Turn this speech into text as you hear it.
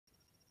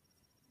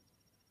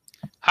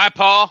Hi,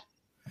 Paul.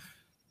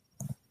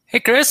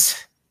 Hey,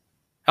 Chris.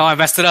 Oh, I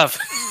messed it up.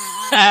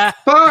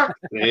 Fuck!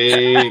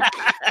 Next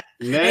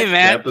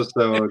Matt.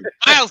 episode.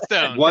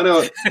 Milestone.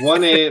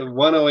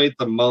 108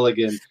 the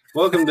Mulligan.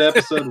 Welcome to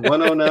episode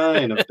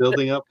 109 of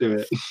Building Up to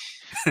It.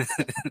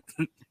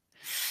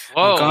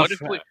 Whoa!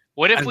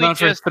 What if I've we gone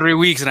just? for 3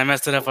 weeks and I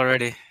messed it up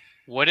already?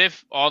 What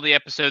if all the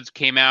episodes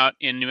came out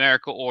in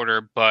numerical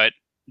order, but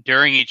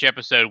during each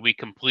episode we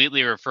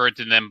completely referred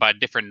to them by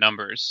different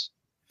numbers?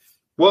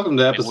 Welcome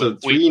to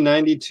episode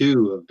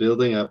 392 of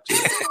Building Up to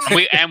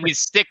It. and we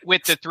stick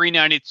with the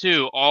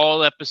 392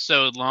 all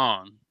episode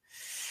long.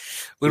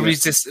 Would we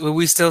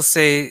still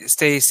stay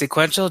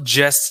sequential,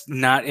 just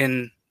not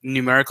in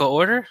numerical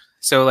order?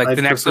 So, like,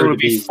 the next one would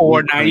be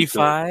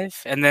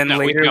 495, and then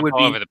later we would all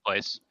be over the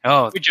place.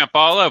 Oh, We jump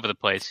all over the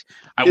place.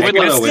 I It's would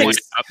like to 108.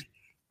 point out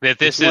that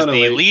this is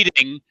the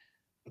leading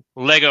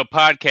Lego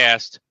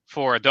podcast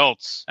for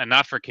adults and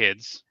not for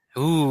kids.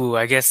 ooh!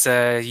 I guess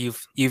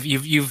you've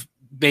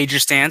made your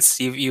stance.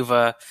 You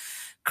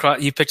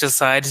picked a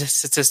side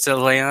to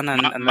lay on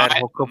that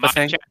whole Copa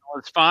thing. My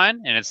channel is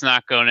fine, and it's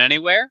not going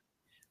anywhere.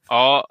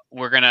 I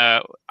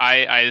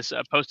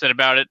posted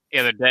about it the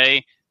other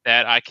day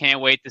that I can't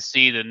wait to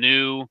see the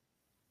new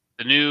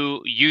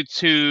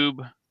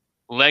YouTube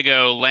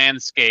Lego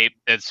landscape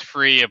that's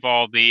free of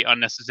all the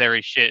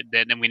unnecessary shit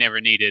that we never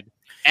needed,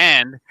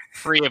 and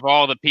free of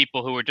all the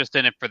people who were just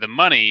in it for the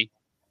money.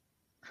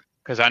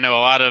 Because I know a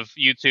lot of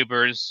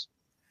YouTubers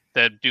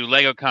that do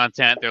Lego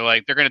content, they're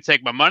like, they're going to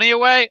take my money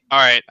away? All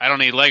right, I don't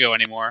need Lego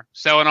anymore.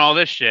 Selling all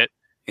this shit.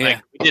 Yeah.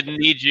 Like, we didn't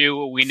need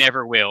you, we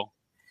never will.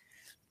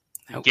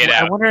 Get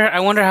out. I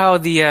wonder how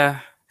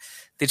the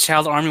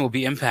child army will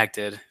be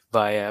impacted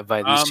by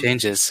these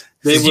changes.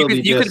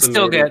 You can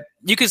still get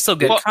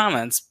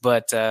comments,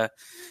 but I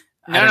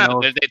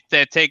don't know.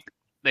 They take.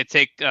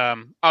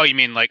 Oh, you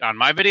mean like on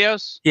my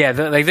videos? Yeah,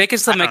 they can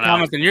still make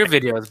comments on your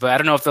videos, but I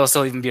don't know if they'll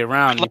still even be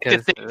around. I'd like to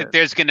think that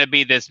there's going to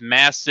be this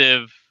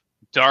massive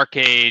Dark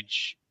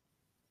Age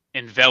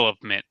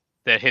envelopment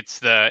that hits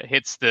the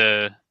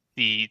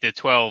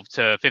 12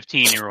 to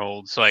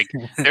 15-year-olds. Like,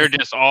 they're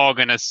just all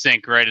going to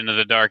sink right into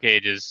the Dark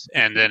Ages,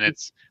 and then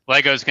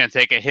Lego's going to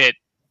take a hit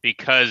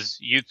because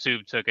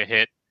YouTube took a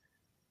hit.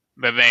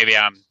 But maybe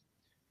I'm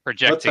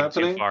projecting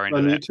too far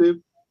into that.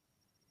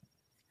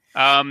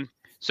 YouTube?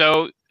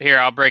 So here,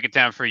 I'll break it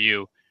down for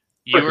you.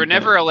 You were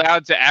never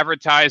allowed to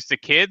advertise to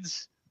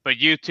kids, but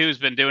YouTube's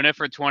been doing it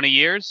for 20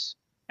 years,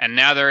 and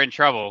now they're in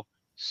trouble.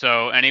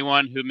 So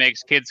anyone who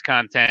makes kids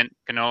content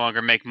can no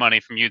longer make money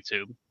from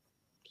YouTube.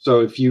 So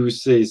if you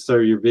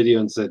start your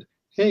video and said,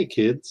 "Hey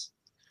kids,"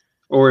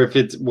 or if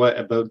it's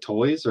about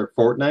toys or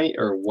Fortnite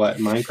or what,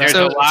 Minecraft. There's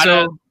a lot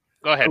of.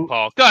 Go ahead,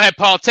 Paul. Go ahead,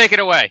 Paul. Take it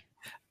away.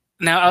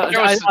 Now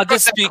I'll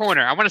just speak.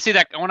 Corner. I want to see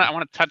that. I want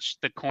to touch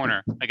the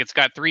corner. Like, it's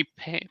got three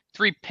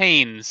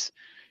planes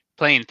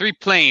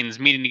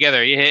meeting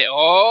together. You hit.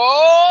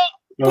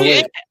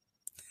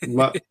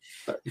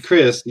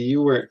 Chris,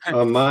 you were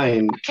on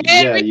mine.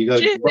 Yeah, you got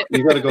to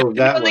go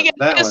that one.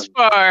 That one.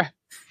 Far.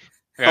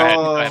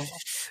 Go ahead.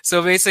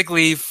 So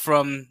basically,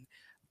 from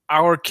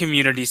our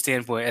community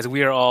standpoint, as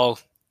we are all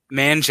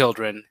man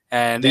children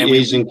and the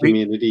Asian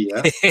community,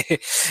 yeah,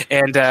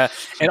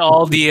 and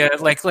all the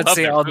let's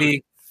say all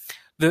the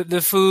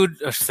food,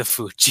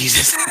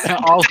 Jesus,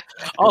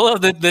 all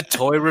of the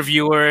toy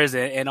reviewers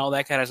and all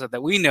that kind of stuff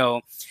that we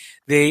know,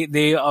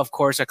 they of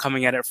course are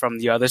coming at it from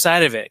the other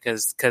side of it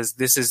because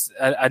this is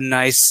a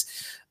nice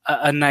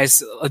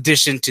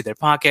addition to their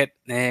pocket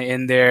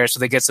in there, so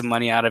they get some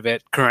money out of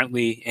it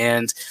currently.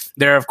 And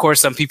there are of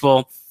course some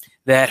people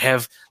that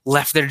have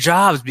left their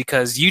jobs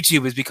because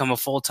YouTube has become a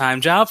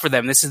full-time job for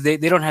them. They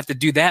don't have to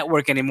do that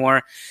work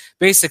anymore,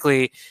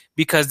 basically,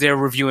 because they're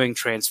reviewing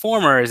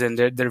Transformers and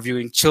they're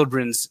reviewing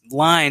children's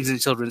lines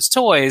and children's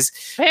toys.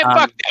 Hey,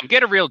 fuck them.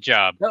 Get a real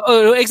job.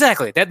 Oh,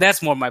 exactly.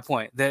 That's more my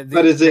point.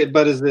 But is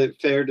it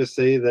fair to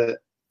say that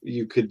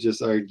you could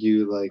just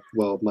argue like,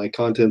 well, my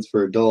content's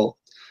for adult?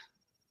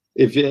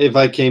 If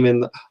I came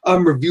in,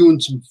 I'm reviewing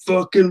some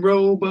fucking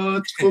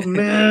robots for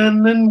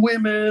men and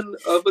women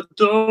of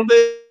adult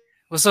age.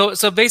 Well,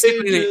 so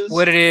basically,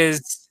 what it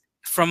is,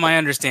 from my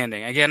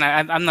understanding, again,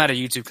 I'm not a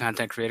YouTube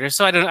content creator,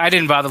 so I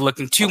didn't bother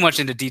looking too much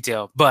into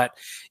detail. But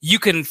you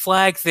can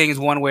flag things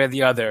one way or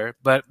the other,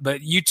 but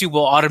YouTube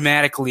will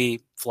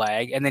automatically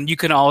flag, and then you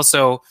can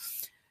also,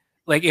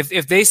 like,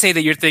 if they say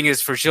that your thing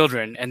is for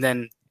children, and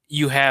then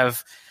you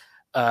have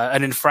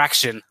an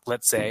infraction,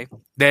 let's say,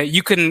 that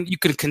you can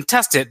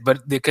contest it,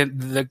 but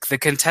the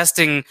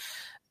contesting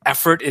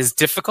effort is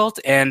difficult,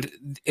 and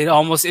it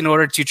almost, in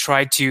order to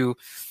try to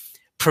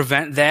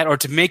prevent that or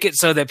to make it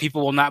so that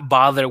people will not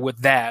bother with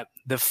that,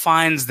 the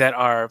fines that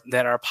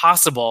are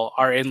possible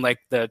are in like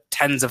the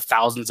tens of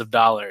thousands of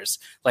dollars,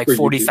 like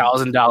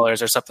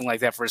 $40,000 or something like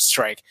that for a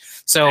strike.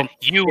 So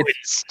you wouldn't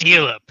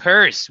steal a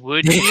purse,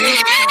 would you?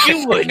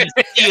 You wouldn't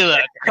steal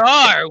a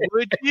car,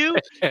 would you?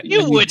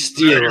 You wouldn't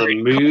steal murder a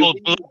in movie, cold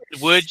blood,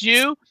 would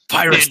you?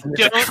 Pirates Then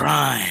is a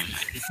crime.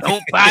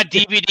 Don't buy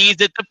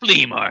DVDs at the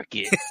flea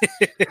market.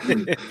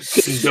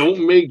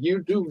 Don't make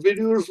YouTube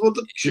videos for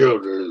the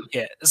children.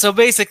 Yeah. So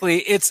basically,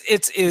 it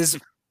is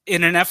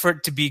in an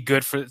effort to be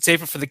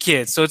safer for the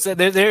kids. So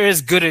there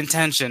is good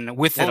intention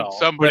with it all.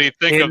 Somebody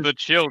think of the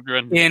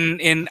children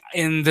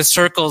in the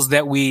circles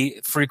that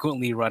we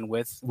frequently run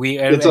with.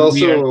 It's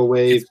also a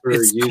way for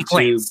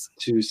YouTube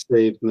to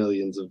save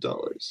millions of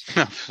dollars.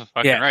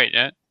 Fucking right,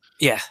 yeah.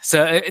 Yeah,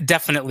 so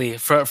definitely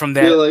from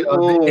that. They're like,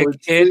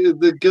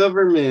 the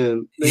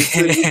government. They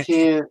said we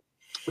can't.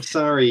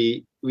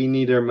 Sorry, we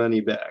need our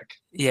money back.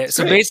 Yeah,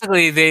 so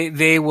basically,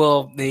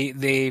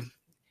 they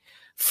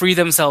free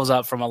themselves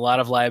up from a lot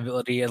of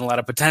liability and a lot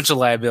of potential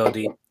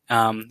liability.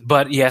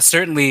 But yeah,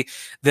 certainly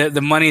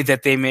the money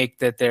that they make,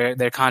 that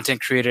their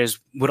content creators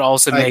would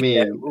also make,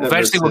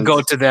 eventually will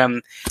go to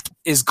them,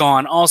 is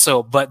gone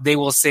also. But they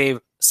will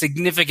save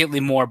significantly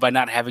more by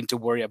not having to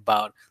worry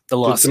about the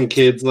loss. Did some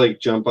kids like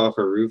jump off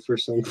a roof or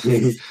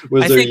something?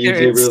 Was there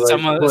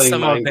YouTuber playing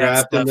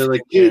Minecraft and they're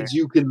like, kids,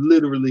 you can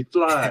literally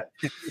fly?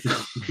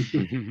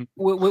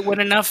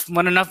 when enough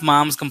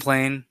moms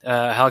complain,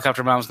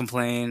 helicopter moms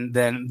complain,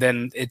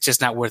 then it's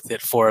just not worth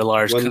it for a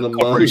large when the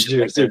mom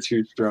shares are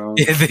too strong.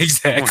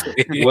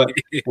 Exactly.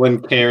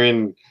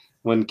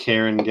 When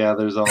Karen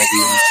gathers all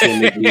the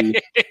infinity.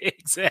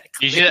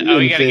 Exactly. We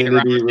gotta get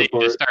around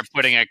to start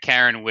putting a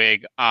Karen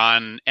wig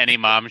on any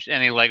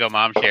Lego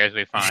mom chairs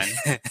we find.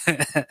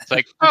 It's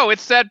like,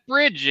 it's that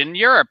bridge in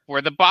Europe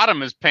where the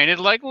bottom is painted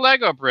like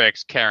Lego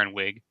bricks. Karen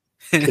wig.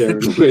 Karen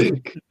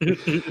wig.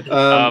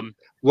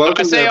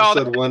 Welcome to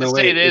episode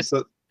 108. It's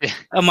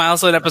a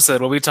milestone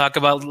episode where we talk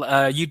about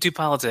YouTube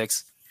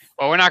politics.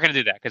 Well, we're not going to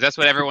do that because that's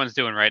what everyone's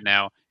doing right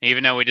now.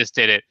 Even though we just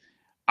did it,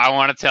 I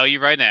want to tell you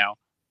right now,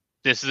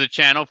 this is a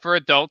channel for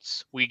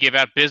adults. We give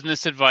out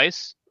business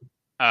advice.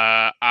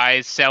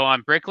 I sell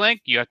on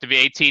Bricklink. You have to be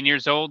 18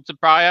 years old to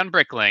buy on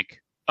Bricklink.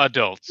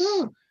 Adults.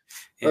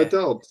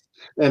 Adults.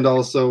 And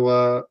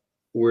also,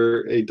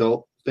 we're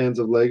adult fans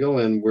of Lego,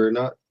 and we're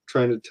not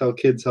trying to tell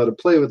kids how to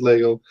play with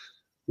Lego.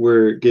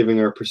 We're giving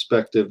our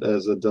perspective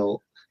as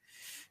adult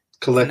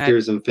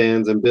collectors and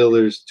fans and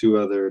builders to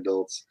other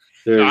adults.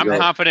 I'm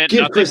confident.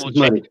 Give Chris his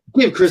money.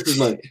 Give Chris his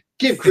money.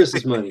 Give Chris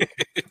his money.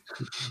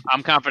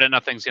 I'm confident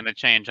nothing's going to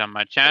change on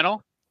my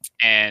channel.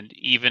 And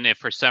even if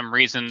for some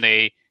reason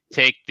they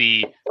take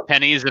the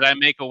pennies that I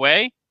make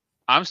away,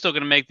 I'm still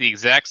going to make the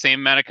exact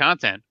same amount of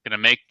content. Going to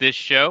make this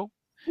show.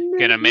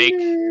 Going to make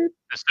the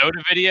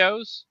soda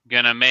videos.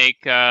 Going to make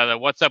the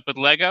What's Up with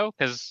Lego.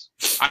 Because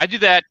I do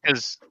that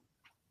because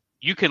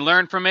you can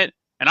learn from it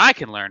and I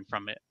can learn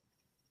from it.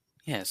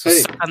 Yeah, so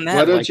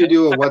why don't you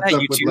do a What's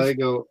Up with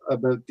Lego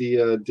about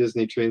the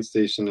Disney train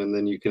station, and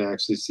then you can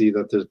actually see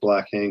that there's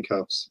black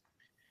handcuffs.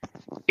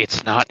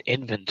 It's not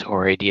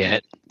inventoried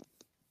yet.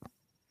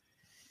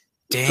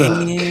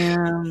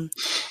 Damn.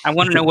 I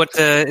want to know what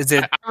is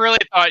it? I really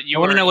thought you. I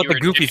want to know what the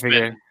Goofy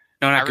figure.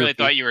 No, not I really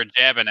thought you were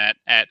jabbing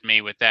at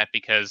me with that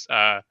because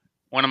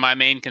one of my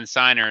main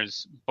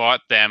consigners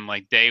bought them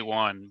like day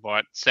one.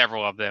 Bought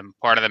several of them.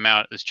 Part of them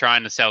out is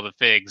trying to sell the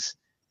figs.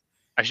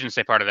 I shouldn't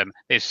say part of them.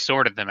 They've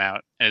sorted them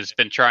out and has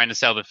been trying to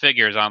sell the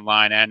figures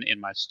online and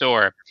in my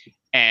store.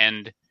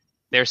 And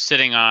they're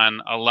sitting on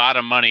a lot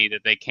of money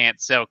that they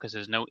can't sell because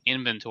there's no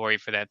inventory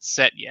for that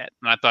set yet.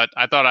 And I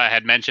thought I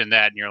had mentioned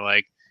that. And you're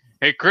like,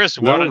 hey, Chris,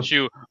 why don't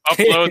you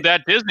upload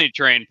that Disney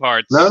train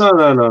parts?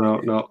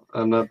 No.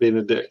 I'm not being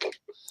a dick.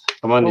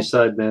 I'm on your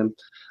side, man.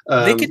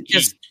 They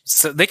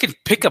could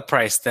pick a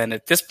price then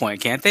at this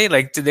point, can't they?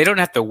 Like they don't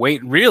have to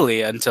wait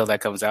really until that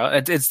comes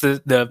out. It's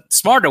the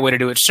smarter way to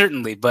do it,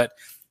 certainly, but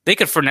they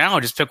could for now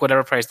just pick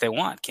whatever price they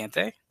want, can't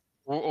they?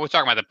 We're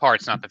talking about the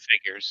parts, not the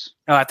figures.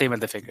 Oh, I think about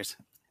the figures.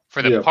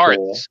 For the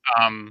parts,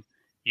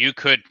 you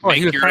could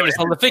make your own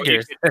sell the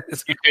figures.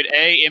 You could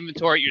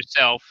inventory it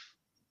yourself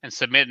and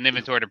submit an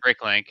inventory to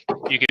Bricklink.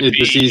 It's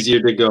just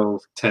easier to go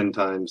 10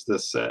 times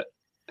this set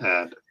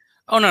ad.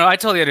 Oh no, I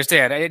totally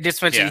understand. I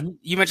just mentioned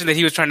you mentioned that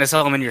he was trying to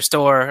sell them in your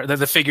store,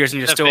 the figures in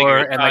your store,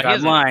 and like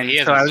online.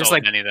 So I was just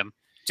like, any of them.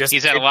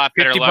 He's had a lot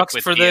better luck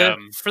with for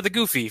the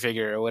Goofy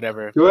figure or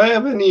whatever. Do I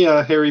have any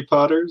Harry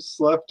Potters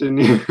left in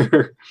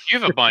here? You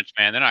have a bunch,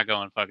 man. They're not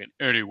going fucking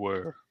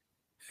anywhere.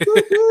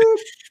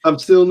 I'm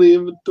still in the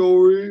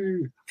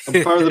inventory.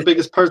 I'm part of the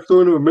biggest part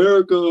store in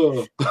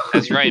America.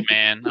 That's right,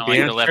 man. I'm like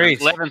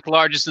the 11th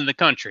largest in the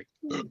country.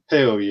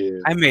 Hell yeah.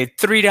 I made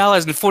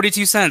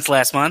 $3.42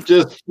 last month.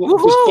 Just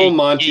full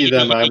Monty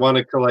them. I want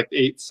to collect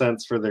 8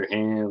 cents for their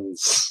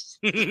hands.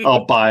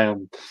 I'll buy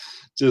them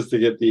just to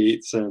get the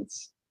 8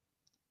 cents.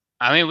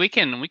 I mean, we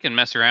can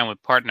mess around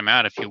with parting them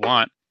out if you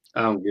want.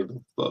 I don't give a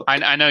fuck.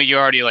 I know you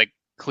already like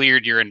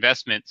cleared your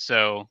investment,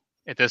 so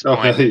at this Oh,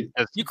 point. hey.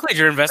 You cleared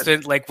your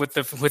investment like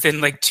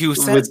within like 2 With,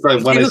 cents.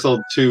 like, when I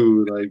sold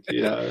 2, like,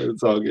 yeah,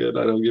 it's all good.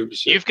 I don't give a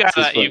shit. You've got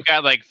This is fun. you've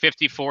got like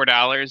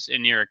 $54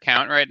 in your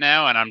account right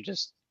now, and I'm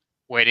just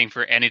waiting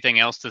for anything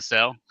else to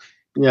sell.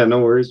 Yeah, no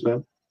worries,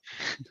 man.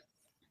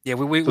 Yeah,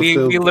 we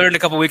Fulfilled. learned a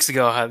couple weeks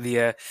ago how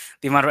the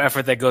amount of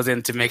effort that goes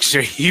in to make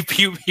sure you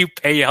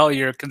pay all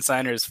your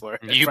consigners for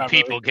it You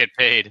properly. people get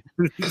paid.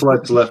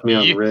 Clutch left me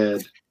on You-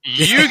 red.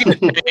 You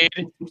get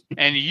paid,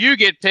 and you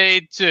get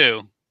paid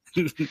too.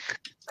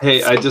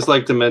 Hey, I'd just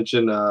like to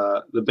mention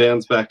the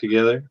band's back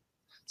together.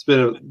 It's been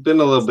a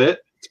little bit.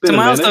 It's It's been a a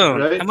milestone.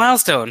 minute, right? A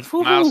milestone.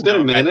 Woo-hoo. It's been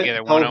a Back minute.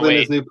 together, Paul's in 108.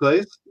 his new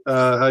place.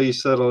 How you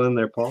settle in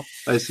there, Paul?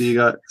 I see you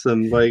got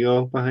some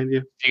Lego behind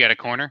you. You got a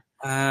corner.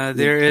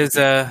 There is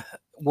a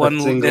one.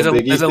 single There's a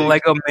biggie there's a thing?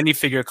 Lego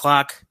minifigure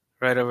clock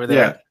right over Yeah,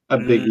 there. a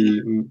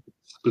biggie,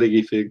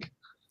 spliggy fig.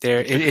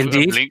 There,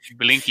 indeed.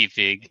 Blinky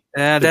fig.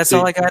 That's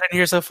all I got in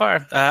here so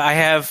far. I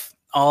have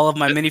all of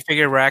my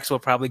minifigure racks will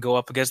probably go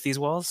up against these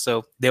walls,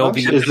 so they will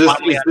be Is this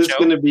prominently on show.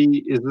 going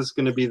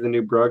to be the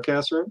new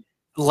broadcast room?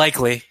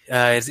 Likely.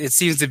 It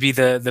seems to be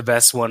the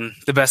best one,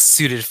 the best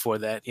suited for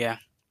that. Yeah.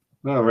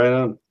 Oh, right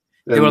on.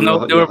 There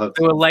will And there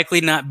will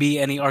likely not be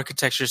any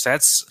architecture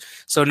sets,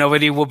 so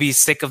nobody will be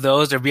sick of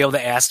those or be able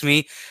to ask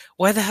me,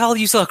 why the hell do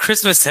you still have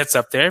Christmas sets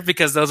up there?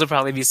 Because those will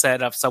probably be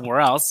set up somewhere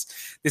else.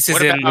 This is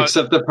What in about-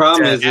 Except the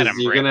problem is Adam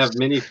you're going to have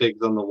Briggs.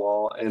 minifigs on the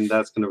wall, and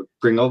that's going to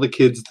bring all the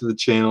kids to the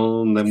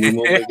channel, and then we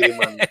won't make any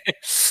money.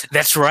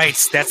 That's right.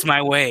 That's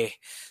my way.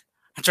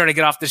 I'm trying to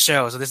get off the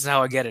show, so this is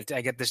how I get it.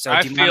 I get the show.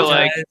 I feel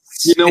like-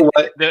 demonetized. You know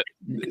what? The-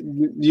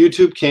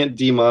 YouTube can't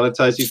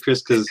demonetize you,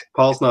 Chris, because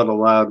Paul's not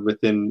allowed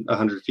within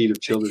 100 feet of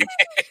children.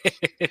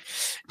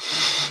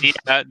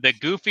 The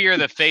goofier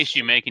the face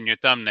you make in your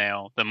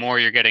thumbnail, the more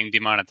you're getting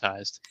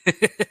demonetized.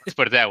 Let's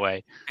put it that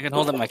way. I can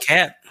hold up my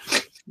cat.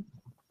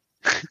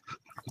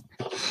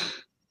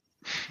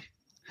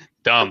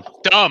 Dumb.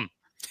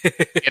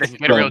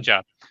 Get a real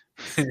job.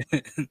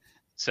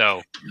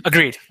 So,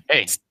 Agreed.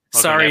 hey. welcome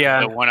Sorry, to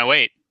episode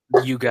 108.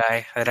 you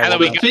guy. That How I do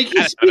we love. get- Speaking,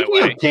 that out of the speaking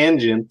way. of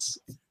tangents,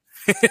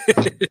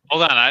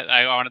 Hold on,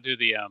 I want to do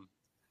the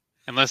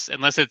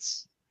unless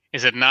it's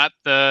is it not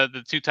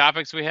the two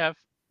topics we have,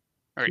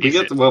 or we is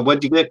got it? well.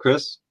 What'd you get,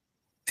 Chris?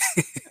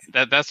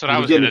 That's what I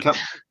You was getting gonna.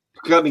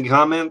 got any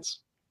comments?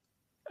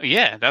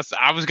 Yeah,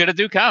 I was gonna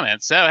do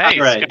comments. So hey,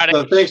 All right. Scott,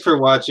 So thanks for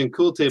watching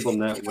Cool Table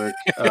Network.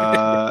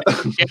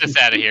 get us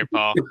out of here,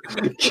 Paul.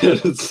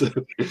 Get us-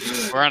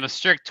 We're on a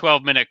strict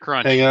 12-minute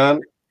crunch. Hang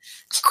on.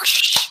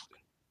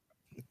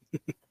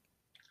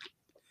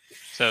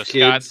 So Scott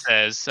Kids,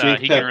 says drink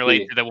he can Pepsi.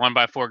 relate to the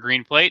 1x4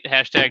 green plate.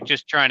 #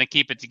 just trying to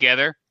keep it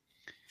together.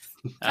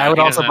 I would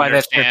He also doesn't buy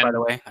that shirt, understand- by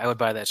the way. I would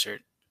buy that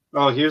shirt.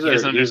 Oh, here's He our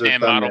doesn't here's our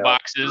understand model thumbnail.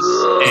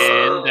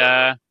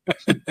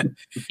 boxes, and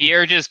he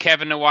urges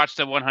Kevin to watch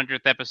the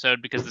 100th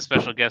episode because the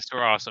special guests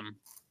were awesome.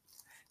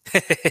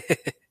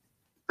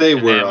 They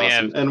And were then we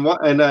awesome, have-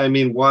 and I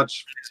mean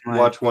watch Mine.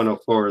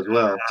 104 as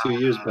well. 2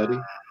 years, buddy.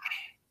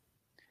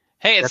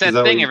 Hey, it's Is that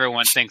that thing what you-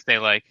 everyone thinks they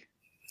like.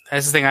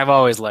 That's the thing I've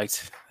always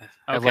liked.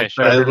 I've Okay, liked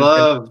sure. better I than-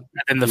 love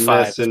than the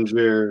 5.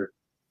 Messenger.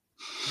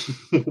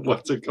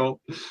 What's it called?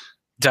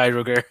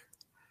 Ruger.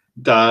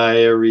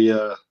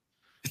 Diarrhea.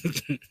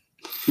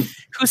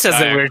 Who says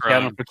that we're a Diachrome.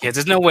 channel for kids?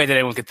 There's no way that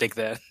anyone could think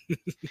that.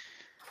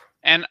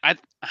 And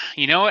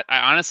you know what?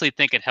 I honestly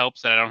think it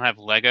helps that I don't have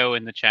Lego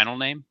in the channel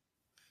name.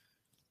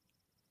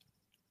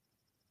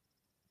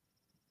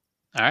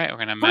 All right, we're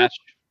gonna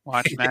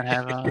watch Matt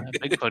have a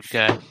Bigfoot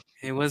guy.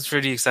 It was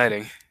pretty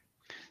exciting.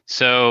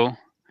 So,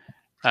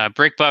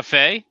 Brick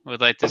Buffet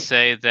would like to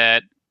say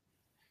that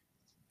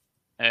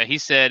he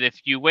said, if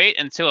you wait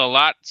until a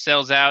lot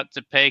sells out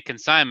to pay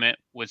consignment,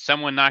 would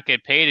someone not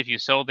get paid if you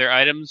sold their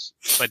items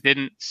but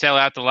didn't sell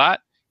out the lot?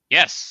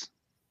 Yes.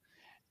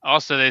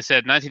 Also, they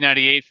said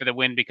 1998 for the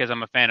win because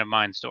I'm a fan of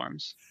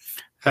Mindstorms.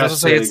 I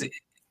was gonna Hashtag say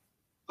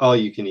all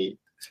you can eat.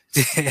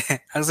 I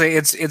was say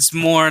it's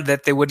more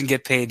that they wouldn't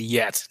get paid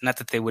yet, not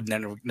that they would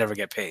never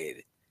get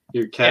paid.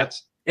 Your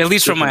cat's At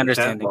least from my kicking cat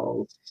understanding.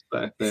 balls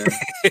back there.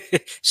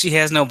 She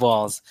has no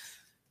balls,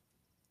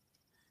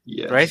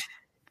 Yes. right?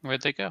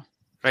 Where'd they go?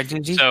 Right,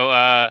 Gingy? So,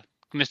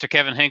 Mr.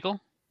 Kevin Hinkle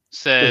The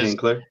says,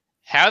 Hinkler.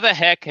 how the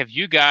heck have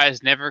you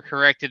guys never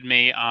corrected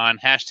me on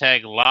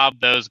 # lob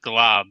those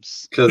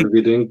globs? Because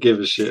we didn't give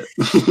a shit.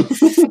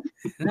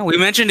 No, we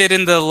mentioned it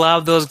in the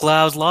Lob Those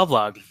Globs law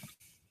blog.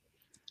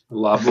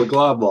 Lobla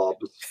glob lob.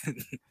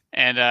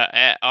 And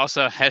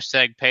also #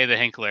 pay the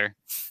Hinkler.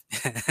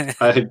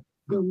 I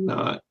will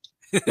not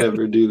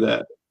ever do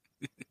that.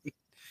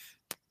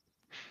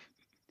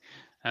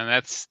 And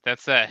that's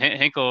that.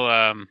 Hinkle.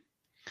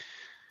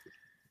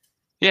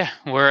 Yeah,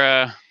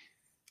 we're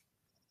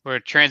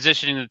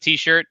transitioning the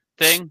T-shirt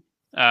thing.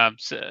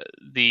 So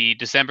the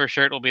December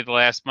shirt will be the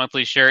last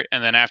monthly shirt,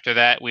 and then after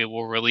that, we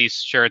will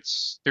release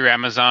shirts through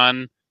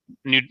Amazon,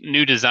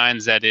 new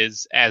designs, that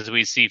is, as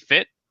we see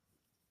fit.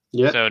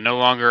 Yeah. So no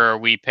longer are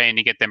we paying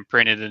to get them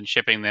printed and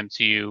shipping them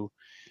to you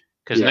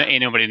because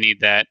ain't nobody need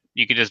that.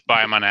 You could just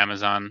buy them on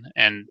Amazon,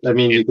 and I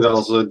mean, you could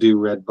also do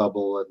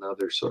Redbubble and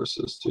other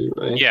sources too,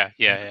 right?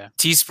 Yeah.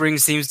 Teespring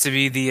seems to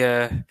be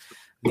the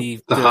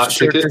hot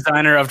shirt ticket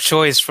designer of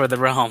choice for the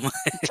realm.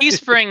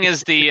 Teespring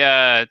is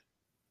the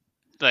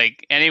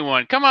like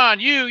anyone. Come on,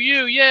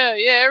 yeah,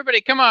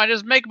 everybody, come on,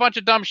 just make a bunch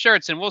of dumb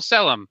shirts and we'll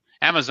sell them.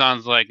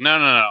 Amazon's like,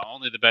 no,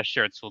 only the best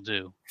shirts will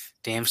do.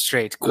 Damn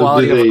straight.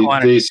 Quality over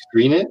quantity. They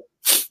screen it?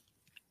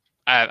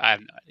 I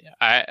have no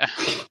idea.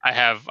 I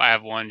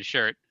have one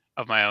shirt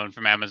of my own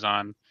from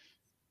Amazon.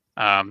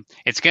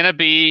 It's gonna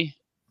be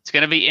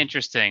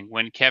interesting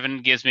when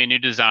Kevin gives me new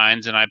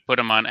designs and I put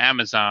them on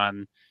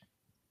Amazon.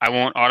 I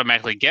won't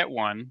automatically get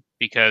one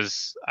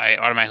because I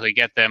automatically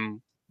get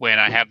them when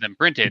I have them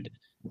printed,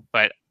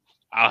 but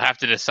I'll have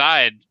to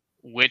decide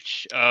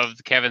which of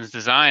Kevin's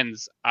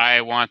designs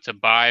I want to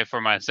buy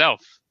for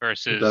myself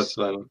versus. That's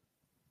fun.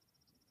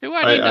 Do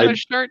I need another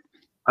shirt?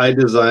 I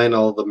design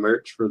all the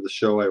merch for the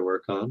show I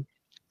work on,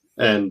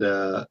 and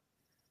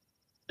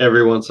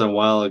every once in a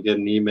while I get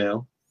an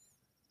email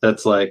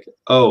that's like,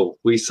 "Oh,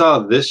 we saw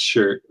this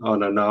shirt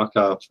on a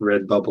knockoff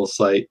Redbubble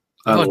site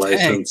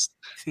unlicensed,"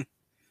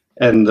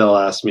 and they'll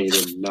ask me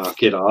to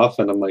knock it off,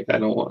 and I'm like, "I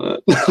don't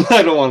want to.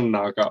 I don't want to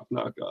knock off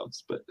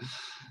knockoffs." But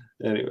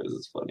anyways,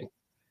 it's funny.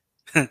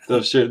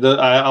 So sure,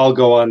 I'll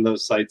go on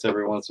those sites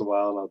every once in a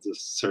while, and I'll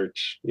just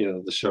search,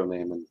 the show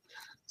name and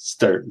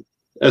start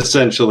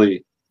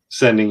essentially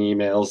sending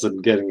emails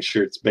and getting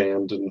shirts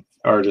banned and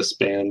artists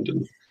banned,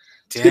 and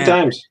it's good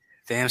times.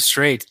 Damn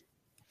straight.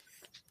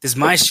 This is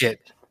my shit.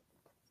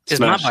 This is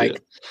my bike.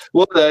 Shit.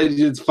 Well,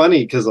 it's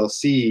funny because I'll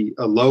see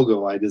a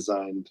logo I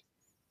designed.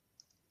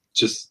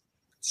 Just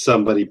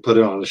somebody put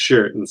it on a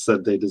shirt and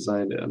said they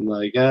designed it. I'm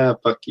like,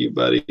 fuck you,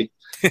 buddy.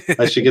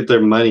 I should get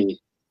their money.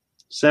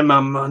 Send my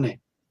money.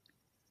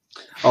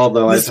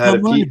 Although I've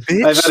had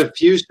a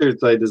few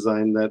shirts I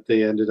designed that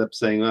they ended up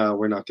saying, "Oh,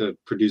 we're not going to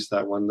produce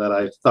that one," that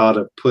I thought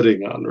of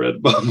putting on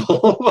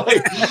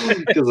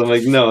Redbubble, because I'm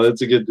like, no,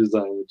 it's a good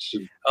design.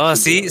 See,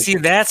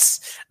 that's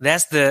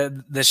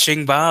the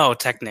Xing Bao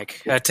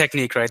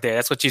technique right there.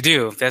 That's what you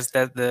do.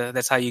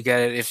 That's how you get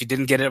it. If you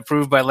didn't get it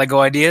approved by Lego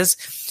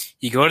Ideas,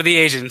 you go to the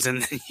agents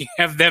and you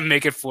have them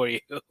make it for you.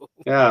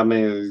 Yeah,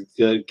 maybe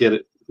get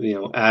it,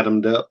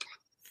 atomed up.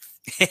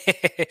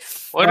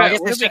 I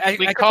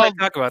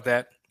talk about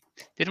that.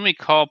 Didn't we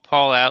call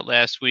Paul out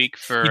last week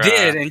for? You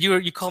did, and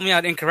you called me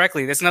out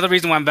incorrectly. That's another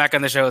reason why I'm back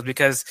on the show, is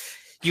because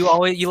you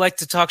like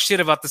to talk shit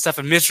about the stuff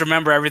and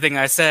misremember everything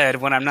I said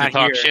when I'm not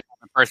here. Talk shit when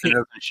the person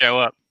doesn't show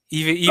up.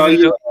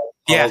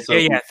 Yeah,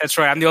 that's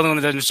right. I'm the only one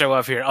that doesn't show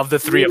up here of the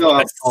three of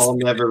us. Paul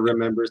never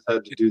remembers how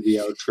to do the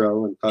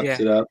outro and fucks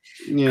it up.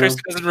 Chris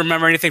doesn't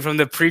remember anything from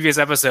the previous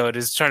episode.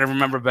 Is trying to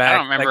remember back. I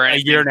don't remember a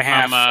year and a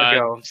half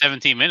ago,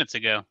 17 minutes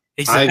ago.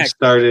 Exactly. I've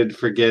started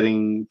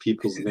forgetting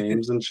people's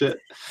names and shit.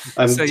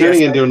 I'm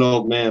turning into an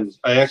old man.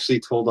 I actually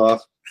told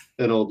off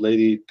an old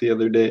lady the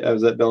other day. I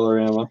was at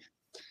Dollarama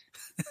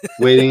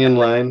waiting in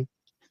line,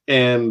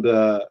 and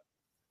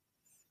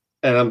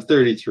I'm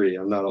 33.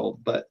 I'm not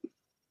old, but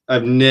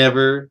I've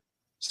never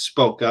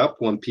spoke up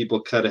when people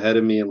cut ahead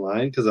of me in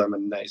line because I'm a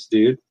nice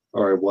dude,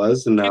 or I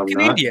was, and now I'm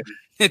Canadian.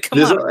 not.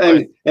 Come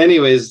on.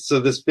 Anyways, so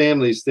this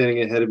family's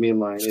standing ahead of me in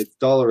line. It's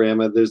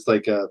Dollarama. There's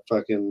like a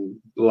fucking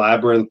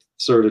labyrinth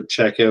sort of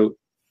checkout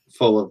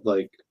full of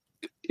like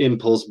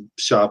impulse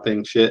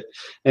shopping shit.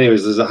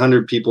 Anyways, there's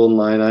 100 people in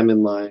line. I'm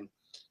in line.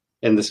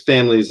 And this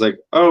family's like,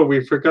 "Oh,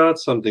 we forgot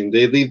something."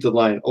 They leave the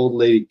line. Old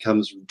lady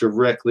comes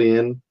directly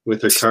in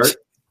with her cart.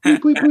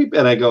 Beep, beep, beep.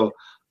 And I go,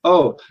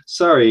 "Oh,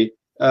 sorry.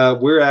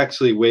 We're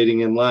actually waiting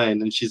in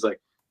line." And she's like,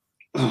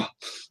 "Oh,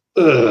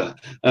 ugh."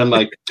 I'm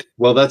like,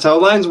 "Well, that's how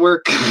lines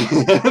work."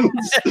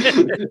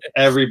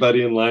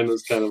 Everybody in line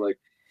was kind of like,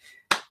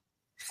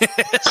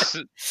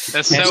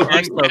 that's so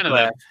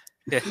un-Canada.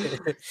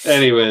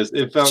 Anyways,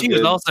 it felt she good.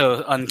 was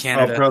also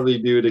un-Canada. I'll probably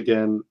do it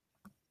again.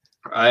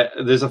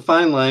 There's a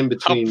fine line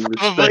between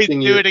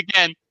respecting it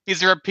again.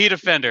 He's a repeat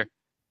offender.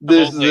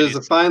 There's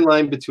a fine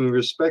line between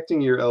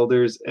respecting your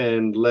elders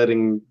and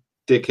letting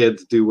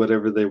dickheads do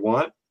whatever they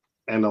want.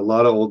 And a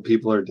lot of old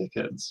people are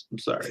dickheads. I'm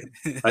sorry.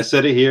 I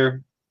said it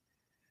here.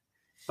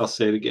 I'll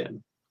say it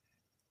again.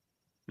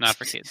 Not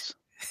for kids.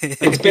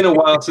 It's been a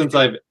while since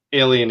I've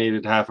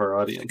alienated half our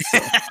audience. So.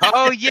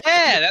 Oh,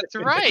 yeah, that's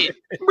right.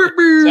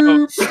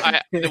 So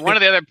one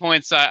of the other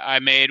points I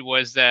made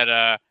was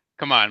that,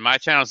 come on, my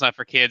channel's not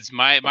for kids.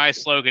 My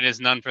slogan is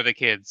none for the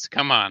kids.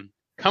 Come on.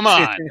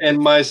 And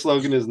my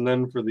slogan is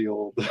none for the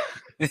old.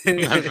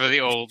 None for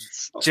the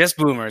olds. Just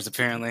boomers,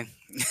 apparently.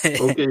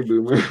 Okay,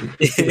 boomer.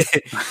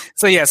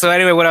 So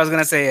anyway, what I was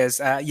going to say is,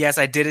 yes,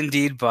 I did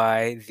indeed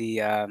buy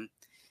the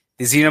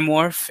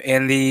Xenomorph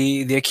and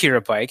the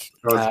Akira bike.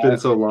 Oh, it's been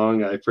so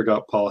long, I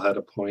forgot Paul had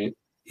a point.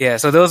 Yeah,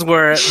 so those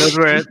were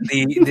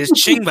the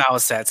Xing Bao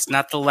sets,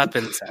 not the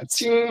Lepin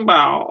sets. Xing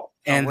Bao.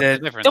 And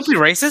don't be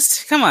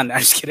racist. Come on, I'm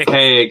just kidding.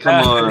 Hey,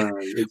 come on.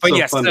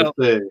 It's fun to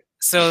say.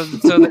 So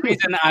the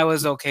reason I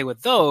was okay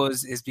with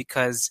those is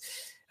because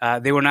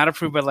they were not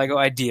approved by Lego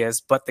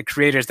Ideas, but the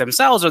creators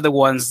themselves are the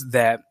ones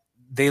that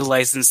they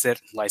licensed it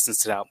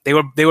out.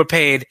 They were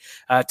paid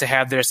to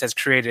have their sets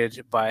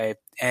created by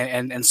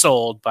and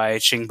sold by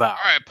Qingbao. All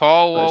right,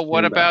 Paul. Well,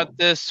 what about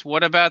this?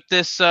 What do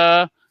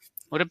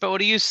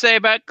you say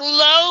about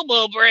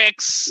Global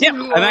Bricks? Yeah,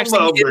 I'm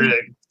actually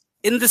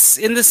in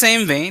the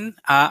same vein.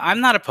 I'm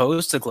not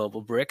opposed to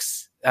Global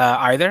Bricks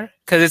either,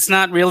 because it's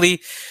not a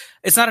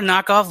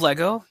knockoff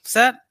Lego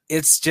set.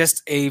 It's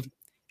just it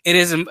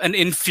is an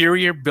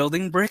inferior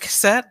building brick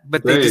set,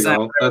 but they design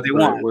whatever they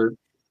want.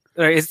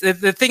 Right.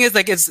 The thing is,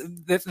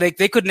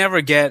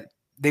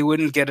 they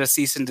wouldn't get a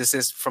cease and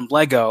desist from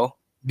Lego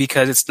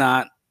because it's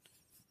not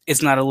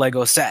a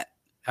Lego set.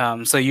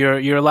 So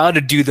you're allowed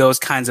to do those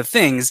kinds of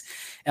things.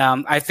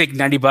 I think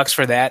 $90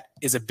 for that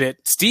is a bit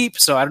steep,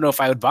 so I don't know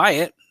if I would buy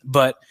it,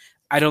 but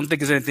I don't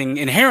think there's anything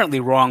inherently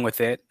wrong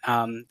with it,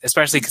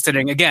 especially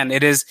considering, again,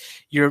 it is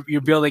you're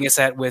building a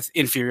set with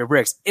inferior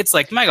bricks. It's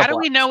like Mega Bloks. How do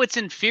we know it's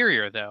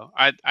inferior, though?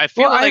 I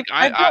feel like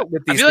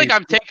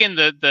I'm taking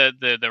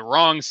the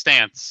wrong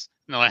stance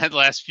in the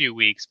last few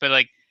weeks, but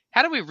like,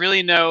 how do we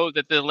really know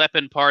that the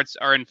Lepin parts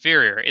are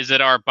inferior? Is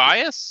it our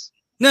bias?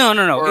 No.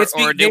 Or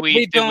do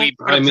we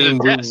put it to the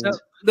test?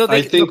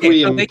 I think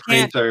we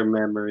imprint our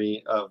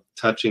memory of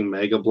touching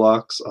Mega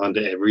Bloks onto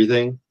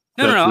everything.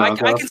 No. I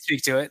can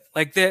speak to it.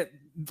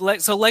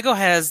 So Lego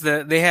has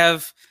they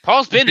have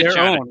Paul's been to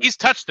China. He's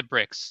touched the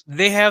bricks.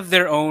 They have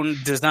their own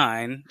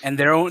design, and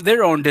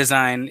their own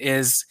design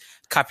is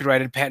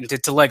copyrighted,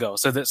 patented to Lego.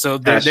 So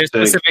they're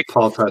specific.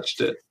 Paul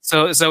touched it.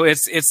 So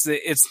it's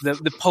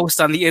the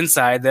post on the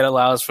inside that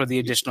allows for the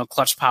additional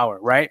clutch power,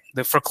 right?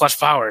 For clutch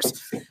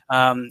powers,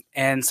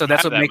 and so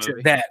that's what makes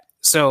it that.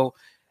 So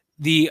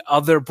the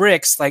other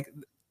bricks, like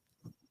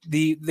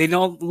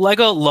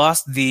Lego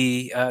lost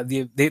they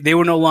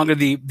were no longer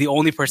the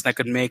only person that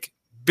could make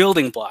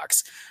building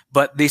blocks,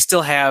 but they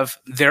still have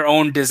their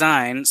own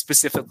design,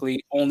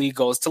 specifically only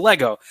goes to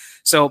Lego.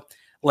 So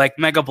like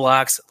Mega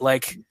Bloks,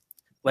 like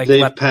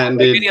they've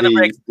patented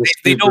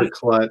they don't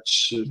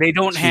clutch. They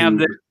don't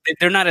have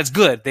they're not as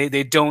good.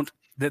 They don't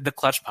the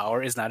clutch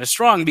power is not as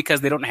strong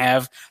because they don't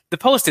have the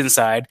post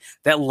inside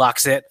that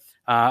locks it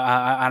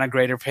on a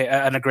greater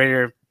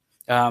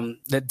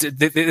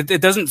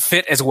it doesn't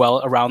fit as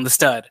well around the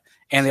stud.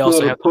 And they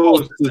also have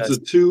post. It's a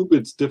tube.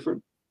 It's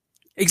different.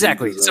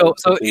 Exactly. So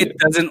it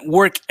doesn't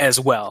work as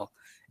well.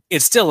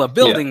 It's still a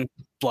building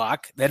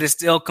block that is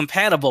still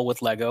compatible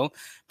with Lego,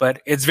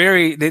 but it's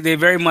they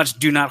very much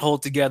do not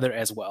hold together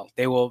as well.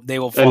 They will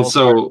fall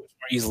apart more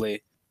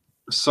easily.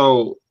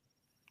 So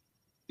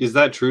is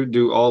that true?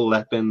 Do all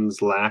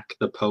Lepins lack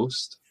the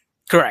post?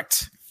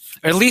 Correct.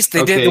 Or at least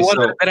they did. The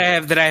one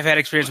that I've had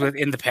experience with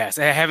in the past.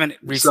 I haven't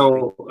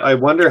recently. So I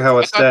wonder how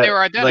a set they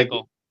were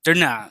identical. They're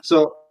not.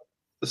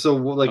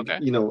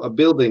 A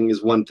building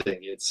is one thing.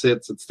 It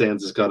sits, it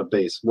stands, it's got a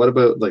base. What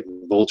about like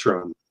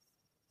Voltron?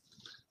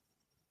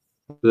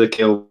 The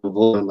KO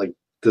Voltron, like,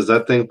 does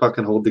that thing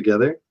fucking hold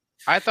together?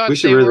 I thought we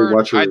should really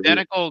watch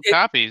identical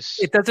copies.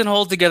 It doesn't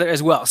hold together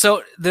as well.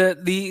 So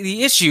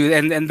the issue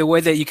and the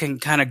way that you can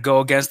kind of go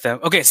against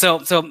them. Okay, so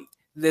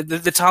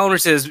the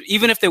tolerances,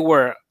 even if they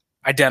were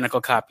identical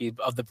copy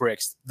of the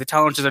bricks, the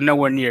tolerances are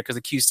nowhere near because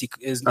the QC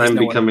is. I'm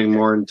becoming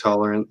more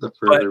intolerant the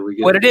further we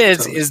get. What it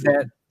is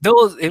that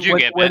those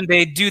when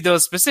they do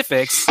those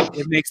specifics,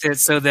 it makes it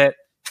so that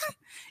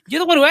you're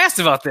the one who asked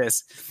about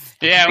this.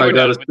 Yeah, I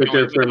got a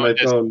sticker for my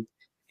phone.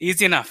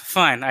 Easy enough.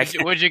 Fine.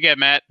 What'd you get,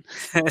 Matt?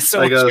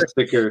 So I got a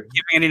sticker.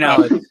 Give me any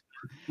knowledge.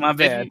 My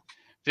bad.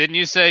 Didn't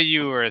you say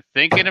you were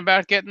thinking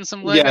about getting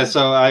some Lego? Yeah,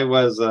 so I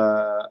was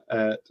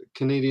at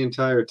Canadian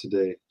Tire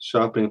today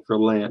shopping for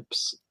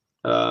lamps.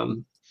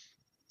 And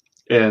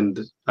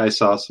I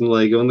saw some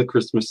Lego in the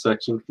Christmas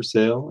section for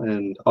sale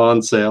and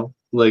on sale.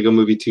 Lego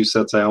Movie 2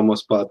 sets. I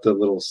almost bought the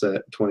little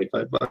set,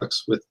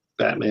 $25 with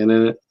Batman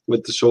in it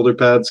with the shoulder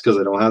pads because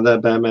I don't have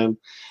that Batman.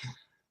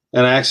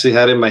 And I actually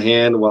had it in my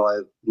hand while I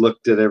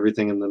looked at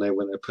everything, and then I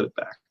went and put it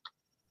back.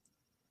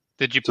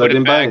 Did you put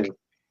it back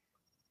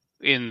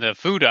in the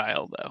food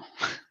aisle, though?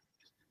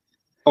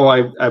 Oh,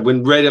 I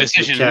went right up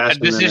to the cash. A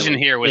decision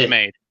here was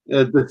made.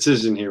 A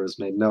decision here was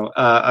made. No,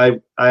 I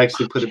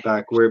actually put it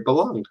back where it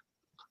belonged.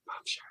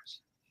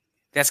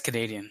 That's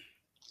Canadian.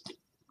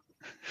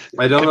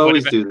 I don't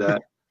always do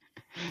that.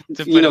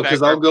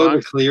 Because I'll go to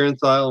the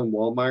clearance aisle in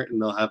Walmart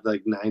and they'll have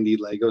like 90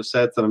 Lego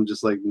sets, and I'm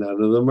just like, none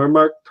of them are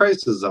marked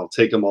prices. I'll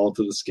take them all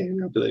to the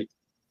scanner. I'll be like,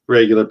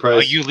 regular price.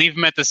 Oh, you leave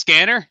them at the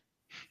scanner?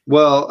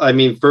 Well, I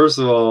mean, first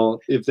of all,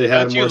 if they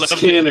had more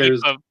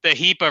scanners, the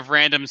heap of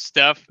random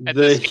stuff at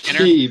the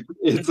scanner.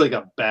 It's like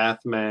a bath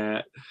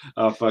mat,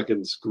 a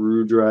fucking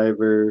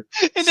screwdriver.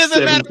 It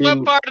doesn't matter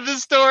what part of the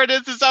store it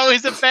is. It's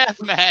always a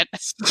bath mat.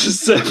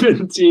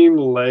 17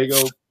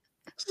 Lego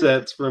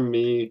sets from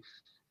me.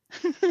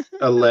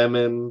 A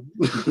lemon.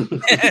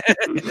 Doesn't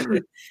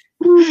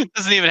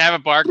even have a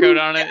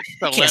barcode on it.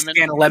 It's a lemon.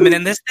 Scan a lemon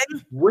in this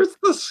thing? Where's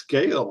the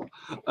scale?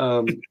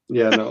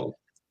 Yeah, no.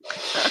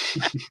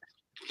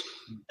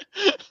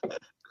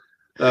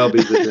 That'll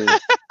be the day.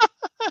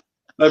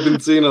 I've been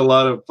seeing a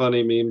lot of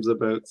funny memes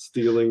about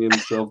stealing in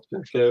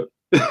self-checkout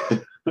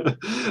at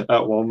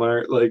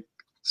Walmart. Like,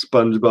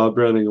 SpongeBob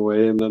running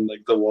away, and then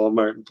like the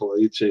Walmart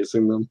employee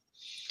chasing them.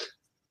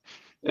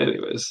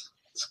 Anyways,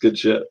 it's good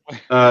shit.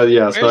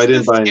 Yeah, so I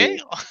didn't buy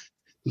any.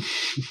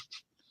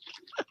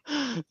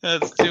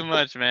 That's too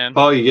much, man.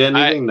 Paul, you get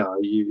anything? No,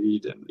 you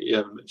didn't. You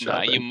haven't been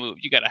shopping. No, you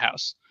moved. You got a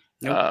house.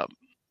 Nope.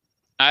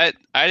 I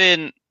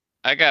didn't.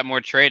 I got more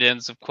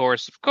trade-ins, of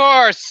course.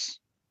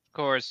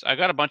 I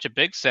got a bunch of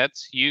big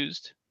sets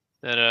used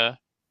that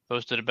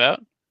posted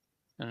about.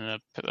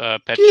 And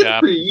Pet Good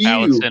Shop, for you.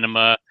 Palace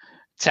Cinema,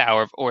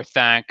 Tower of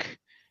Orthanc,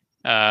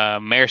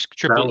 Maersk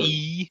Triple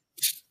E.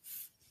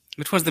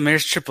 Which one's the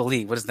Maersk Triple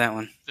E? What is that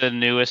one? The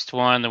newest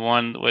one, the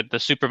one with the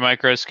super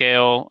micro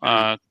scale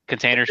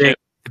container ship.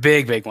 The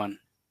big one.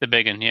 The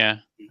big one, yeah.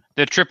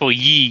 The Triple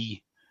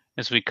E,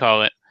 as we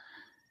call it.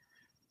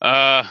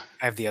 I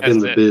have the other. In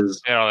the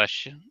biz. Got all that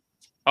shit.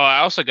 Oh, I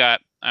also got.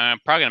 I'm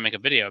probably gonna make a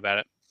video about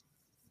it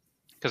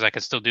because I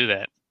can still do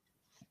that.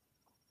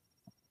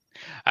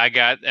 I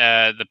got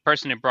the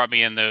person who brought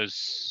me in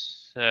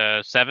those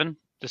the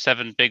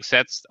seven big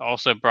sets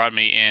also brought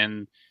me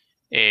in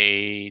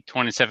a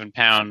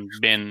 27-pound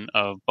bin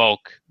of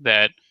bulk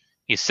that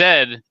he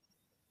said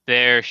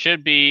there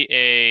should be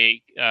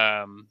a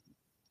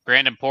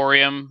Grand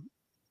Emporium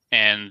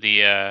and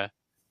the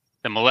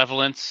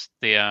Malevolence,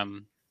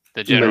 the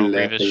General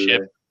Grievous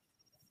ship,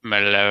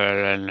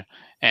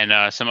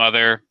 and some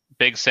other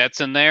big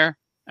sets in there.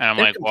 And I'm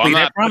like, well, I'm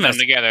not putting them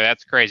together.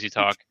 That's crazy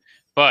talk.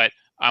 But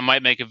I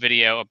might make a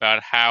video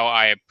about how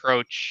I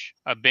approach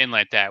a bin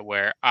like that,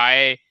 where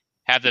I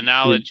have the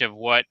knowledge of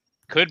what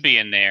could be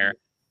in there.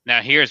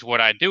 Now, here's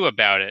what I do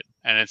about it.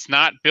 And it's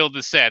not build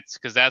the sets,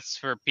 because that's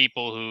for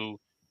people who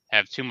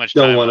have too much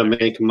time. Don't want to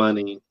make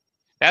money.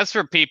 That's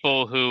for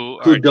people who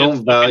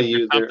don't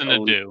value their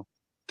own. To do.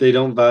 They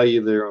don't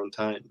value their own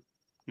time.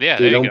 Yeah,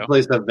 they don't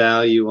place a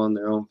value on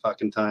their own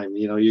fucking time.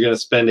 You know, you're going to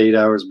spend 8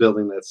 hours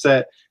building that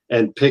set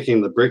and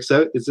picking the bricks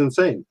out. It's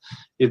insane.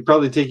 It'd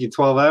probably take you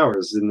 12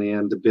 hours in the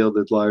end to build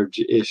a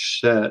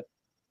large-ish set.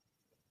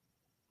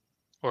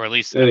 Or at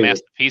least amass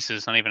the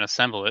pieces, not even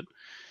assemble it.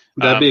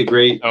 That'd be a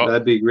great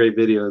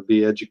video. It'd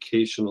be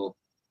educational.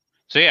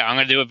 So yeah, I'm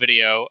going to do a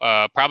video,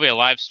 probably a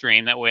live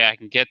stream. That way I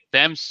can get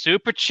them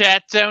super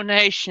chat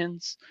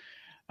donations.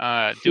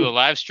 Do a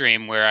live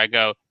stream where I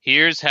go,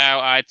 here's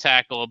how I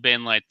tackle a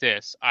bin like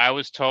this. I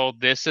was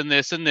told this and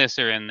this and this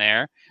are in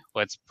there.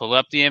 Let's pull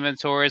up the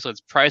inventories.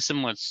 Let's price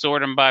them. Let's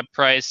sort them by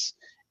price.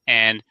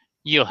 And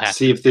you'll have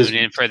to tune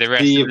in for the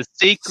rest of the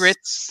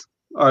secrets.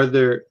 Are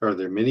there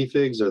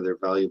minifigs? Are there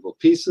valuable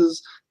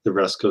pieces? The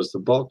rest goes to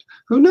bulk.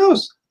 Who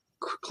knows?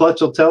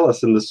 Clutch will tell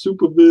us in the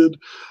super bid.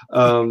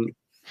 I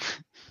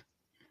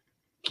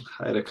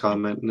had a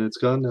comment and it's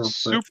gone now.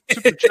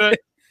 Super chat.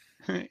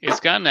 It's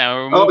gone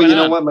now. Oh, you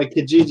know what? My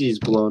Kijiji's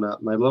blown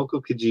up. My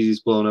local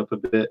Kijiji's blown up a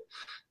bit.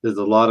 There's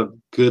a lot of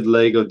good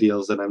Lego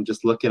deals, and I'm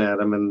just looking at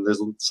them, and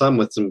there's some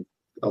with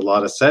a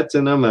lot of sets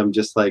in them. I'm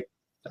just like,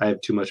 I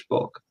have too much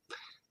bulk,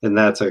 and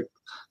it's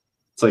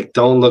like,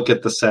 don't look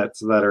at the sets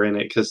that are in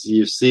it, because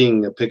you're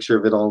seeing a picture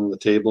of it all on the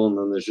table, and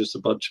then there's just a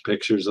bunch of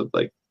pictures of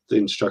like the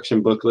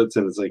instruction booklets,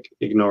 and it's like,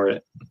 ignore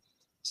it.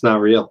 It's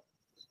not real.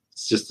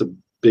 It's just a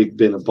big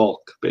bin of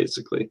bulk,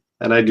 basically,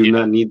 and I do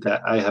not need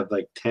that. I have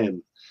like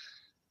 10.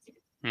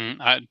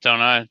 Don't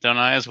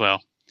I as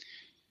well.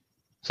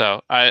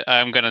 So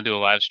I'm going to do a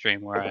live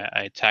stream where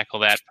I tackle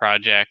that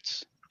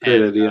project.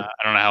 Great idea.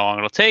 I don't know how long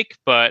it'll take,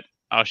 but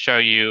I'll show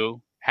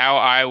you how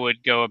I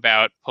would go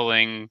about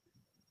pulling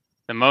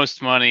the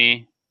most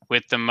money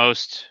with the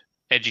most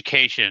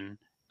education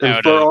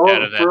out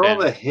of that. For all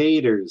the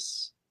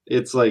haters,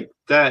 it's like,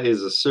 that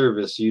is a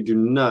service you do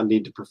not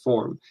need to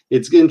perform.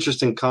 It's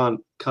interesting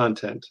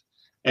content,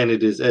 and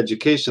it is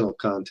educational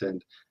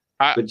content.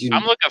 I'm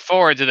looking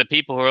forward to the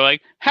people who are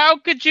like, how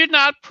could you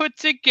not put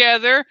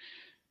together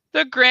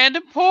the Grand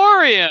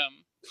Emporium?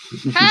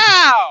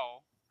 How?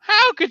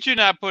 How could you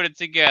not put it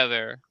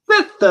together?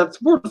 That's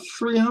worth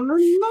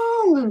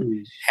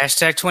 $300.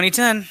 Hashtag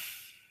 2010.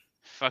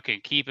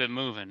 Fucking keep it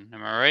moving.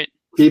 Am I right?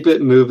 Keep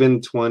it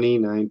moving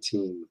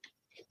 2019.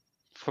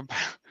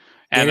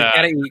 And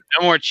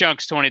no more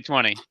chunks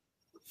 2020.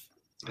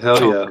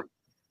 Hell yeah.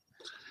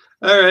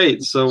 All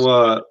right,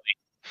 so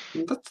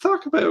let's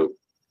talk about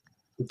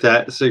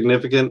that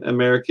significant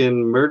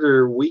American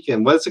murder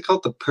weekend. What's it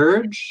called? The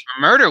Purge?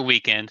 Murder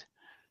weekend?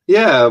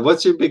 Yeah.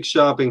 What's your big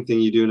shopping thing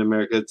you do in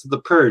America? It's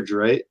the Purge,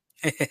 right?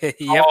 Yep.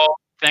 Oh,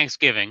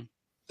 Thanksgiving.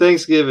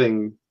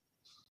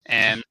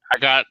 And I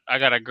got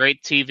a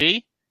great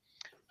TV.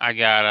 I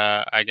got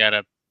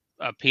a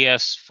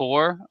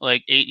PS4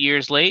 like 8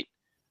 years late.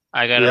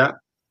 I got a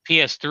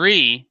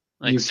PS3.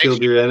 Like, you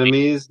killed your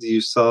enemies.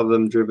 You saw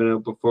them driven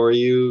out before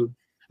you.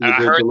 You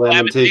heard the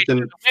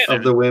lamentation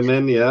of the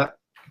women. Yeah.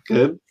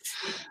 Good.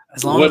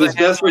 As long as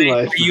I have a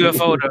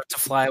UFO to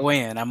fly away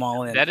in, I'm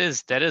all in. That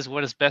is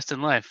what is best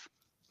in life.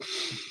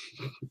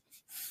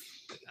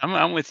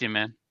 I'm with you,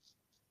 man.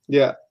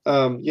 Yeah.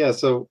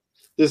 So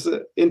this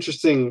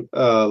interesting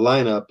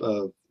lineup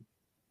of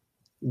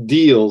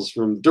deals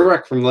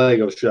direct from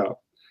Lego Shop.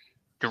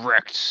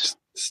 Direct.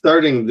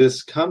 starting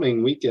this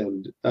coming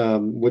weekend,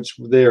 which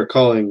they are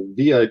calling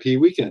VIP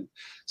weekend.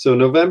 So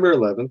November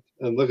 11th,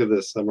 and look at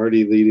this. I'm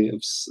already leading.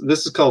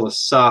 This is called a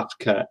soft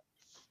cut,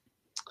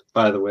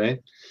 by the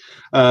way.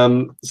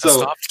 A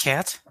soft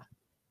cat?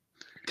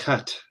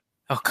 Cut.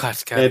 Oh,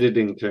 cut.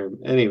 Editing term.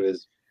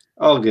 Anyways,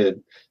 all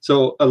good.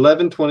 So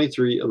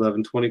 11/23,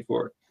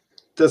 11/24.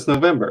 That's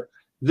November.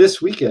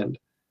 This weekend,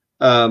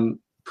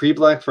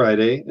 pre-Black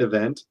Friday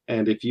event,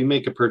 and if you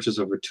make a purchase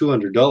over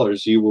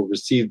 $200, you will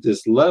receive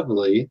this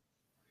lovely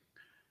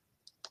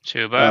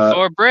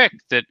 2x4 brick.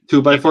 That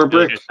 2x4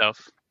 brick.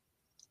 Yourself.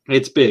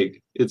 It's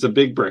big. It's a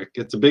big brick.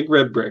 It's a big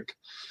red brick.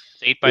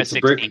 It's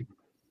 8x16.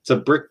 It's a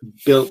brick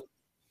built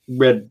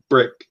red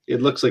brick.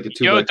 It looks like a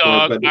 2x4. Yo,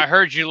 dog, I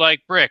heard you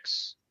like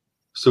bricks.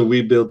 So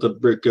we built a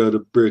brick out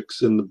of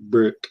bricks in the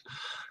brick.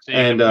 So you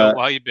can build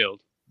while you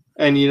build.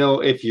 And you know,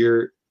 if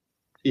you're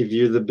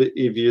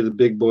the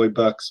big boy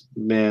bucks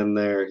man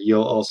there,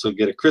 you'll also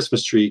get a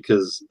Christmas tree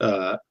because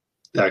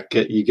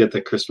you get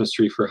the Christmas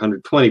tree for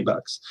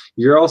 $120.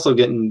 You're also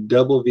getting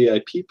double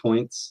VIP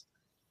points.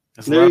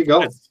 There you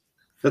go.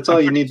 That's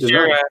all you need to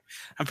know.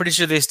 I'm pretty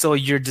sure they stole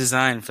your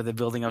design for the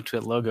Building Up to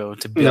It logo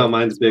to build. No,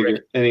 mine's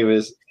bigger.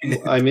 Anyways,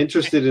 I'm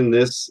interested in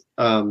this,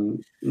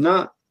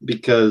 not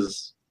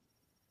because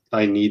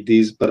I need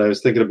these, but I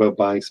was thinking about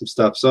buying some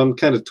stuff. So I'm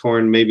kind of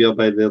torn. Maybe I'll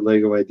buy the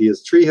Lego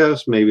Ideas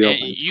Treehouse. Maybe I'll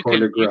buy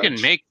Corner Garage. You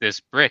can make this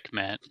brick,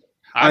 man.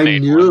 I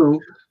knew,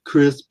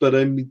 Chris, but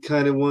I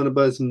kind of want to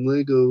buy some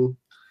Lego,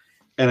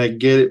 and I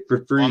get it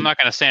for free. Well, I'm not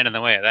going to stand in the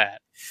way of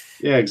that.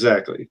 Yeah,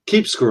 exactly.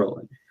 Keep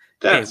scrolling.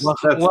 That's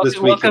this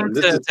welcome weekend.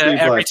 To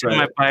every time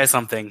I buy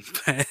something.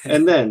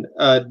 And then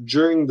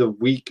during the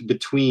week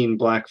between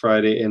Black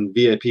Friday and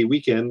VIP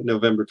weekend,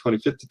 November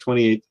 25th to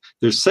 28th,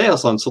 there's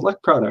sales on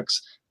select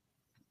products.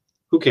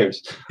 Who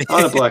cares?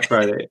 On a Black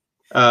Friday,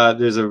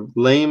 there's a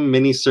lame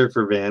mini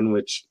surfer van,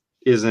 which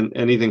isn't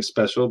anything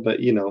special,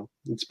 but you know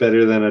it's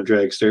better than a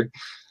dragster.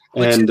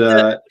 Which is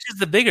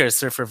the bigger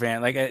surfer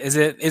van? Like, is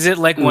it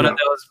like one of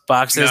those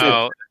boxes?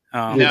 No,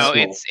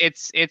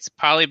 it's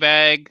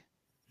polybag.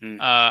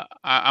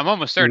 I'm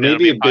almost certain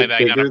maybe it'll be a bit polybag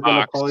bigger on a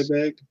box. than a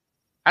polybag.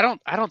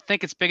 I don't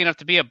think it's big enough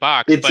to be a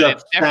box, It's but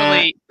it's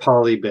definitely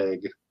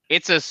polybag.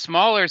 It's a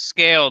smaller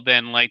scale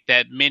than like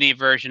that mini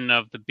version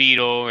of the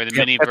Beetle or the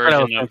mini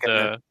version of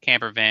the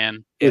camper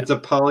van. It's a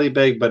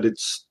polybag, but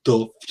it's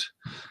stuffed.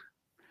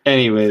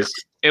 Anyways,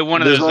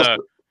 one of those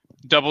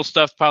double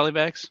stuffed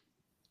polybags.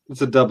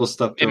 It's a double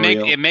stuffed.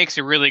 It makes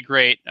a really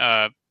great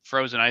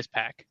frozen ice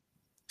pack.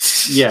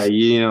 Yeah,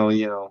 you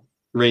know,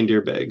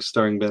 reindeer bags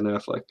starring Ben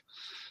Affleck.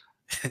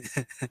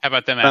 How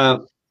about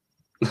them?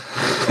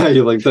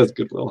 You're like, that's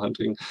Good Will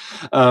Hunting.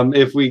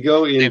 If we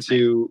go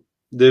into,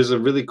 there's a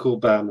really cool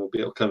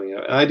Batmobile coming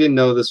out. I didn't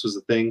know this was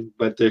a thing,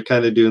 but they're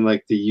kind of doing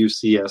like the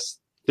UCS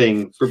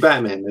thing for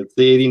Batman. It's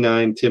the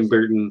 '89 Tim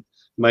Burton,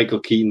 Michael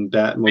Keaton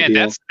Batmobile.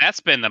 Man, that's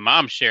been the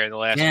mom share the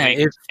last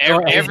week.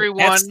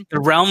 Everyone,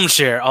 the Realm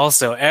share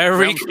also.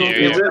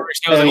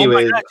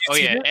 Anyways,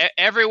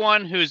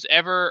 everyone who's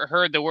ever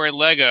heard the word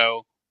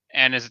Lego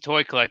and is a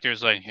toy collector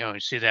is like, yo, you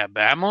see that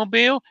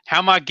Batmobile? How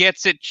am I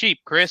gets it cheap,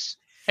 Chris?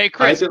 Hey,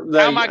 Chris, how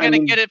am I going to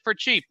get it for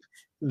cheap?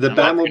 The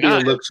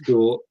Batmobile looks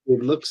cool.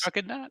 It looks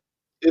fucking not.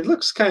 It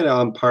looks kind of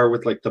on par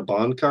with like the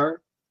Bond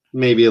car,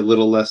 maybe a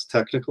little less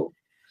technical.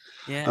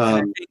 Yeah,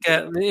 I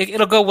think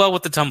it'll go well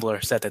with the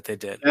Tumblr set that they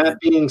did. That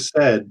being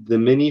said, the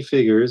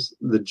minifigures,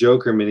 the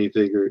Joker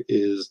minifigure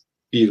is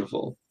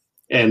beautiful,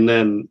 and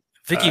then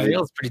Vicky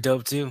Vale is pretty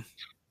dope too.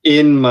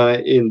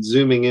 In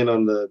zooming in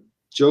on the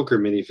Joker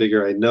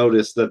minifigure, I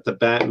noticed that the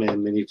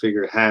Batman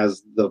minifigure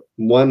has the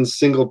one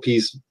single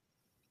piece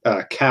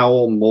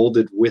cowl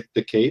molded with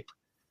the cape.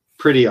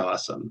 Pretty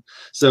awesome.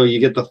 So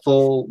you get the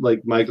full,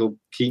 like, Michael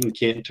Keaton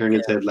can't turn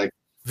his head, like,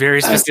 very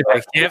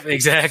specific. Yep,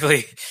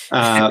 exactly.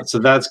 So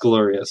that's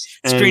glorious.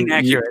 Screen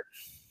accurate.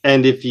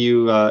 And if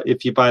you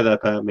buy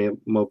that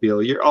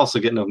Batmobile, you're also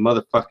getting a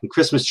motherfucking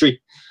Christmas tree,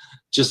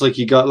 just like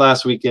you got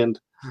last weekend.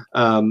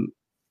 And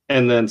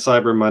then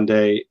Cyber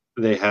Monday,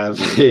 they have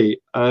a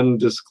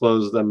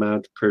undisclosed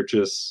amount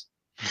purchase,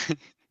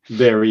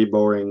 very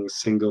boring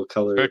single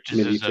color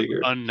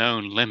minifigure,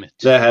 unknown limit,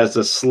 that has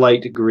a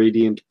slight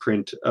gradient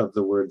print of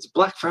the words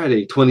Black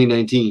Friday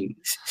 2019.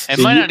 It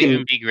might not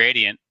even be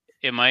gradient.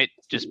 It might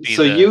just be.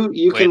 So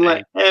you can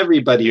let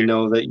everybody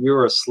know that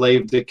you're a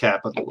slave to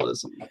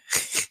capitalism.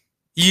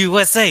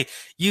 USA.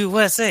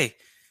 The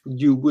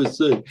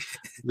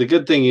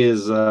good thing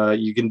is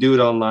you can do it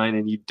online,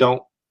 and you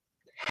don't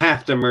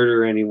have to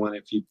murder anyone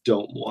if you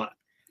don't want.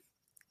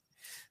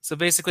 So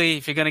basically,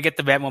 if you're going to get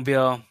the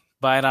Batmobile,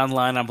 buy it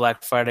online on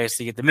Black Friday.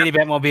 So you get the mini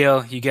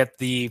Batmobile, you get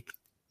the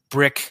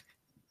brick.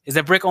 Is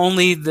that brick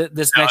only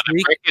this next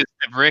week?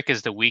 The brick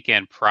is the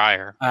weekend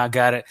prior.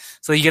 Got it.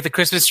 So you get the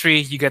Christmas tree,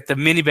 you get the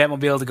mini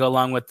Batmobile to go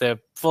along with the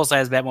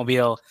full-size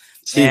Batmobile.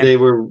 See, they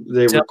were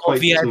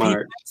quite VIP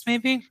smart.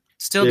 Maybe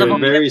they were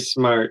very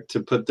smart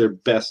to put their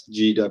best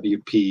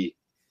GWP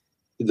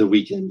the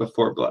weekend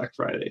before Black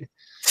Friday,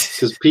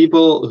 because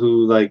people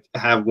who like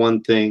have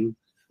one thing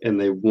and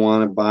they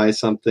want to buy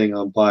something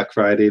on Black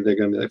Friday, they're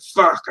going to be like,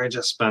 fuck, I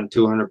just spent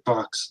 $200.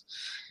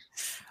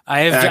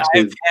 I've had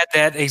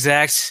that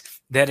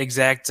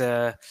exact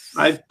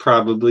I've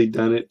probably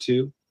done it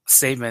too.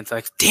 Statement,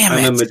 like, damn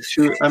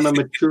I'm a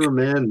mature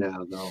man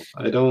now, though.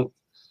 I don't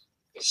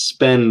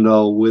spend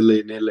all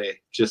willy-nilly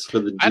just for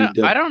the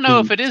GW. I don't know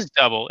if it is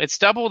double. It's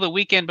double the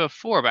weekend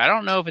before, but I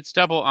don't know if it's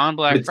double on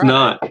Black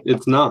Friday.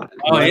 It's not.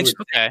 Oh,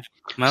 okay.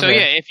 So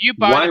yeah, if you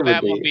buy the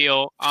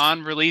Batmobile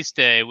on release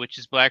day, which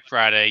is Black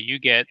Friday, you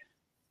get,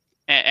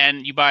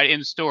 and you buy it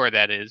in store,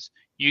 that is,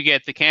 you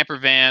get the camper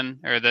van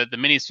or the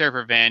mini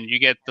surfer van, you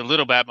get the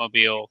little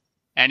Batmobile,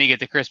 and you get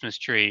the Christmas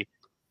tree.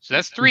 So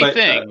that's three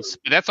things.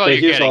 But that's all you're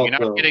getting. You're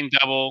not getting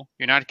double.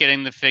 You're not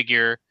getting the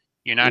figure.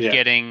 You're not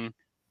getting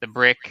the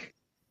brick.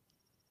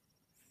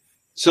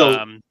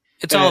 So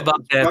it's all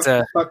about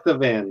that. Fuck the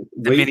van.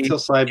 Wait till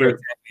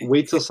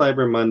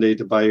Cyber Monday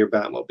to buy your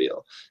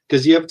Batmobile,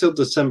 because you have till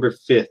December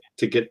 5th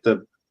to get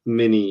the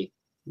mini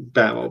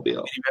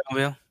Batmobile.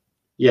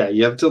 Yeah,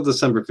 you have till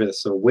December 5th.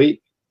 So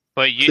wait.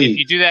 But if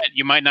you do that,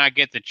 you might not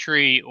get the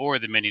tree or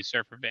the mini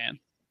surfer van.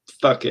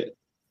 Fuck it.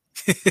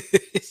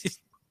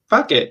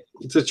 Fuck it.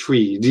 It's a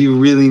tree. Do you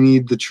really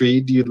need the tree?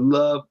 Do you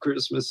love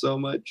Christmas so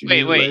much?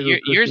 Wait.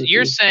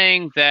 You're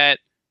saying that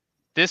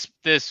this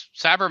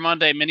Cyber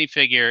Monday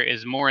minifigure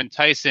is more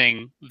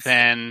enticing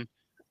than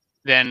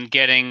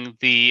getting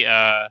the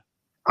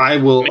I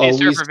will mini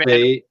always surfer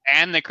say,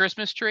 van and the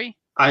Christmas tree?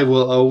 I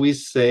will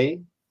always say,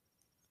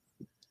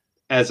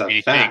 as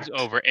a fact,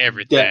 over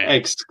everything, that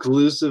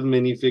exclusive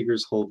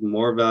minifigures hold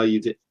more value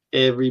to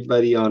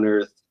everybody on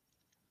Earth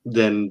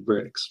than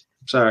bricks.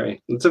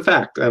 Sorry, it's a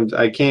fact.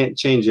 I can't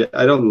change it.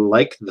 I don't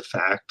like the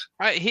fact,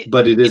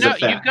 but it is a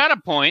fact. You've got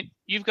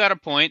a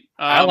point.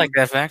 I like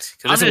that fact.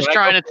 I'm just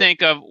trying to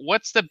think of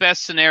what's the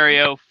best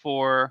scenario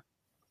for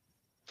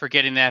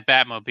getting that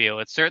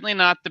Batmobile. It's certainly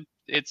not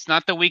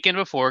the weekend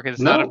before, because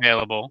it's not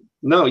available.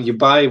 No, you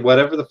buy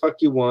whatever the fuck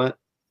you want.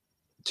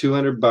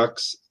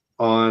 $200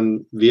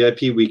 on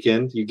VIP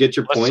weekend. You get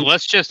your points.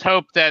 Let's just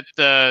hope that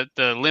the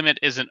limit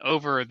isn't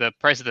over the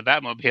price of the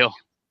Batmobile.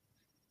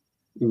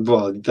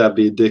 Well, that'd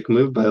be a dick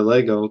move by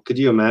Lego. Could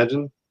you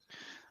imagine?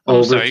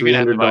 Over $300. You're gonna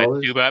have to buy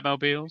 2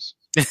 Batmobiles.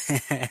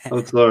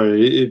 I'm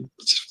sorry.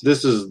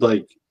 This is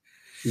like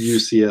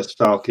UCS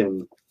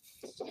Falcon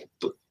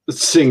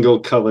single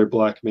color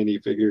black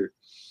minifigure.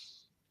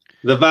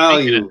 The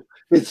value.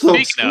 It's so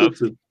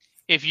exclusive.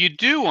 If you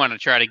do want to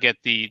try to get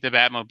the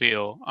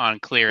Batmobile on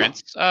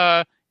clearance,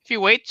 if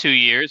you wait 2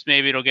 years,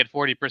 maybe it'll get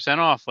 40%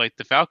 off, like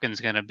the Falcon's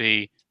going to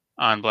be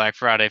on Black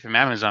Friday from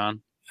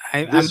Amazon.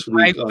 I bet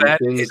they're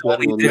going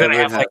to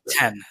have like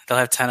 10. They'll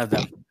have 10 of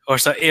them. Or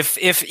so,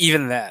 if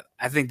even that.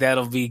 I think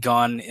that'll be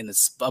gone in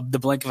the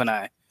blink of an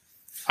eye.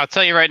 I'll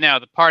tell you right now,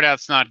 the part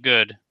out's not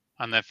good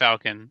on that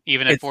Falcon,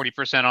 even at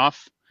 40%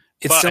 off.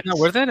 It's still not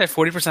worth it at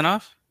 40%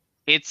 off?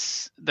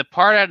 The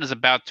part out is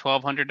about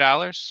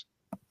 $1,200.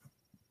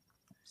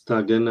 It's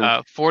not good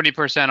enough.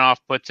 40% off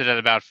puts it at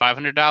about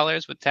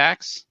 $500 with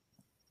tax.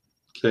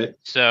 Okay.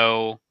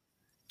 So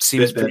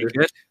seems pretty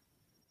good.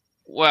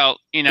 Well,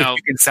 if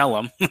you can sell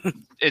them.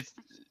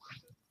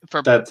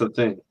 That's the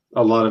thing.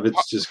 A lot of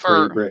it's just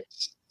gray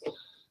bricks.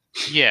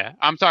 Yeah,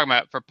 I'm talking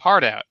about for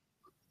part out.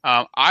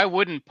 I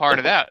wouldn't part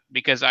it out,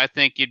 because I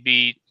think it'd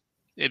be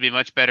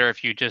much better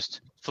if you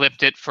just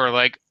flipped it for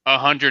like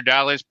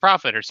 $100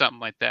 profit or something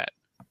like that.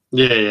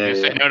 Yeah.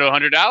 Say no to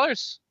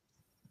 $100.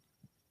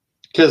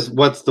 Because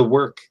what's the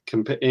work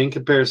in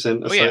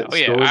comparison?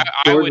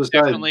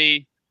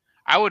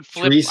 I would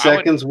flip 3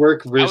 seconds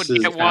work versus I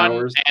would get one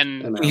hours,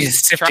 and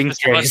try to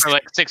sell it for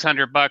like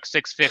 $600,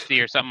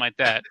 $650 or something like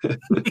that.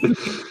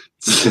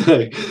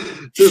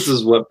 This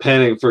is what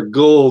panning for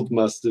gold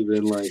must have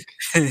been like.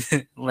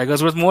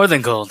 Lego's worth more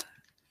than gold.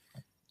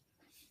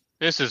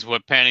 This is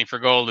what panning for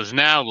gold is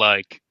now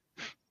like.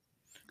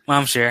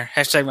 Mom share.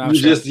 Hashtag mom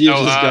share.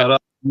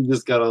 You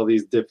just got all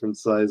these different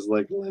size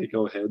like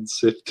Lego head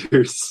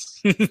sifters.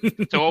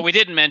 So what we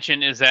didn't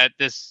mention is that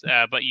this,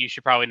 but you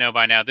should probably know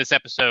by now, this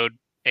episode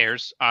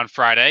airs on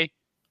Friday.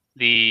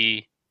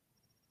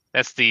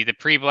 That's the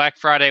pre-Black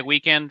Friday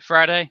weekend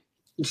Friday.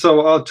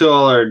 So to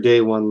all our day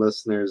one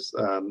listeners,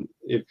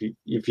 if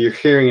you're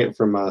hearing it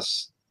from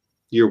us,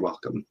 you're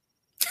welcome.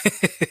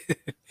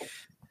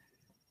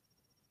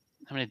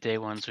 How many day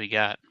ones we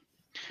got?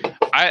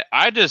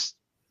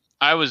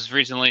 I was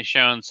recently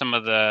shown some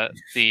of the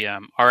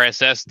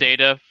RSS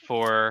data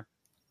for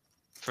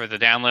the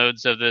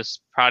downloads of this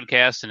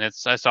podcast, and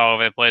it's all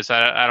over the place.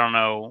 I don't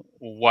know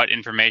what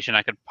information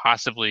I could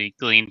possibly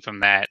glean from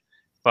that,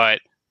 but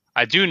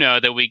I do know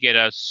that we get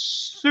a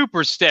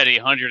super steady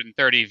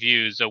 130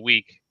 views a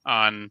week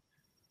on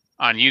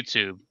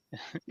YouTube.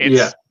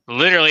 It's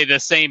literally the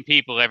same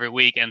people every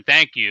week, and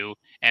thank you.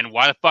 And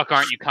why the fuck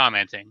aren't you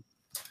commenting?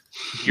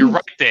 You're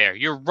right there.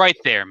 You're right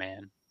there,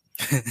 man.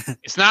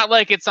 It's not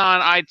like it's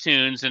on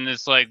iTunes and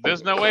it's like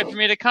there's no way for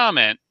me to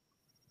comment.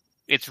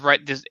 It's right.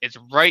 It's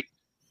right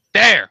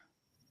there.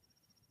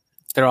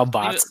 They're all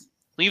bots.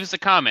 Leave us a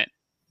comment.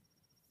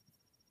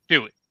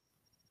 Do it.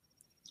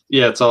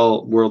 Yeah, it's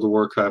all World of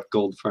Warcraft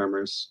gold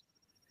farmers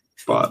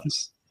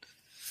bots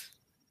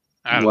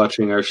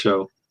watching our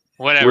show.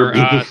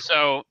 Whatever.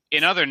 So,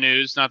 in other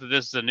news, not that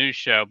this is a news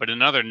show, but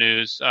in other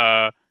news,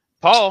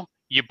 Paul,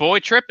 your boy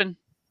tripping.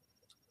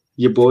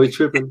 Your boy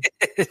tripping.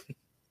 Do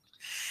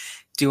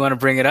you want to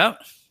bring it up?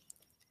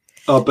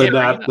 Up and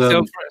at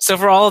them. So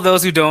for all of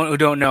those who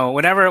don't know,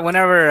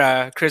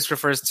 whenever Chris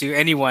refers to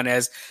anyone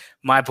as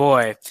my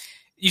boy,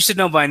 you should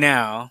know by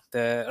now.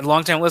 The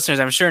longtime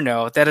listeners, I'm sure,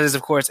 know that is,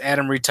 of course,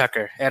 Adam Reed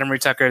Tucker. Adam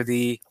Reed Tucker,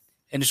 the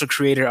initial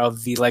creator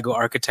of the Lego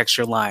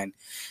architecture line.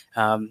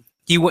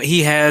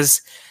 He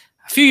has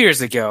a few years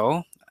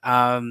ago.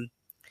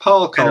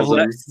 Paul calls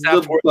him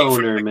the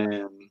boner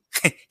man.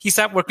 He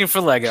stopped working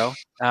for Lego.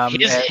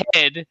 His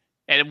head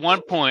at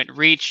one point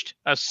reached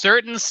a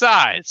certain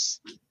size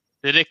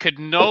that it could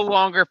no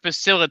longer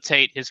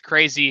facilitate his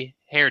crazy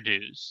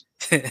hairdos.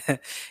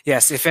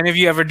 Yes, if any of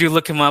you ever do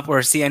look him up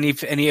or see any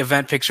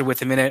event picture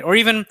with him in it, or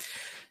even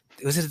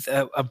was it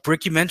a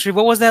brickumentary?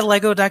 What was that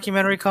Lego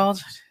documentary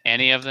called?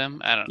 Any of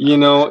them? I don't know. You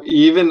know,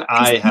 even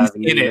I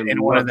haven't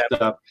in one of them.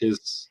 Up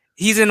his.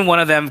 He's in one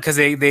of them because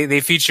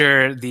they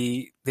feature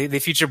they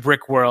feature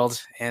Brick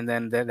World, and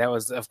then that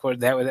was, of course,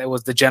 that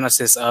was the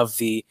genesis of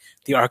the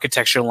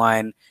architecture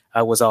line.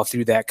 Was all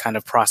through that kind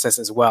of process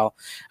as well.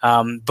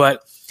 So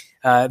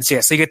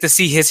you get to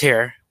see his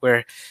hair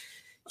where.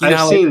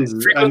 I've seen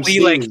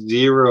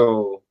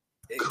zero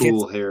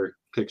cool hair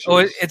pictures.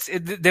 Oh,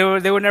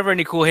 there were never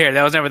any cool hair.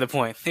 That was never the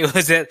point. It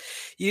was that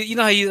you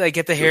know how you like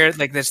get the hair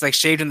like that's like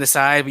shaved on the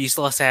side, but you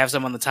still have to have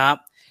some on the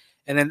top,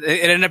 and then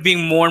it ended up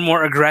being more and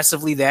more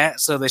aggressively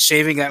that. So the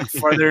shaving got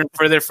further and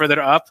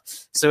further up.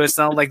 So it's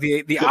not like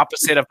the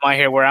opposite of my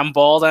hair where I'm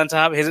bald on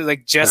top. His is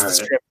like just the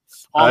strip.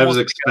 I was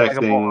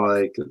expecting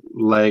like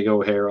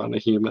Lego hair on a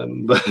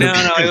human, but no,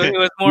 it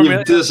was more.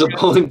 You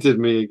disappointed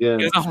me again.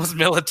 It was almost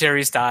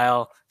military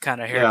style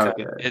kind of haircut.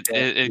 Yeah,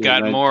 okay. It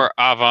got more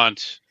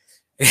avant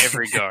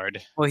every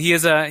regard. Well,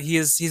 he's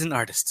an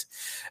artist,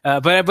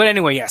 but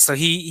anyway, yeah. So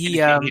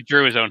he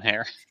drew his own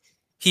hair.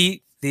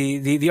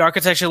 The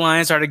architecture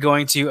line started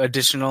going to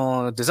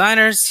additional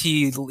designers.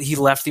 He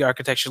left the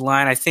architecture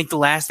line. I think the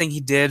last thing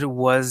he did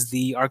was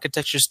the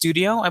architecture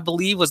studio. I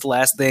believe was the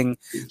last thing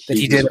that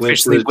he did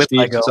officially with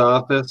Lego.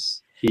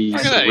 Office. He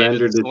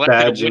surrendered his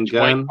badge and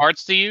gun.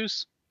 Parts to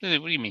use. What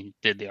do you mean?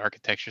 Did the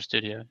architecture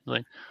studio?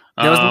 Like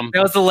that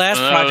was the last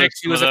project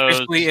he was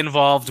officially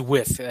involved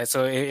with.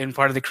 So in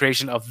part of the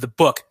creation of the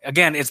book.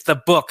 Again, it's the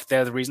book.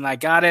 That's the reason I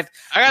got it.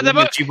 I got the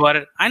book. You bought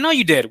it. I know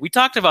you did. We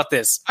talked about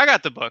this. I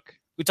got the book.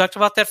 We talked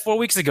about that 4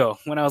 weeks ago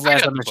when I was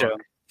last on the show.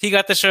 He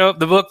got the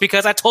book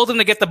because I told him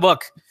to get the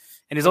book,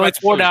 and it's only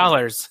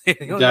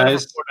 $4.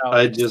 Guys,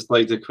 I'd just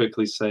like to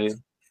quickly say,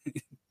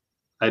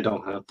 I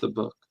don't have the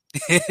book.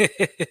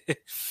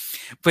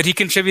 But he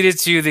contributed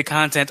to the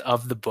content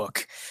of the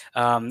book,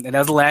 and that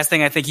was the last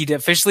thing I think he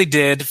officially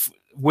did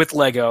with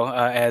Lego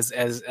as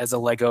a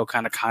Lego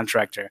kind of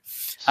contractor.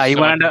 He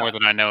went on more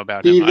than I know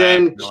about him. He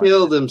then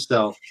killed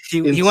himself. He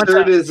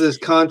inserted his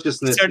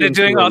consciousness. Started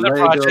doing other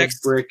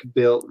projects.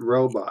 Brick-built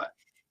robot.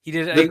 He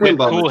did with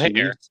cool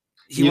hair.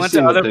 He went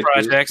to other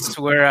projects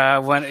where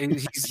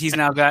he's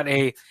now got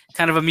a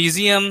kind of a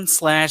museum /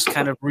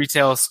 kind of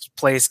retail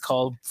place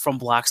called From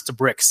Blocks to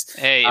Bricks.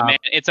 Hey man,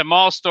 it's a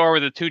mall store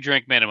with a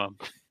 2-drink minimum.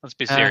 Let's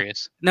be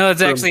serious. No,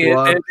 it's actually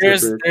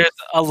there's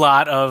a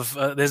lot of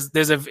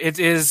it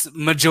is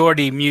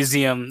majority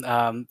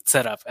museum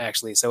setup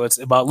actually. So it's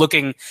about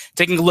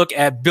taking a look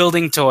at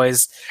building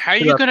toys. How are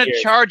you going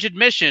to charge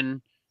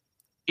admission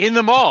in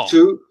the mall?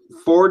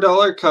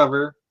 $4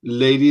 cover.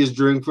 Ladies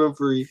drink for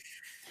free.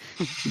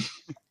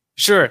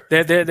 Sure.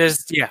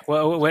 There's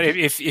Well,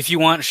 if you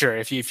want, sure.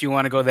 If you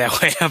want to go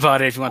that way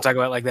about it, if you want to talk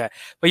about it like that.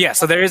 But yeah,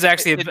 so there is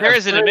actually there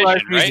is an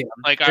admission, right?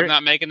 Like I'm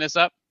not making this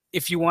up.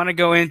 If you want to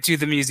go into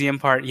the museum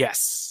part,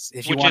 yes.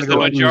 If you Which want is to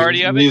go the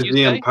majority of it,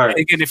 museum part.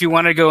 And if you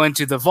want to go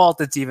into the vault,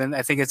 I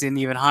think it's in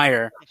even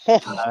higher.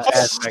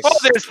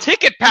 There's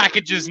ticket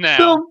packages now.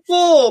 The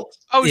vault.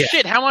 Oh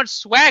shit! How much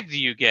swag do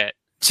you get?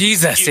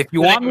 Jesus, if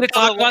you want me to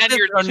talk about this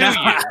or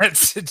not,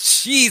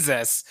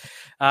 Jesus.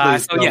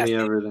 Please tell me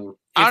everything.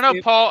 I don't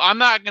know, Paul. I'm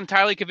not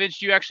entirely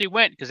convinced you actually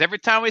went because every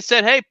time we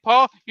said, "Hey,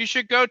 Paul, you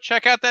should go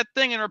check out that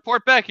thing and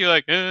report back," you're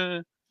like,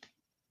 "Yeah,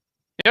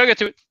 I'll get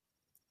to it."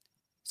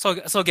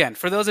 So again,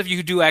 for those of you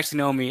who do actually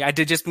know me, I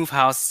did just move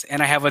house,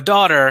 and I have a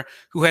daughter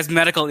who has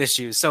medical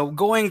issues. So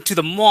going to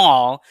the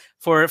mall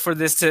for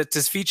this to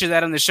feature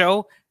that on the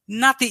show,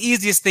 not the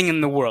easiest thing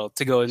in the world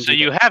to go into. So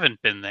you haven't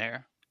been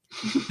there?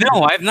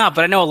 No, I've not,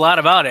 but I know a lot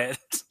about it.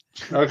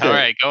 Okay. All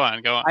right, go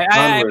on.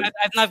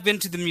 I've not been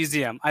to the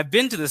museum. I've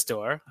been to the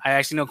store. I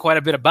actually know quite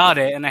a bit about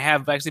it, and I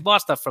have actually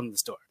bought stuff from the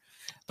store.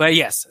 But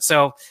yes,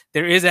 so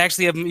there is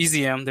actually a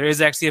museum. There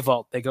is actually a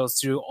vault that goes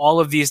through all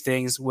of these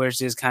things,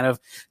 which is kind of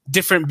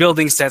different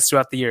building sets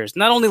throughout the years.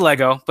 Not only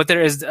Lego, but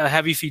there is a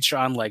heavy feature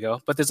on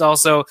Lego. But there's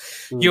also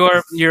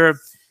your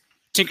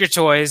Tinker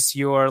Toys,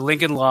 your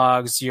Lincoln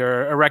Logs,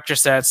 your Erector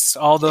sets.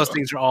 All those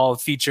things are all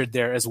featured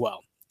there as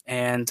well.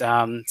 And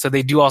so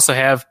they do also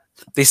have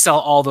they sell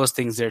all those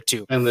things there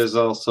too. And there's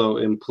also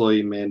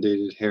employee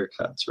mandated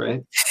haircuts,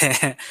 right?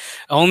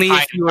 Only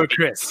if you were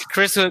Chris.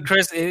 Chris,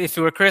 if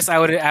you were Chris,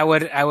 I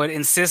would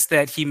insist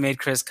that he made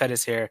Chris cut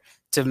his hair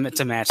to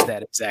match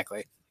that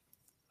exactly.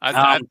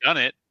 I've done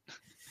it.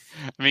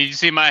 I mean, you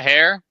see my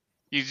hair?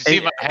 You see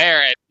my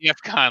hair at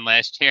TFCon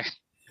last year.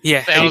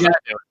 Yeah.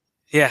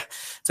 Yeah.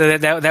 So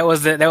that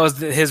was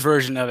his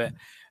version of it.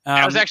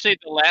 That was actually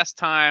the last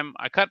time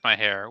I cut my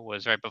hair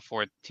was right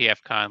before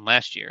TFCon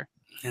last year.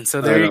 And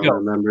so there you go. I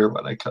remember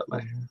when I cut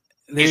my hair.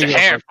 He's a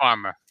hair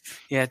farmer.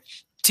 Yeah.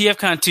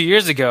 TFCon 2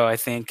 years ago, I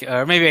think,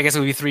 or maybe I guess it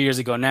would be 3 years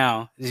ago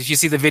now. If you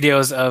see the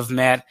videos of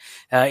Matt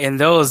in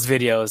those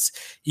videos,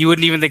 you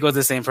wouldn't even think it was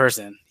the same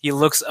person. He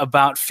looks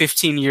about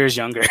 15 years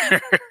younger.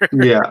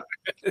 Yeah,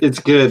 it's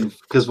good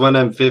because when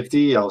I'm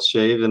 50, I'll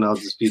shave and I'll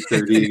just be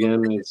 30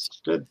 again.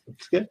 It's good.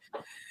 It's good.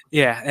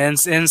 Yeah, and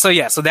so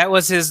that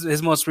was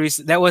his most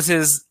recent. That was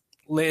his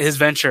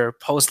venture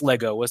post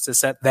Lego was to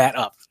set that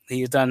up.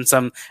 He's done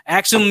some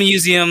Action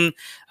Museum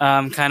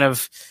kind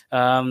of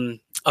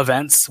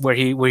events where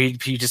he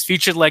just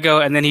featured Lego,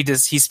 and then he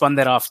spun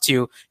that off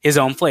to his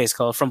own place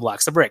called From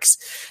Blocks to Bricks.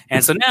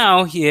 And so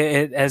now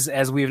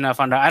as we've now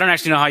found out, I don't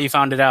actually know how you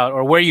found it out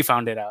or where you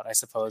found it out. I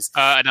suppose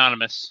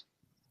Anonymous.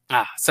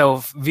 So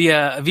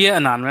via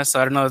Anonymous.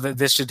 So I don't know that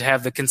this should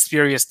have the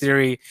conspiracy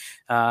theory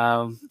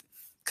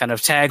kind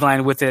of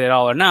tagline with it at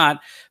all or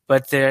not.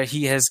 But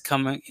he has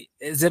come.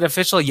 Is it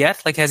official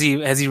yet? Like, has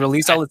he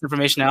released all this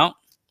information out?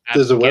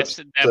 There's a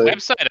website. That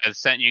website I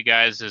sent you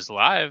guys is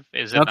live.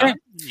 Is it okay? Not?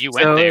 You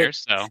went there,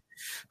 so.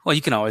 Well,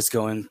 you can always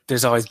go in.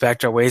 There's always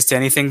backdoor ways to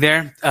anything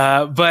there.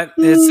 But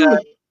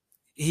it's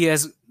he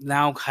has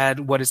now had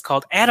what is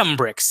called Atom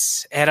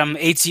Bricks. Atom,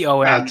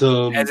 ATOM,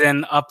 Atom. as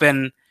in up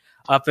in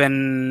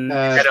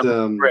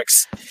Atom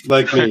Bricks.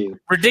 Like me.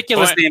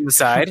 Ridiculous name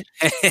aside,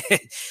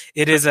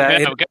 it is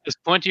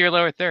just point to your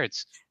lower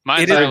thirds.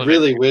 I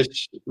really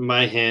wish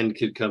my hand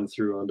could come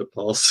through onto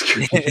Paul's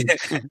screen.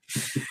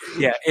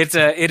 Yeah,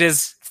 it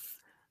is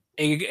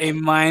a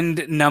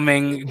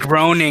mind-numbing,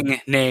 groaning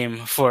name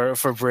for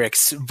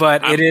bricks,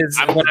 but it is.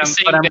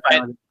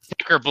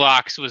 Tucker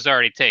Blocks was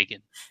already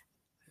taken.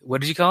 What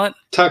did you call it?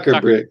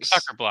 Tucker Bricks.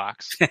 Tucker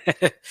Blocks.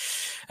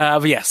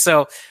 But yeah,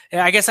 so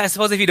I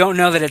suppose if you don't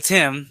know that it's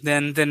him,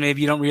 then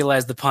maybe you don't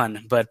realize the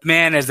pun. But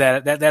man, is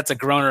that's a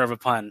groaner of a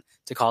pun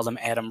to call them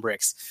Atom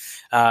Bricks.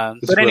 But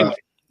anyway. Rough.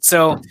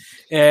 So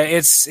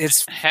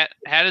it's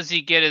how does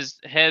he get his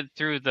head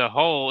through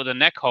the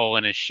neck hole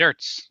in his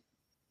shirts?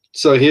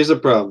 So here's a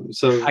problem.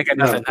 So I got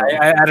nothing.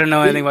 I don't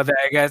know anything about that.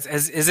 I guess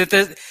is it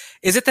that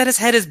his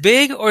head is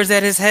big, or is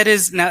that his head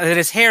is now that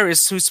his hair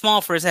is too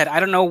small for his head? I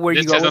don't know where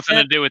you go. This has with nothing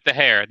that. to do with the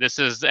hair. This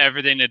is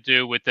everything to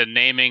do with the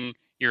naming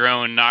your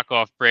own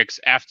knockoff bricks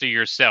after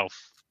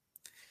yourself.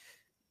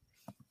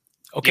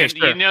 Okay,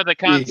 sure. You know the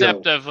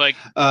concept of like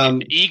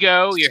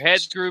ego. Your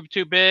head's grew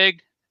too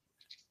big.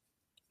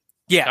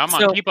 Yeah, come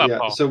on, keep up,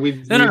 Paul. So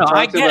we've no.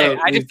 I get it.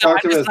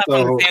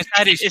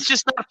 It's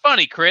just not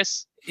funny,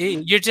 Chris.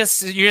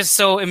 You're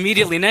so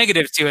immediately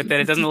negative to it that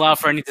it doesn't allow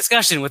for any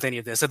discussion with any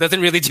of this. So it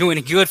doesn't really do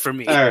any good for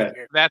me. All right,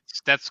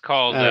 that's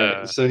called.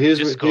 Right. So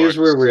here's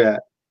where we're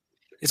at.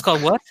 It's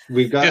called what?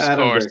 We got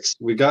Atom Bricks.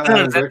 We got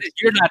Atom Bricks.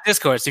 You're not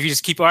Discourse if you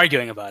just keep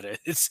arguing about it.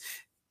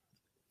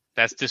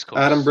 That's Discourse.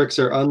 Atom Bricks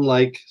are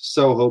unlike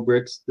Soho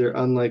Bricks. They're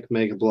unlike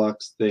Mega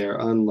Blocks. They are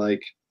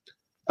unlike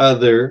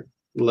other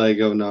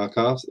Lego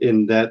knockoffs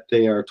in that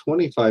they are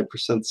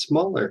 25%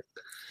 smaller.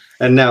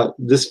 And now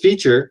this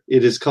feature,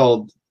 it is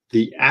called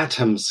the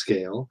Atom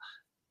Scale,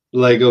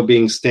 Lego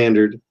being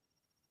standard.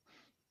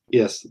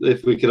 Yes,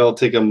 if we could all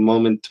take a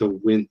moment to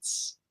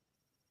wince.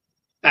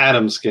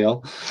 Atom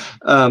Scale.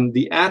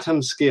 The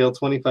Atom Scale,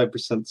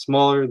 25%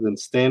 smaller than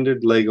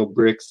standard Lego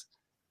bricks,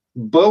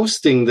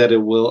 boasting that it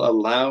will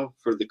allow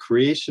for the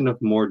creation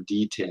of more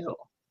detail.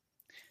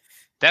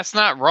 That's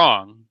not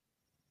wrong.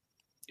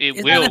 It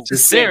will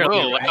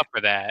allow for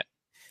that.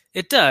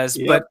 It does,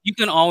 but you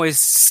can always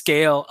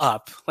scale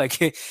up. Like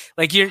you're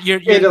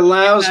it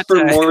allows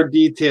for more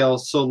detail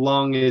so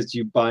long as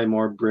you buy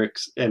more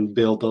bricks and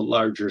build a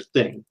larger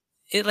thing.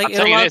 It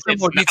allows for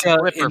more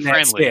detail in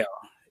that scale.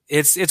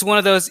 It's one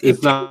of those.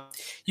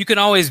 You can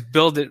always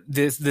build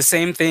the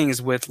same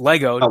things with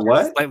Lego,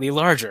 slightly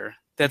larger.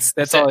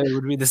 That's all. It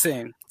would be the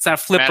same. It's not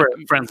flipper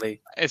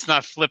friendly. It's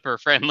not flipper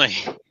friendly.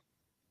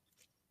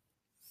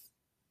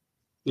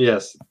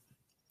 Yes.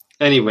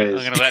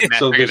 Anyways,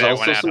 so there's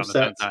also some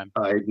sets. I'm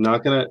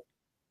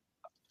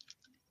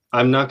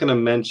not gonna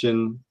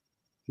mention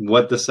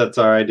what the sets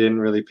are. I didn't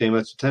really pay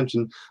much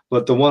attention,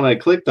 but the one I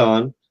clicked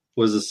on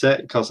was a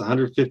set. It costs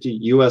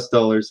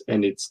 $150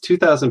 and it's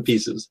 2,000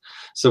 pieces.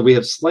 So we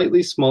have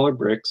slightly smaller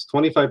bricks,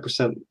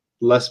 25%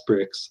 less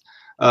bricks.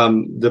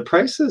 The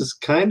prices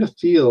kind of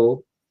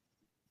feel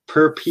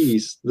per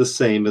piece the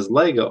same as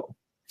Lego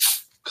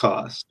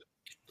cost,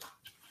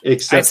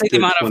 except the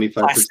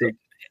 25%.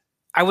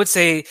 I would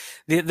say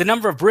the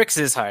number of bricks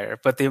is higher,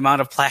 but the amount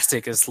of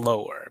plastic is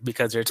lower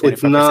because they're 25%.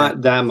 It's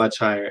not that much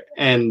higher.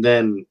 And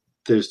then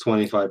there's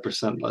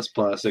 25% less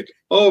plastic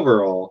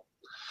overall.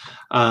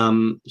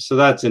 So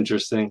that's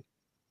interesting.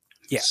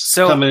 Yeah.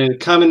 So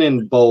coming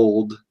in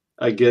bold,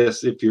 I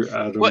guess, if you're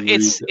out of well,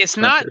 it's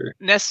not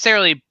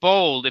necessarily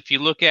bold if you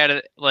look at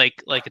it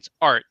like it's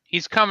art.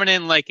 He's coming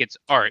in like it's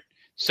art.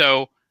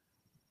 So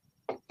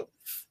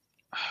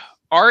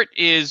art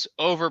is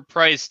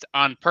overpriced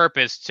on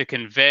purpose to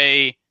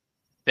convey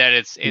that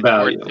it's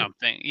value. worth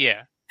something.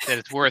 Yeah, that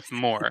it's worth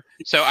more.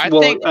 So I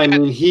well, think I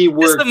mean, he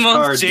worked that's the most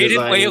hard jaded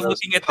way of designing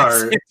looking at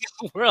parts. this in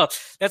the world.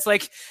 That's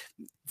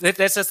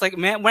just like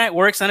Matt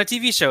works on a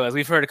TV show, as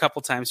we've heard a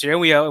couple times here.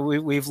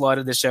 We've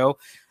lauded the show.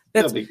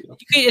 That's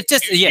it.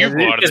 Just you've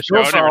lauded the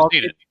show. I've never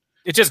seen it.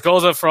 It just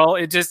goes up for all.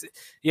 It just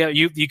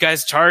you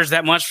guys charge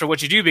that much for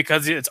what you do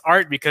because it's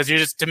art, because you're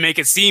just to make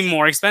it seem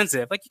more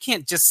expensive. Like, you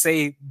can't just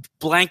say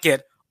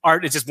blanket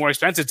art is just more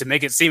expensive to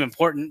make it seem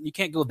important. You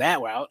can't go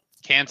that route.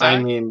 Can't I? I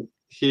mean,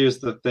 here's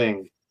the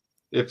thing.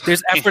 If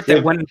there's effort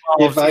that went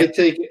involved.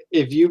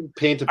 If you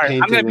paint a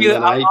painting,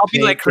 I'll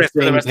be like Chris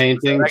the same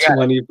painting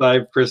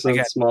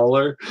 25%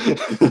 smaller.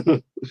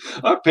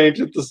 I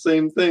painted the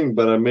same thing,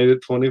 but I made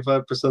it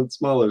 25%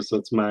 smaller, so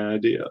it's my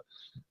idea.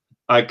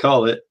 I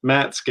call it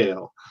Matt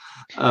scale.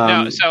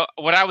 No, so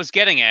what I was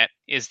getting at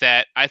is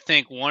that I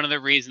think one of the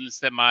reasons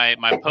that my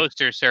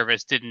poster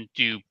service didn't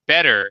do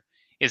better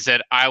is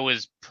that I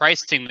was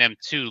pricing them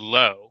too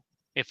low.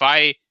 If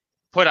I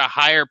put a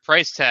higher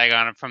price tag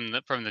on it from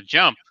the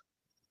jump,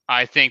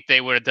 I think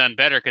they would have done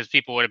better, because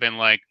people would have been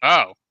like,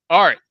 "Oh,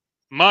 art,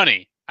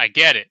 money, I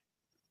get it."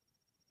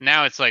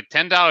 Now it's like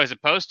 $10 a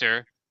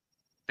poster.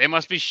 They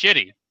must be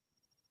shitty.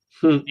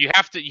 You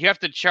have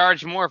to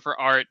charge more for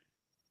art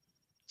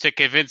to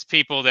convince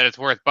people that it's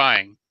worth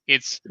buying.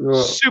 It's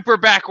super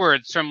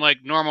backwards from like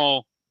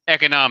normal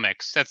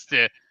economics.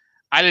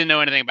 I didn't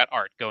know anything about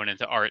art going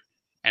into art,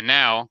 and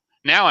now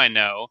I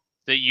know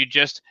that you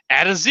just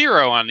add a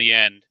zero on the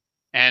end,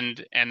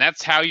 and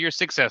that's how you're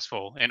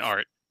successful in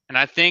art. And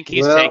I think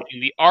he's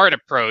taking the art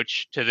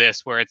approach to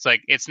this, where it's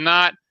like, it's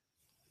not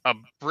a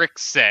brick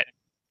set.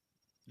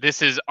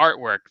 This is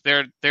artwork.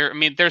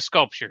 They're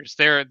sculptures.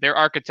 They're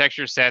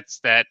architecture sets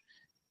that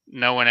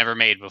no one ever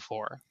made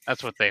before.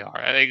 That's what they are.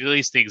 At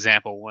least the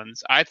example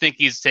ones. I think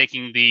he's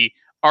taking the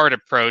art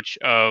approach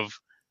of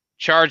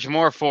charge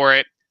more for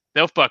it.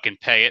 They'll fucking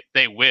pay it.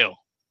 They will.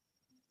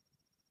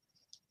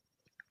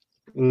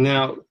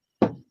 Now,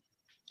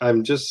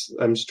 I'm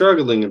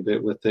struggling a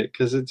bit with it,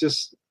 because it's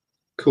just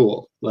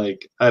cool.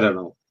 Like, I don't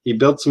know. He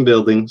built some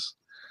buildings.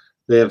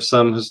 They have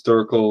some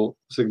historical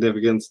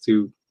significance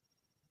to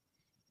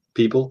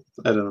people.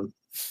 I don't know.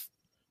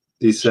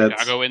 These sets.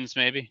 Chicagoans,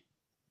 maybe?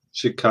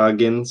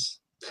 Chicagans.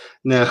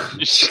 Now,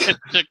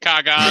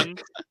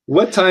 Chicagans.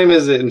 What time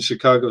is it in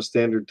Chicago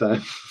Standard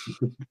Time?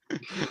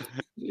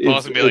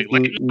 It's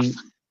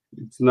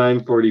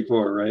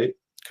 9:44, right?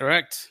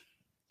 Correct.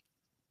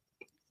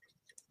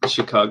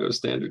 Chicago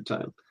Standard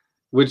Time,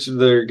 which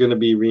they're going to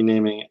be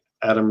renaming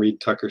Adam Reed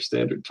Tucker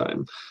Standard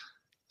Time.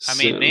 I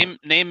mean,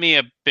 name me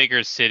a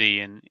bigger city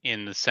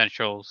in the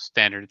Central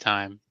Standard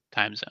Time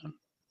zone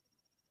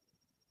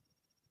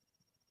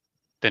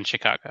than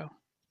Chicago.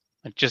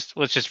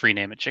 Let's just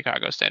rename it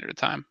Chicago Standard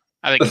Time.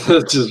 I think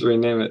let's just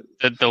rename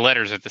it. The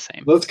letters are the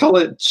same. Let's call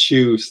it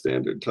Chew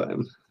Standard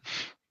Time.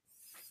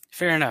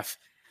 Fair enough.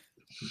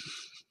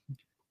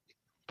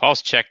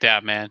 Paul's checked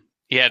out, man.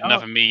 He had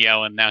enough of me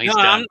yelling. Now he's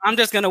done. I'm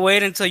just gonna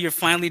wait until you're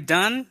finally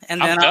done,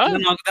 and then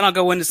I'll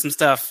go into some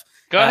stuff.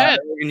 Go ahead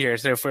in here,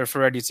 so for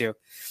ready to.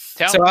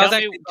 Tell me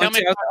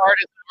if art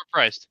is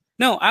overpriced.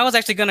 No, I was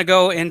actually going to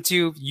go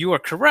into, you are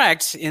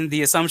correct in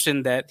the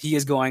assumption that he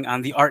is going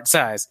on the art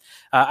size.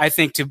 I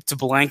think to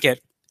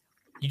blanket,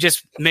 you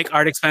just make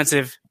art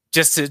expensive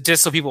just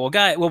so people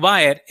will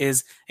buy it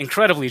is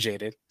incredibly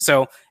jaded.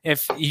 So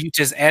if you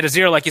just add a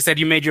zero, like you said,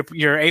 you made your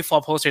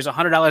AFOL posters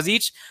 $100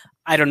 each.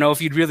 I don't know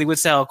if you'd really would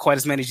sell quite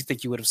as many as you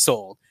think you would have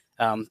sold.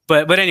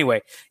 But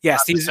anyway,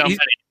 yes, he's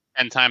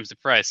 10 times the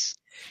price.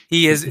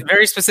 He is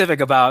very specific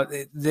about.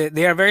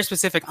 They are very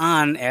specific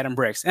on Adam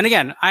Bricks. And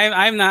again,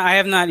 I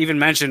have not even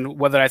mentioned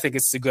whether I think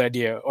it's a good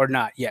idea or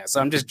not yet.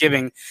 So I'm just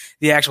giving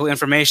the actual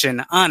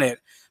information on it.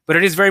 But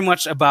it is very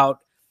much about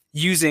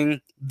using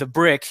the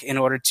brick in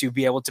order to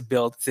be able to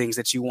build things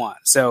that you want.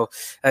 So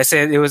I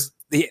said it was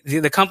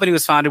the company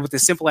was founded with the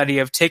simple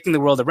idea of taking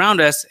the world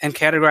around us and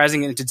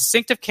categorizing it into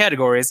distinctive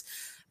categories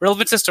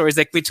relevant to stories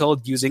that can be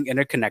told using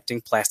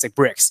interconnecting plastic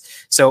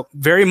bricks. So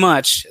very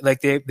much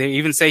like they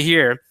even say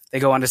here. They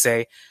go on to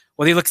say,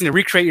 whether you're looking to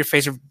recreate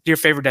your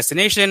favorite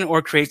destination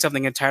or create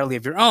something entirely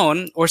of your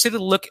own, or simply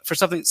look for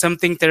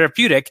something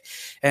therapeutic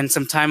and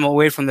some time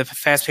away from the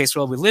fast-paced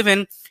world we live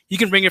in, you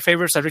can bring your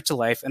favorite subject to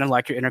life and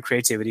unlock your inner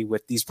creativity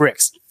with these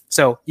bricks.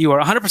 So you are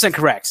 100%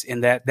 correct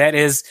in that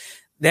is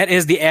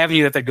the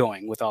avenue that they're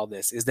going with all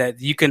this, is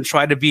that you can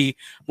try to be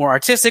more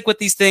artistic with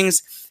these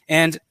things.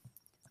 And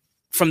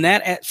from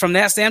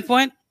that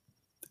standpoint,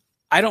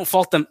 I don't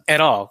fault them at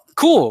all.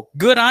 Cool.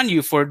 Good on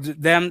you for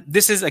them.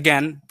 This is,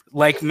 again,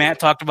 like Matt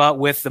talked about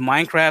with the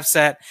Minecraft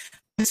set,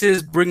 this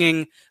is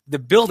bringing the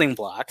building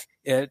block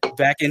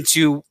back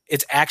into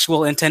its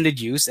actual intended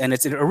use and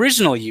its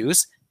original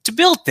use to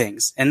build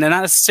things, and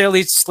not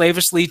necessarily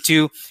slavishly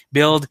to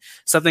build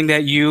something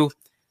that you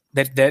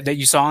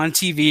saw on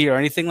TV or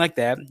anything like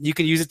that. You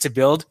can use it to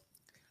build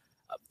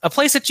a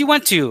place that you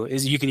went to.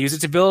 You can use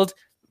it to build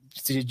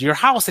your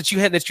house that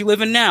you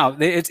live in now.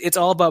 It's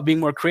all about being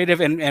more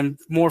creative and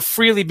more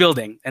freely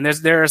building. And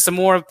there are some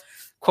more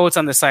quotes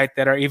on the site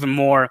that are even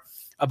more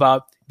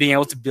about being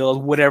able to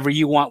build whatever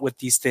you want with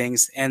these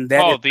things. And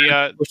that what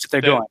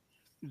they're doing.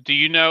 Do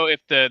you know if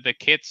the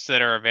kits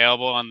that are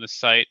available on the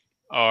site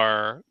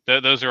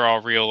those are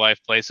all real life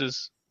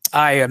places?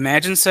 I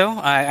imagine so.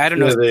 I don't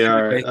know. Yeah, they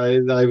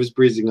are. I was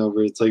breezing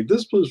over. It's like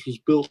this place was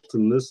built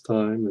in this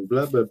time and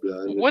blah blah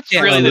blah. And what's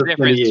really the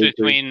difference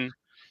between?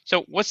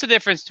 So what's the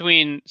difference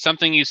between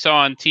something you saw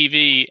on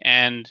TV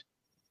and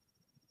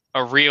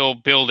a real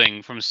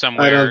building from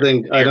somewhere? I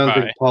don't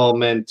think Paul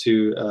meant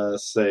to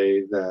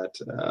say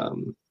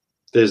that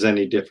there's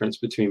any difference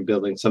between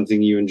building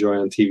something you enjoy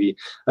on TV.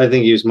 I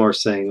think he was more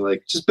saying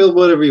like just build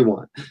whatever you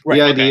want. Right,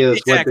 the idea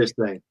is what they're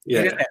saying.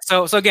 Yeah.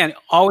 So again,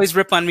 always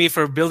rip on me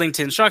for building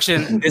to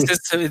instruction. This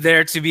is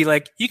there to be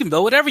like you can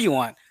build whatever you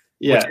want.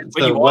 Yeah.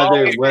 So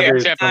whether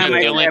except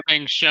the only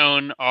things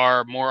shown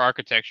are more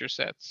architecture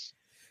sets.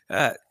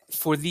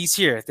 For these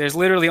here, there's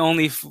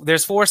literally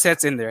there's 4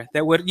 sets in there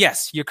that would.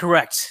 Yes, you're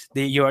correct.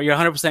 You're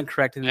 100%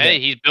 correct.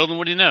 He's building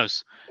what he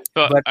knows.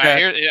 But I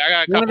got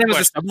a couple one of them was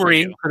a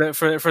submarine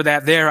for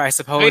that there, I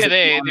suppose. Oh,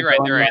 yeah, you're right.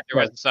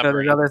 There was a submarine. So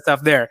there's other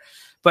stuff there,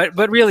 but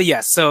really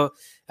yes. So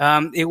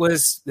it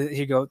was here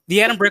you go.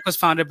 The Atom Brick was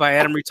founded by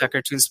Adam Reed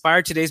Tucker to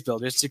inspire today's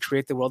builders to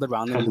create the world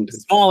around them with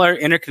smaller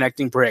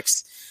interconnecting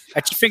bricks.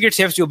 At your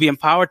fingertips, you'll be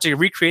empowered to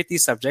recreate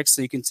these subjects,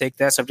 so you can take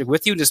that subject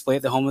with you and display it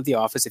at the home of the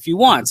office if you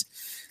want.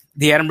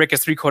 The Atom Brick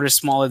is 3/4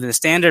 smaller than the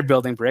standard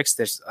building bricks.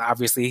 There's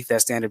obviously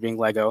that standard being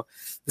Lego.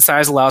 The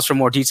size allows for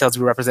more details to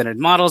be represented in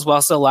models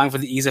while still allowing for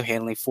the ease of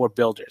handling for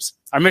builders.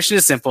 Our mission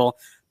is simple: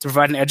 to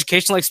provide an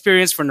educational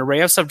experience for an array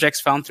of subjects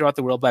found throughout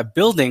the world by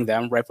building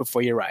them right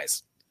before your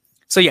eyes.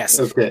 So yes.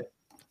 Okay.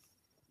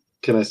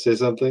 Can I say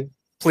something?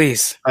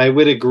 Please. I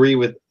would agree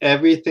with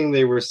everything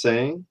they were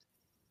saying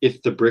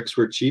if the bricks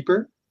were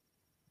cheaper.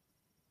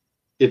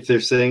 If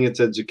they're saying it's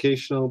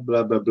educational,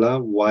 blah, blah, blah,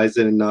 why is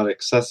it not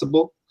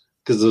accessible?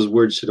 Because those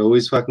words should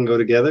always fucking go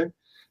together.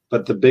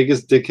 But the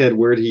biggest dickhead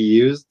word he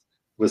used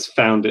was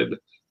founded.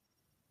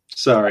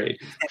 Sorry.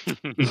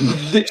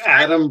 The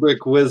Atom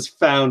Brick was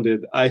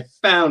founded. I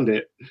found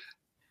it.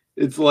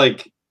 It's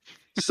like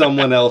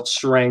someone else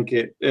shrank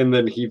it and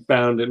then he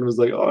found it and was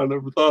like, oh, I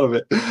never thought of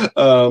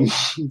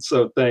it.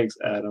 So thanks,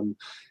 Adam.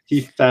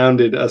 He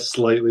founded a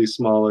slightly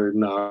smaller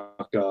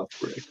knockoff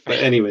brick. But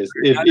anyways,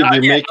 if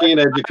you're making it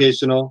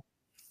educational,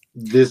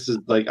 this is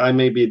like, I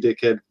may be a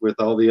dickhead with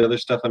all the other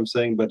stuff I'm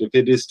saying, but if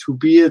it is to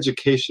be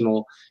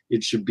educational,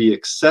 it should be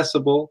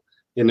accessible.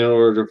 And in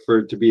order for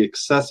it to be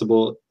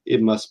accessible,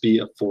 it must be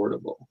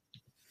affordable.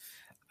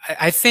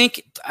 I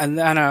think on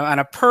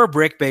a per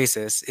brick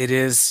basis,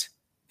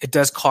 it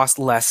does cost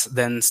less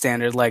than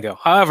standard Lego.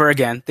 However,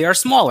 again, they are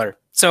smaller.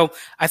 So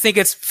I think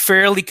it's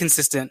fairly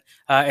consistent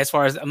as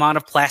far as amount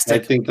of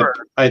plastic.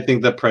 I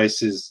think the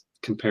price is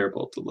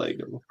comparable to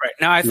Lego. Right.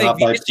 Now I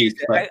think I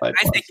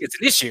think it's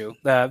an issue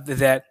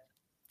that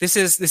this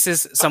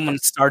is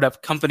someone's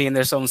startup company and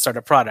there's someone's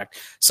startup product.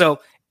 So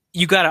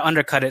you got to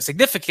undercut it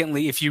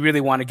significantly if you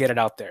really want to get it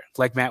out there,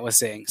 like Matt was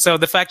saying. So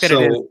the fact that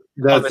it is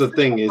that's the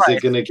thing. Is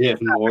it going to get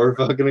more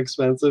fucking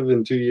expensive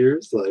in 2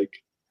 years?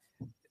 Like,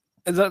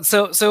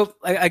 so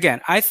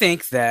again, I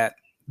think that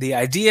the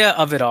idea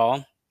of it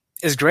all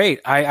is great.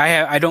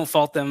 I don't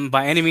fault them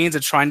by any means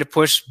of trying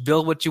to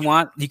build what you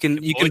want. You can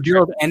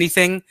build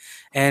anything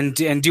and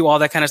do all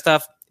that kind of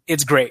stuff.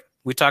 It's great.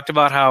 We talked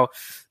about how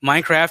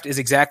Minecraft is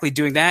exactly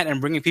doing that and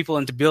bringing people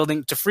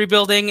into free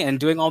building and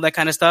doing all that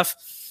kind of stuff.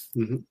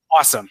 Mm-hmm.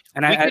 Awesome.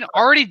 And we can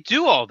already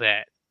do all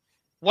that.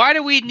 Why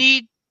do we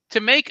need to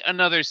make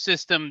another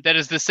system that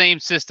is the same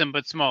system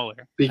but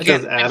smaller?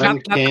 Because Adam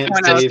can't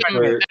say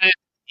for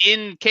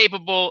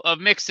incapable of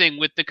mixing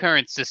with the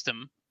current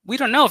system. We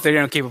don't know if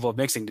they're incapable of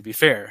mixing, to be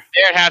fair.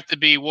 There'd have to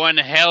be one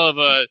hell of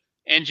a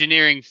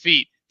engineering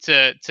feat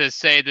to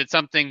say that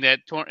something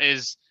that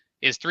is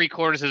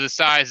 3/4 of the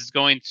size is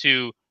going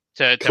to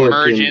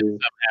merge in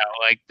somehow.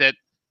 Like that.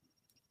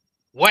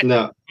 What?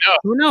 No.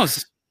 Who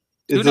knows?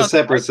 It's a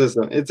separate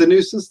system. It's a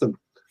new system.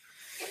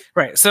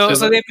 Right. So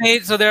they've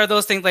made there are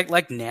those things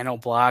like nano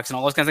blocks and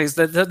all those kinds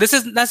of things.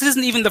 This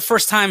isn't even the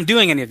first time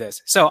doing any of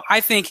this. So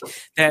I think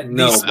that I'm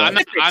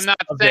not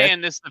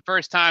saying this is the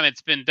first time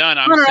it's been done.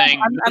 I'm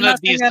saying none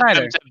of these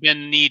systems have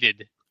been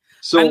needed.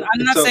 So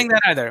I'm not saying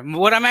that either.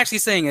 What I'm actually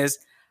saying is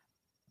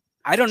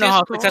I don't know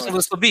how successful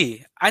this will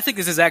be. I think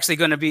this is actually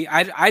going to be.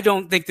 I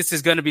don't think this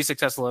is going to be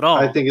successful at all.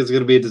 I think it's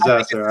going to be a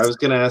disaster. I was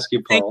going to ask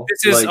you, Paul.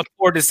 This is a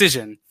poor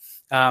decision.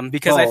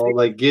 Because Paul,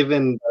 I think,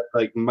 given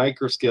that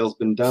micro scale's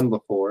been done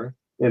before,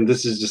 and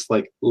this is just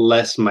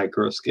less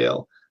micro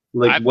scale.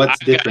 What's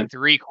different? I've got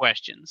 3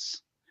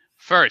 questions.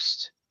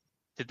 First,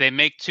 did they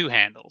make 2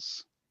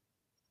 handles?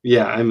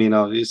 Yeah, I mean,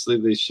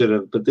 obviously they should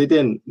have, but they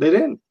didn't. They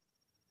didn't.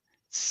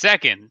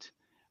 Second,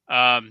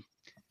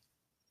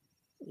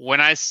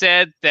 when I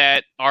said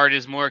that art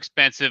is more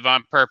expensive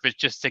on purpose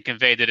just to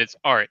convey that it's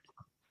art,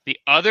 the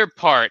other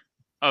part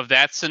of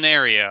that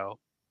scenario,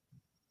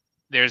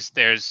 there's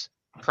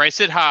price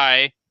it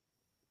high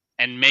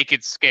and make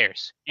it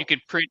scarce. You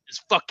can print as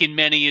fucking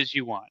many as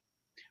you want.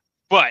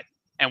 But,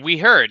 and we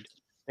heard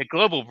that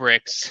Global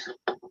Bricks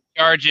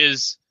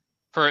charges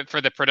for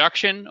the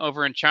production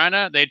over in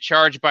China, they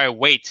charge by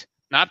weight,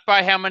 not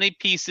by how many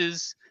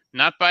pieces,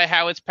 not by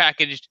how it's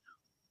packaged.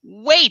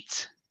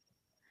 Weight!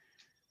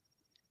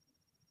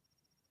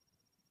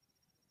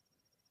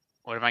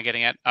 What am I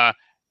getting at?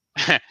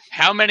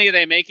 How many are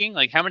they making?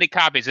 Like, how many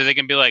copies? So they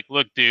can be like,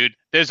 look, dude,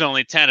 there's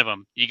only 10 of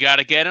them. You got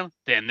to get them,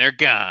 then they're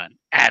gone.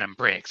 Atom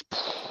Bricks.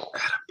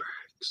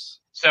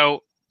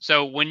 So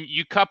when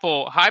you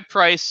couple high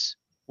price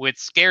with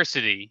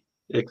scarcity,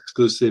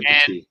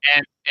 exclusivity,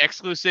 and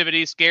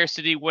exclusivity,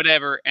 scarcity,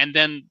 whatever, and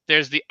then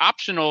there's the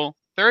optional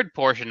third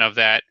portion of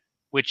that,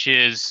 which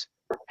is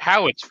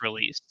how it's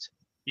released.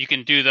 You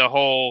can do the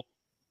whole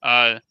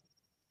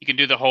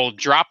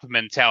drop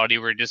mentality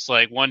where just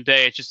like one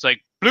day it's just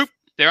like bloop,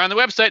 they're on the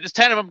website. There's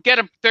 10 of them. Get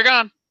them. They're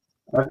gone.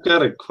 I've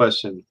got a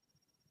question.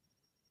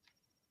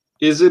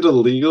 Is it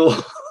illegal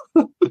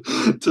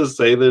to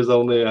say there's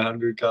only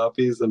 100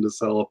 copies and to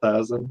sell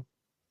 1,000?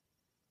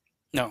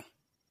 No.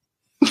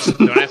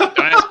 Don't ask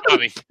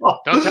Bobby.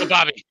 Don't tell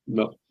Bobby.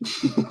 No.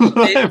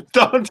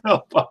 Don't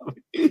tell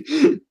Bobby.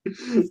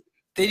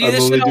 They do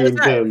this shit all the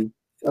time.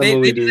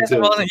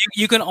 10.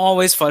 You can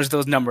always fudge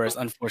those numbers,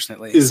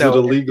 unfortunately. Is it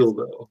illegal,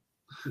 though?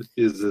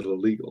 Is it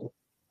illegal?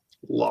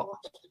 Law.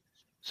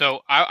 So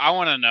I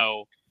want to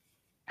know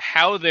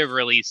how they're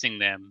releasing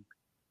them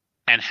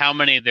and how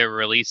many they're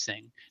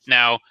releasing.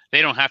 Now,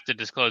 they don't have to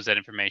disclose that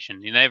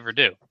information. You never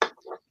do.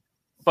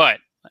 But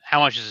how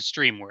much is a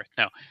stream worth?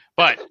 No.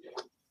 But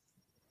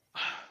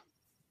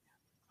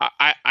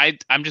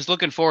I'm just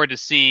looking forward to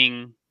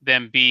seeing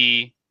them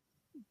be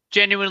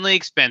genuinely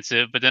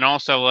expensive, but then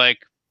also like,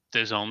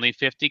 there's only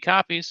 50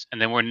 copies,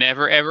 and then we're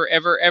never, ever,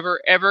 ever,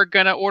 ever, ever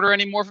going to order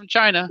any more from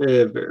China.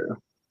 Ever.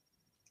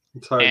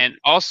 It's hard. And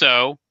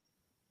also,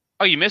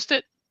 oh, you missed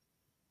it?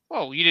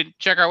 Oh, you didn't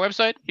check our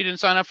website? You didn't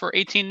sign up for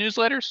 18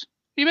 newsletters?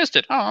 You missed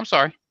it. Oh, I'm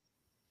sorry.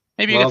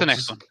 Maybe you get the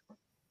next one.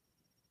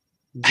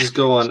 Just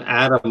go on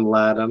Adam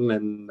Latham,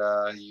 and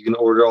you can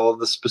order all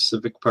the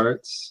specific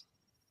parts.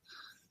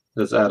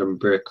 That's Adam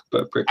Brick,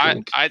 but Brick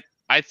Inc.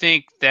 I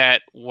think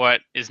that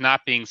what is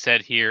not being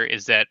said here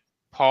is that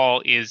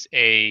Paul is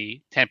a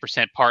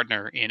 10%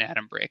 partner in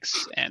Atom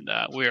Bricks, and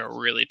we are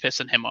really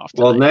pissing him off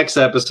tonight. Well, next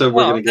episode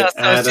we're going to get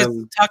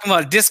Adam. Just talking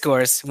about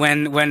discourse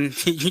when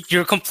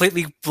you're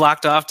completely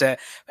blocked off to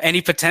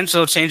any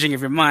potential changing of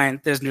your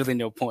mind. There's really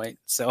no point.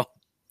 So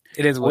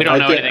it is. We don't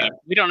know anything.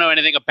 We don't know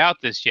anything about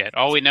this yet.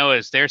 All we know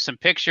is there's some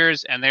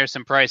pictures and there's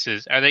some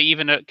prices. Are they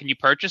even? Can you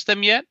purchase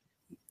them yet?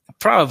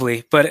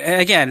 Probably, but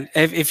again,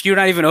 if you're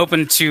not even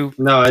open to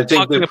I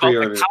think talking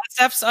about the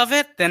concepts of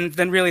it, then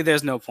really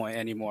there's no point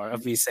anymore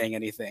of me saying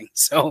anything.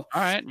 So,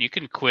 all right, you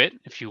can quit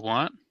if you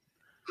want.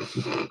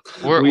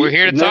 We're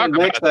here to talk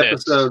about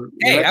this.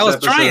 Hey, I was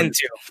trying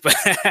to, but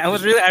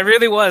I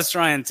really was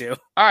trying to.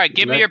 All right,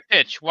 give me your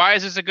pitch. Why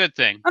is this a good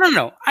thing? I don't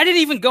know. I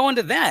didn't even go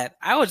into that.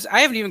 I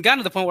haven't even gotten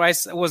to the point where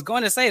I was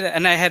going to say that,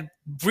 and I had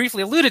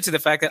briefly alluded to the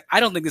fact that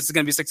I don't think this is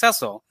going to be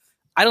successful.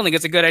 I don't think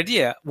it's a good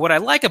idea. What I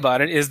like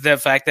about it is the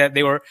fact that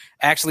they were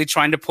actually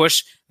trying to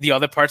push the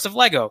other parts of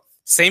Lego.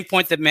 Same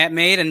point that Matt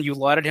made, and you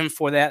lauded him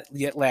for that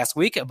last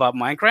week about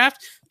Minecraft.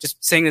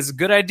 Just saying it's a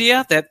good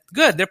idea.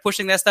 They're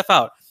pushing that stuff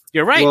out.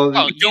 You're right.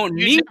 Well, you don't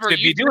need to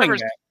be doing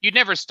that. You'd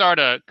never start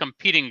a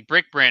competing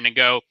brick brand and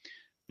go,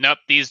 nope,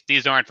 these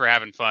aren't for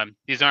having fun.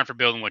 These aren't for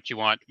building what you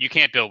want. You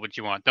can't build what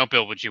you want. Don't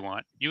build what you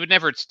want. You would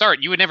never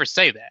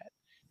say that.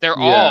 They're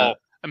all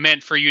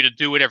meant for you to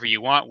do whatever you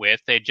want with.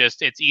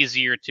 It's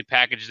easier to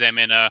package them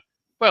in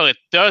it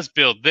does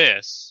build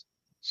this,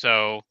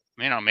 so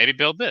maybe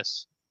build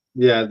this.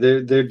 Yeah,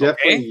 they're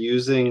definitely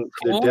using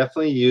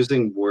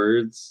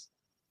words.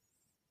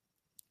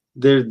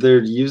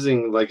 They're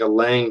using like a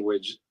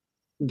language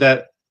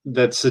that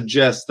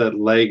suggests that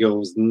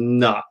Lego's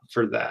not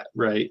for that,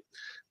 right?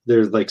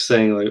 They're like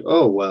saying like,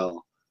 oh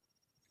well,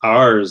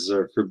 ours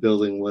are for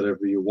building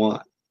whatever you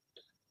want.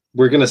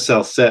 We're gonna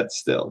sell sets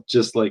still,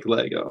 just like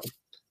Lego.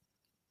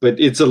 But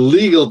it's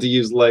illegal to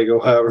use Lego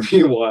however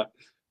you want.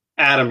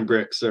 Atom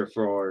Bricks are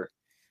for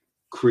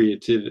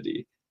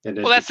creativity and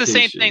education. Well, that's the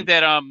same thing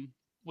that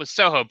what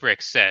Soho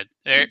Bricks said.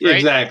 Right?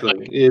 Exactly.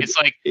 It's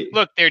like,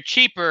 look, they're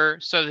cheaper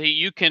so that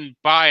you can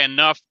buy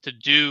enough to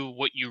do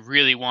what you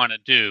really want to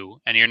do,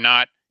 and you're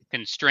not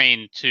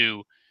constrained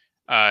to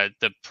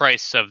the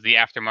price of the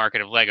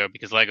aftermarket of Lego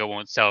because Lego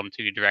won't sell them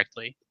to you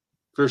directly.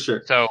 For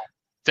sure. So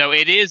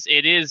it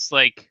is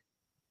like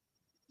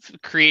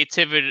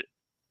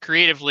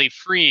creatively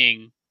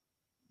freeing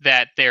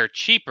that they're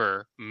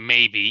cheaper,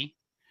 maybe.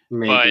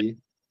 But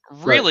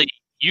really,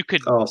 you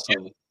could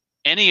do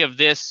any of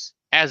this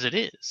as it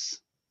is.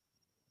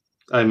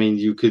 I mean,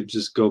 you could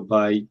just go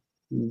buy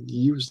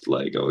used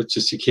Lego. It's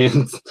just you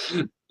can't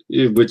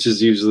which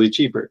is usually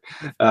cheaper.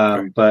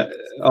 But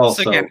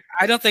also, so again,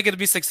 I don't think it'll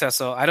be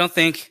successful. I don't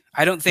think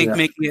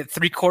making it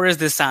 3/4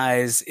 the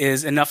size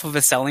is enough of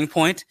a selling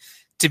point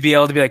to be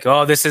able to be like,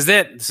 oh, this is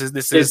it.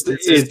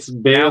 It's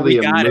barely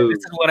a move. This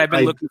is what I've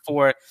been looking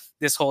for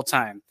this whole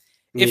time.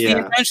 If the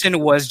intention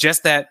was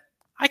just that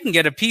I can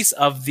get a piece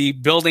of the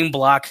building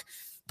block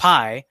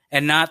pie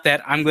and not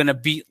that I'm going to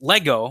beat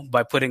Lego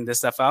by putting this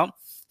stuff out,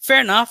 fair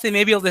enough. They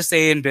may be able to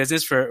stay in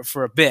business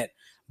for a bit,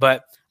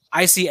 but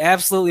I see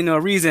absolutely no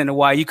reason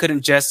why you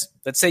couldn't just,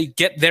 let's say,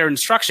 get their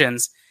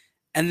instructions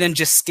and then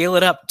just scale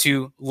it up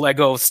to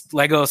Lego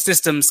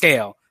system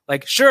scale.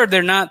 Like, sure,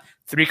 they're not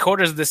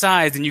 3/4 of the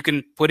size and you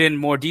can put in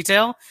more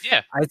detail.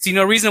 Yeah. I see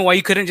no reason why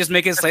you couldn't just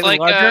make it slightly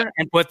larger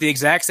and put the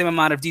exact same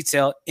amount of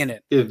detail in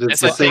it.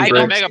 It's like taking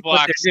a Mega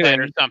Bloks set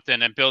or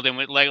something and building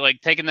with like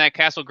taking that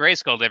Castle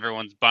Grayskull that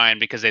everyone's buying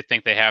because they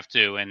think they have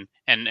to and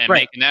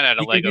making that out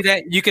of Lego.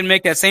 You can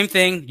make that same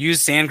thing,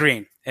 use sand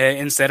green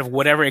instead of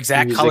whatever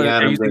exact color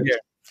they're using there.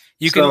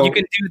 You can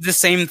do the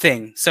same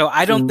thing. So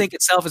I don't think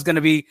itself is going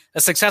to be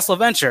a successful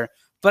venture.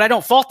 But I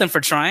don't fault them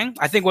for trying.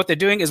 I think what they're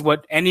doing is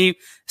what any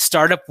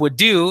startup would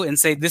do and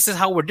say, this is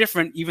how we're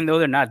different, even though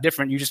they're not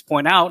different. You just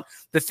point out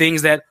the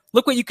things that,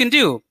 look what you can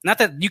do. Not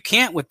that you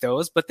can't with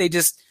those, but they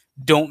just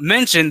don't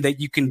mention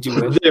that you can do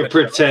it. They're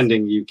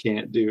pretending you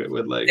can't do it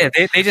with Lego.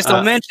 Yeah, they just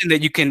don't mention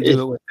that you can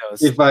do it with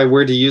those. If I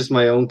were to use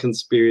my own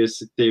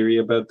conspiracy theory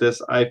about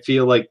this, I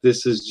feel like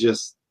this is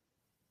just,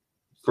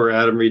 for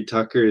Adam Reed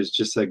Tucker, is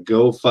just a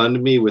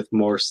GoFundMe with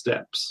more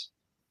steps.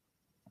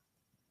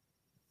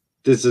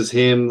 This is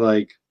him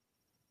like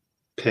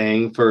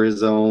paying for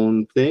his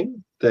own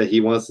thing that he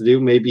wants to do.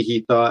 Maybe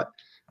he thought,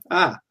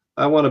 I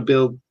want to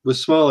build with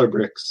smaller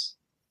bricks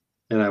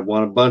and I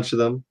want a bunch of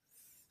them.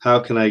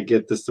 How can I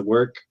get this to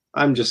work?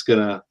 I'm just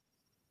going to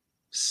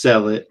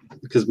sell it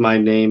because my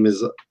name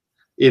is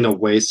in a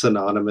way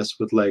synonymous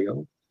with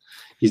Lego.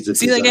 He's a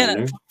designer.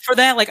 Again, for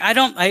that, like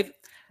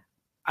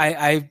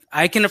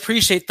I can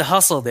appreciate the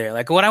hustle there.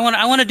 Like what I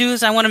want to do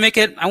is I want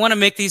to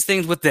make these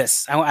things with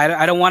this.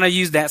 I don't want to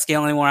use that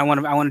scale anymore. I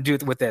want to do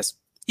it with this.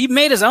 He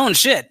made his own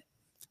shit.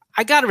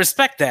 I got to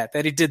respect that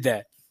he did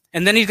that.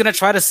 And then he's going to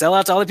try to sell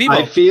out to all the people.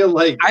 I feel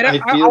like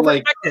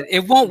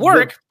it won't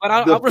work, but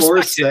I'll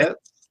respect it.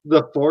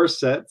 The 4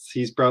 sets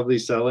he's probably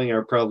selling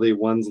are probably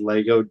ones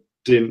Lego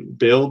didn't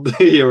build.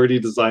 He already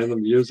designed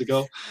them years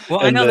ago.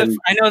 Well, I know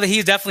that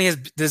he definitely has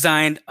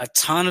designed a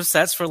ton of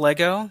sets for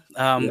Lego.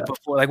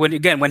 Before, like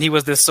when he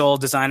was the sole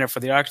designer for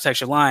the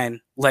architecture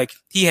line, like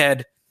he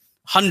had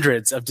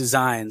hundreds of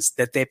designs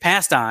that they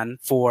passed on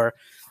for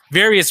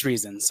various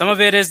reasons. Some of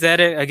it is that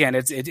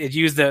it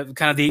used the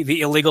kind of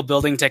the illegal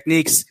building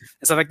techniques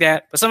and stuff like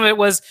that. But some of it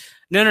was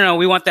no,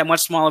 we want that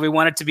much smaller. We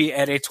want it to be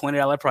at a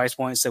 $20 price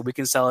point so we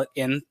can sell it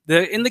in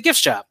the gift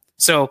shop.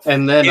 So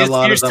and then a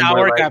lot Sears of them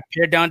Tower like, got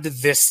pared down to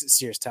this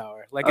Sears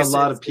Tower. Like a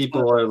lot of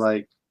people are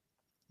like,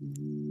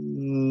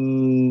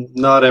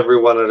 not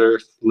everyone on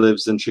Earth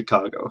lives in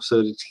Chicago, so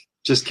it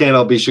just can't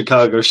all be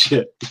Chicago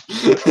shit.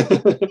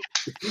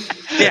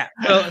 Yeah,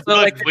 so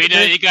like we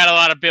know you got a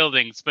lot of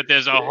buildings, but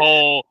there's a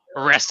whole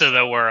rest of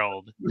the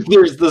world.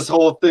 There's this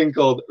whole thing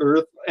called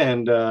Earth,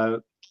 and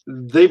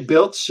they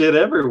built shit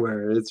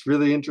everywhere. It's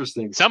really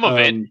interesting. Some of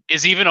it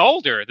is even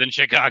older than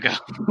Chicago.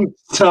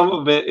 Some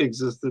of it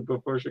existed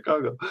before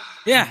Chicago.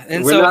 Yeah,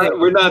 and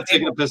we're not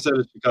taking a piss out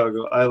of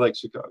Chicago. I like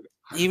Chicago.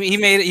 He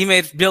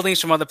made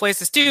buildings from other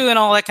places too, and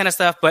all that kind of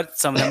stuff. But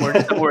some of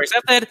them were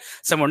accepted,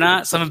 some were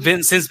not. Some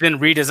have since been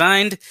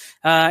redesigned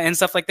and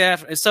stuff like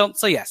that. So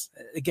yes,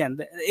 again,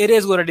 it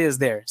is what it is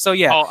there. So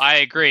yeah. Oh, I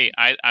agree.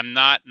 I'm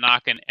not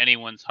knocking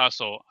anyone's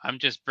hustle. I'm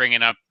just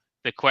bringing up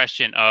the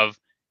question of,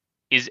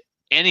 is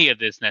any of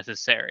this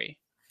necessary?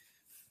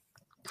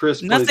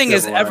 Chris, nothing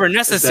is ever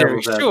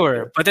necessary,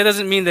 sure, but that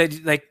doesn't mean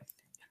that like,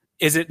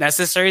 is it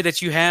necessary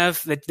that you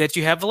have that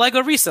you have a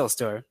Lego resale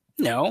store?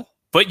 No,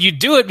 but you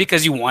do it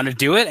because you want to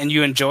do it and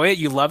you enjoy it,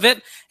 you love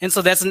it, and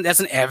so that's an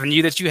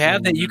avenue that you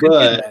have that you can do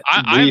that.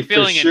 I'm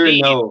feeling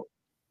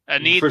a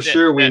need. For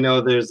sure, we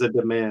know there's a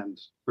demand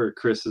for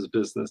Chris's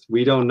business.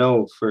 We don't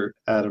know for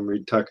Adam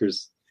Reed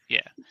Tucker's. Yeah,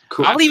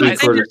 I'll even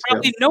say there's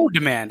probably no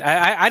demand.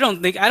 I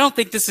don't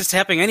think this is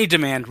tapping any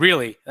demand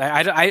really.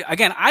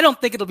 I don't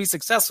think it'll be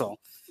successful.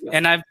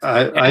 And I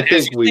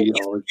think we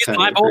all he's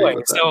my boy.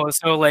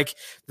 So like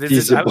this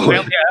is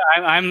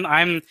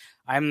I'm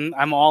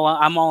all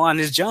on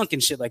his junk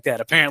and shit like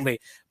that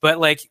apparently. But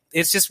like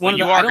it's just one of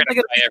the I don't think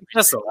it'll be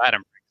successful.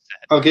 Adam.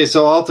 Okay,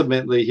 so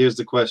ultimately, here's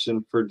the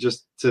question for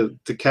just to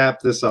cap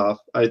this off.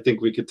 I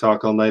think we could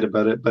talk all night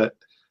about it, but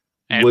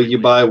will you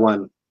buy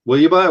one? Will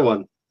you buy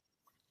one?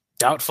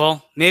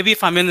 Doubtful. Maybe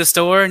if I'm in the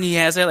store and he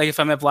has it, like if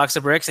I'm at Blocks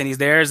of Bricks and he's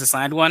there as a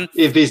signed one.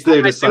 If he's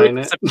there to sign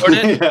it. Support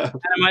it. Yeah.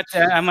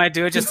 I might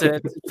do it just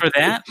for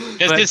that.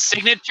 Does his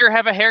signature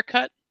have a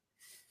haircut?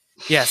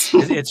 Yes,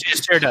 it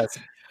sure does.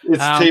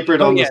 It's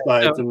tapered on the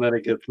sides and then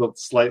it gets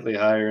slightly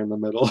higher in the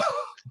middle.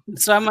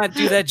 So I might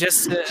do that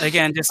just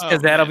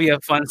because that'll be a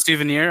fun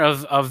souvenir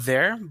of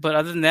there. But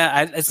other than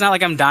that, it's not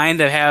like I'm dying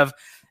to have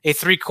a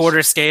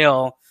 3/4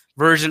 scale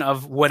version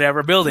of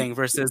whatever building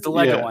versus the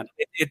Lego one.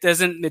 It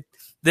doesn't.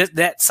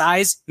 That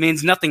size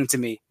means nothing to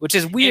me, which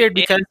is weird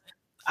because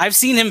I've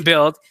seen him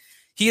build.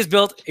 He has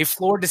built a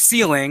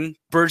floor-to-ceiling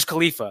Burj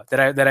Khalifa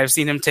that I've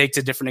seen him take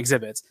to different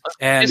exhibits.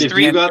 And if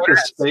you got the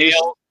space,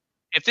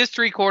 if this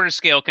 3/4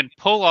 scale can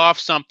pull off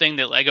something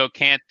that Lego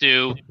can't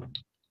do,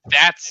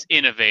 that's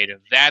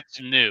innovative. That's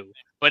new.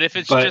 But if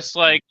it's just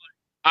like,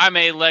 I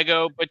made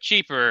Lego but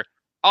cheaper,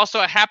 also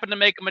I happen to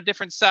make them a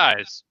different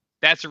size,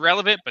 that's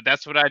irrelevant, but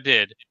that's what I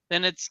did,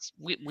 then it's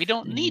we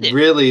don't need it.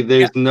 Really,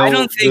 there's no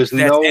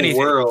anything.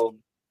 world.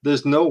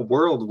 There's no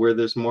world where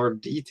there's more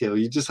detail.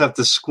 You just have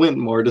to squint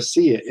more to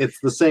see it. It's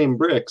the same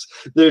bricks.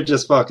 They're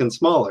just fucking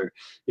smaller.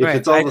 If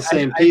it's all the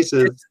same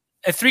pieces.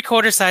 A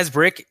 3/4 size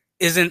brick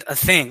isn't a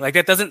thing. Like,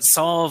 that doesn't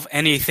solve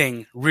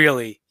anything,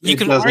 really. You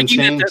can argue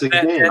that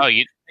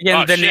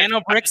the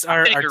nano bricks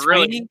are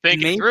really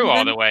thinking through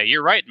all the way.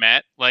 You're right,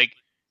 Matt. Like,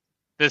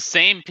 the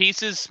same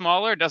pieces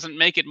smaller doesn't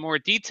make it more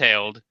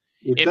detailed.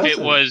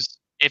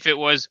 If it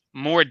was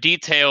more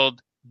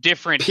detailed,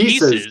 different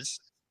pieces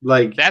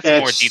like that's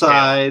etched more detailed.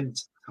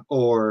 Sides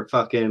or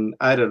fucking,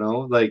 I don't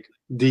know, like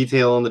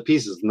detail on the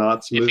pieces,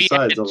 not smooth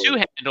sides. If you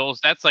had 2 handles,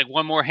 that's like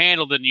one more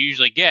handle than you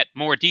usually get.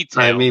 More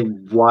detail. I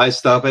mean, why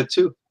stop at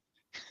 2?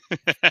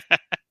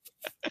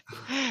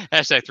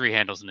 Hashtag 3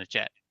 handles in the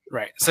chat.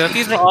 Right. So if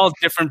these were all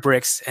different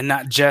bricks and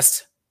not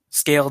just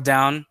scaled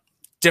down,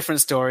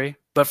 different story.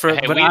 But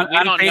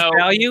on face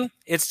value,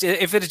 if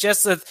it's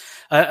just a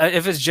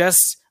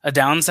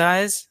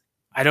downsize,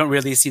 I don't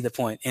really see the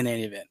point in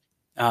any of it.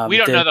 We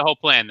don't know the whole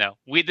plan, though.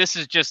 This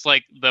is just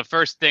like the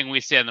first thing we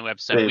see on the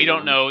website. We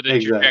don't know the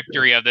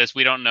trajectory of this.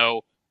 We don't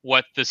know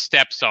what the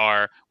steps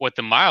are, what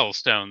the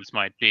milestones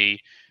might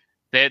be.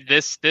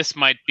 This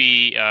might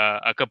be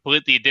a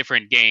completely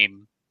different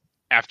game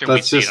after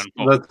we see it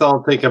unfold. Let's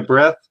all take a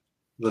breath.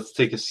 Let's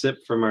take a sip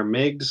from our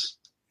MIGs.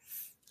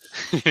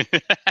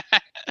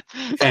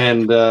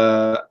 And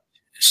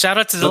shout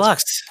out to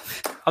Deluxe.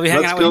 I'll be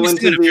hanging out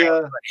with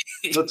you.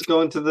 Let's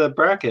go into the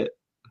bracket.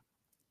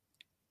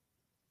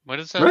 What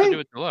does that have to do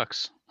with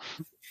Deluxe?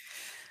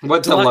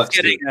 What Deluxe?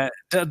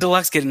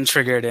 Deluxe getting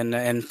triggered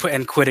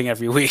and quitting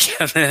every week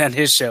on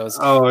his shows.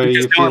 Oh, are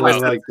you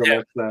feeling like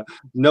Deluxe now?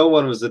 No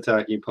one was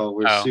attacking Paul.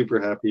 We're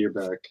super happy you're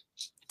back.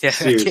 Yeah,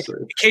 seriously.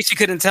 In case you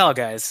couldn't tell,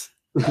 guys.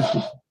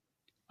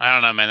 I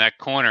don't know, man. That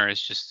corner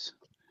is just...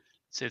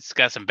 It's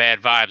got some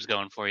bad vibes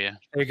going for you.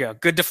 There you go.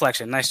 Good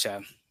deflection. Nice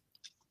job.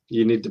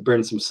 You need to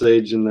burn some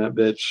sage in that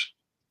bitch.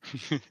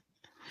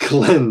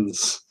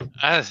 Cleanse.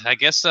 I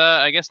guess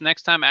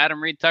next time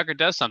Adam Reed Tucker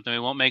does something, we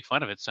won't make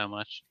fun of it so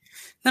much.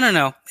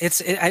 No.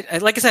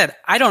 Like I said,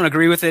 I don't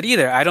agree with it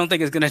either. I don't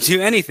think it's going to do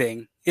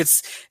anything.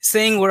 It's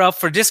saying we're up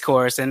for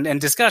discourse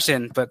and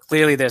discussion, but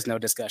clearly there's no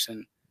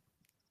discussion.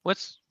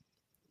 What's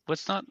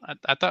not?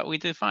 I thought we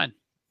did fine.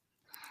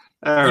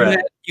 All right.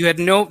 At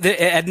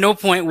no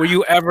point were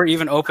you ever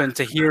even open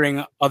to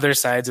hearing other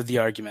sides of the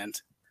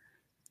argument.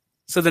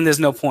 So then there's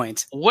no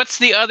point. What's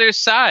the other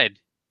side?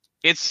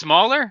 It's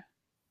smaller?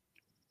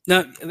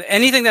 No,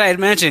 anything that I had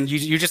mentioned,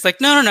 you're just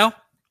like, no.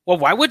 Well,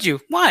 why would you?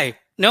 Why?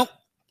 Nope.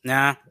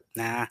 Nah.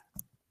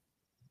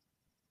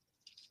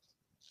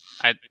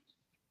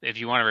 If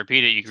you want to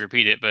repeat it, you can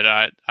repeat it, but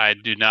I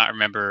do not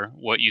remember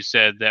what you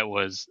said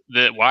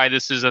why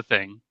this is a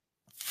thing.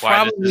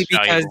 Probably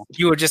because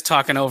you were just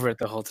talking over it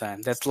the whole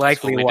time. That's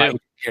likely why we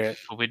hear it.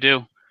 What we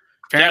do.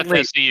 Apparently,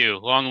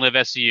 SCU. Long live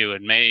SCU,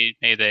 and may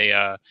they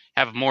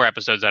have more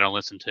episodes I don't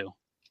listen to. All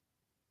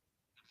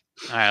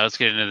right, let's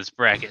get into this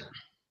bracket.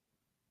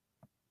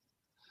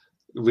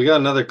 We got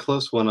another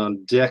close one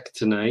on deck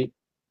tonight.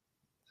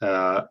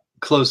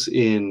 Close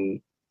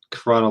in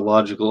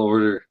chronological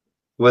order.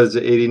 What is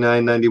it,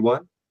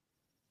 89-91?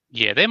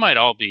 Yeah, they might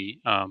all be.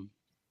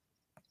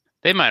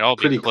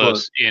 Pretty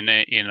close in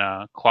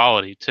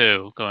quality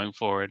too going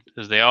forward,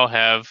 because they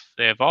have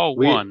all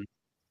won.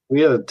 We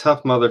had a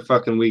tough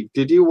motherfucking week.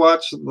 Did you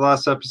watch the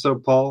last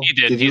episode, Paul? He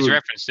did. He's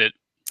referenced it.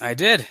 I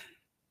did.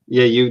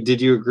 Yeah, did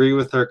you agree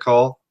with her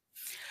call?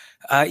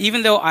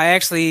 Even though I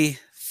actually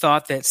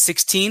thought that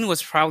 16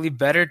 was probably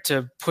better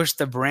to push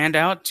the brand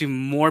out to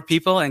more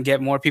people and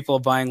get more people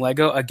buying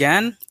Lego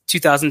again,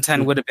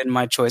 2010 would have been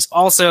my choice.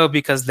 Also,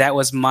 because that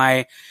was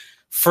my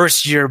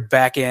first year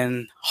back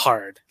in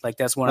hard. Like,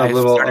 that's when a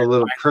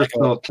little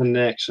personal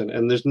connection,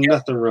 and there's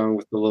nothing wrong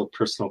with a little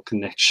personal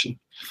connection.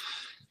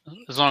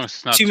 As long as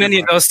it's not too many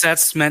of those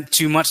sets meant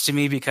too much to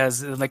me,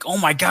 because like, oh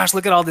my gosh,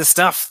 look at all this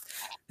stuff.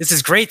 This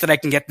is great that I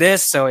can get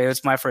this. So it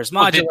was my first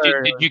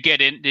modular.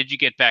 Did you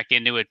get back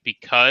into it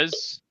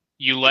because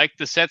you liked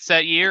the sets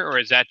that year, or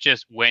is that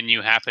just when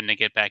you happened to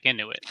get back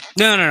into it?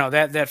 No.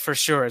 That for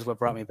sure is what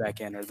brought me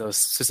back in, or those.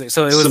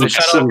 So it was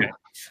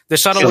The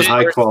shuttle Some was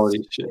high first,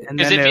 quality shit. and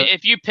Because then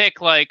if you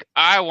pick like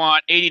I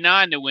want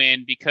 89 to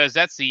win because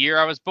that's the year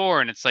I was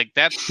born, it's like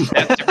that's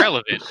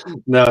irrelevant.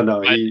 No,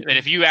 But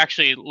if you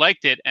actually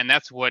liked it and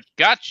that's what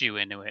got you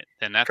into it,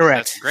 then that's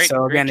correct. That's great.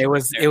 So again, great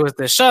it was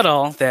the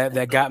shuttle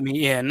that got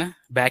me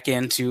back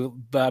into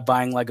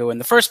buying Lego in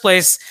the first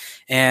place,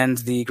 and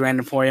the Grand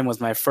Emporium was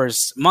my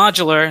first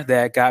modular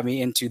that got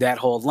me into that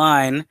whole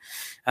line.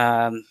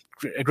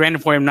 Grand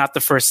Emporium, not the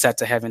first set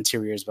to have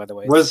interiors, by the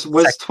way. Was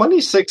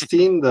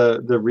 2016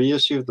 the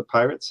reissue of the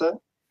pirate set?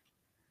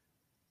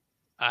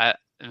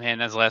 Man,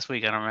 that's last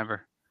week. I don't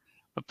remember.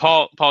 But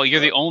Paul,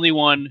 you're the only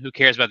one who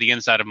cares about the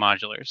inside of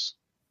modulars.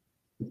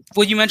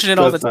 Well, you mention it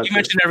all the time. You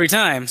mention it every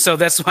time, so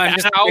that's why I'm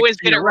just. I always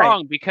get it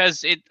wrong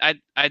because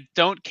I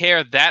don't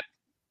care that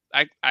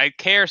I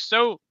care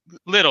so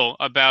little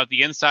about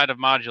the inside of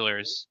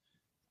modulars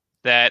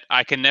that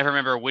I can never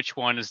remember which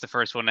one is the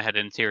first one that had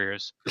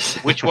interiors.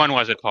 Which one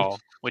was it, Paul?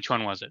 Which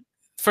one was it?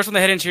 First one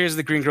that had interiors is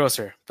the Green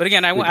Grocer. But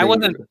again, I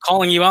wasn't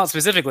calling you out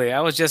specifically.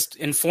 I was just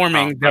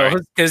informing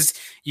those because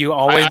you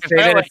always say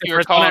that it's the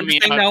first one.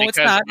 No, it's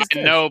not.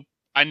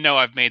 I know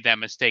I've made that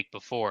mistake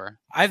before.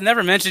 I've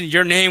never mentioned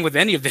your name with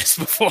any of this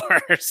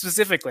before,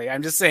 specifically.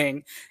 I'm just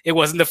saying it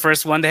wasn't the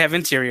first one to have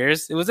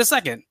interiors. It was the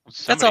second.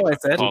 That's all I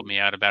said. Called me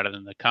out about it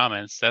in the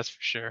comments. That's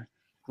for sure.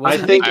 I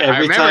think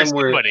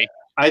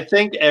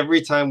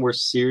every time we're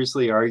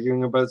seriously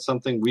arguing about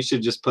something, we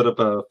should just put up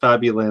a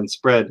Fabuland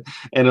spread,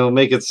 and it'll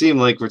make it seem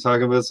like we're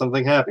talking about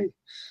something happy.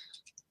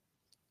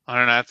 I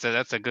don't know.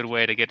 That's a good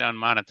way to get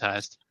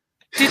unmonetized.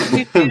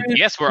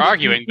 Yes, we're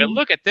arguing, but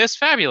look at this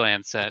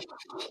Fabuland set.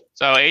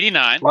 So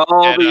 89.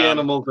 All the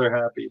animals are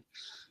happy.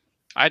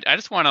 I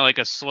just want to like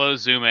a slow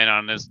zoom in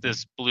on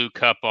this blue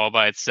cup all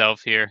by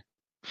itself here.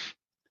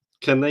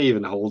 Can they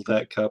even hold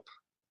that cup?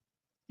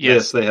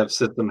 Yes, they have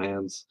system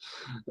hands.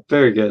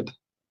 Very good.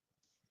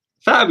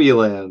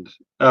 Fabuland.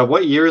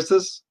 What year is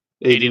this?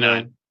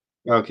 89.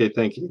 Okay,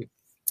 thank you.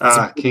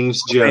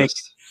 King's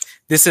Joust.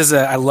 This is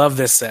I love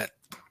this set.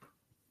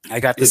 I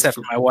got this set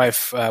for my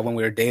wife when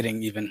we were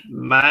dating, even.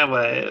 My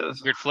wife.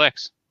 Weird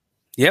flex.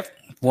 Yep.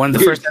 One of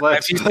the first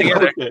I've used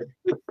together.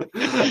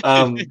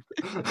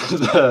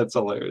 That's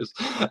hilarious.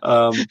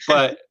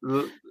 But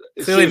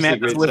clearly,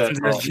 Matt doesn't listen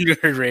to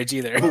Nerd Rage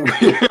either.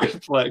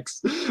 Weird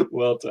flex.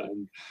 Well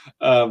done.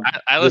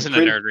 I listen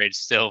to Nerd Rage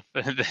still.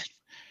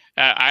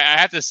 I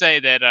have to say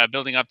that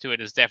building up to it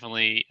is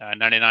definitely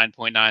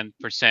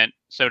 99.9%,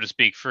 so to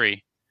speak,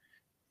 free.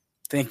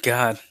 Thank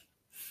God.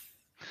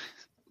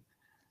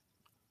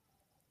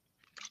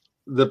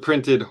 The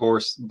printed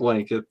horse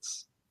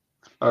blankets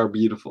are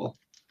beautiful.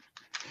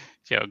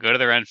 Yo, go to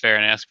the Ren Fair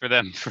and ask for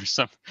them for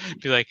some.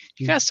 Be like,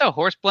 you guys sell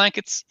horse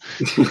blankets?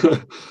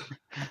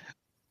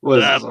 What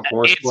is this, a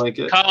horse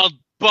blanket? It's called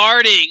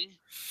barding.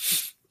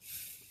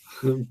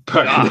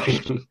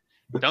 Barding.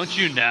 Don't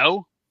you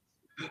know?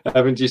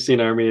 Haven't you seen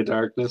Army of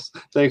Darkness?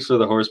 Thanks for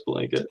the horse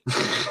blanket.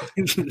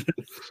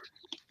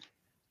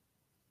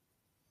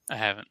 I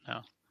haven't,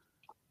 no.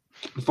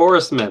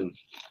 Forestmen.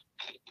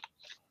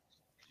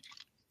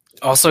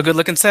 Also a good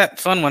looking set.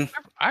 Fun one.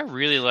 I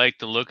really like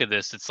the look of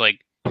this. It's like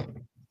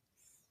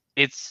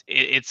it's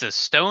a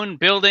stone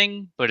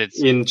building, but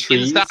it's in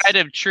trees, inside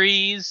of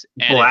trees,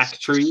 and black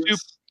trees,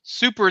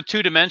 super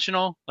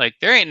two-dimensional. Like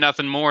there ain't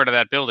nothing more to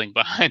that building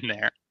behind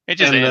there. It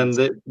just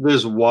then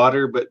there's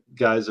water, but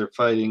guys are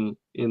fighting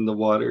in the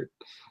water.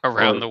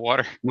 Around the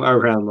water.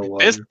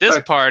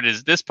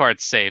 This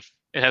part's safe.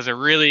 It has a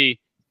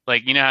really,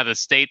 like, you know how the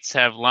states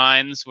have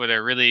lines where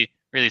they're really,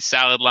 really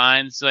solid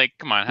lines? Like,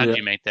 come on, how did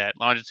you make that?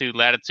 Longitude,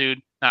 latitude,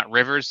 not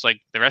rivers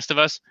like the rest of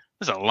us?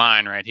 There's a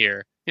line right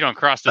here. You don't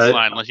cross this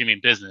line unless you mean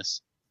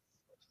business.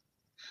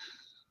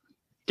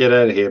 Get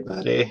out of here,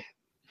 buddy.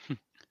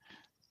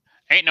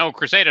 Ain't no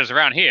crusaders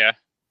around here.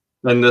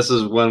 And this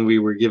is when we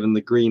were given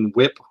the green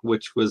whip,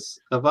 which was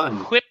a vine.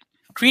 Whip.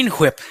 Green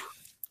whip.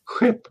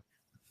 Whip.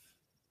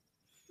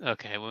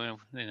 Okay, well,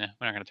 we're not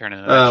going to turn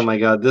into that. Oh my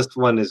God, this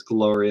one is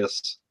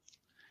glorious.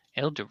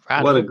 El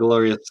Dorado. What a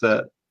glorious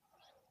set.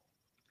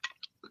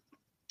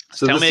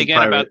 So tell me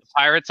again about the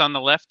pirates on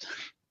the left.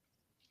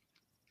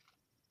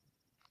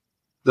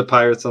 The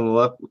pirates on the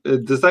left.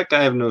 Does that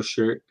guy have no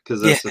shirt?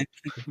 Because that's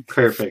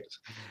perfect.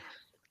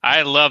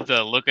 I love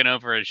the looking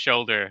over his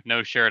shoulder,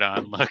 no shirt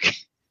on look.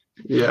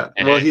 Yeah.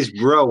 Well, he's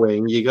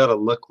rowing. You got to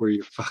look where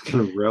you're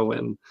fucking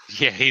rowing.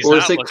 Yeah, he's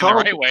not looking the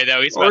right way,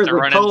 though. He's about to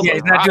run into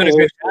he's not doing a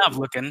good job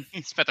looking.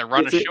 He's about to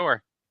run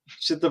ashore.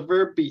 Should the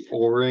verb be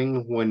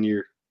oaring when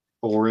you're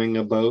oaring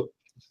a boat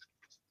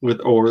with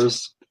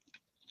oars?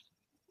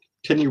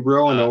 Can you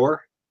row an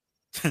oar?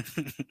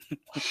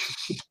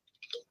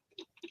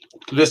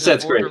 This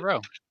set's great.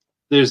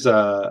 There's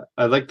I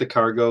like the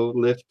cargo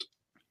lift.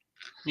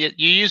 Yeah,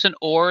 you use an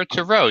oar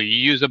to row. You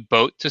use a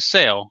boat to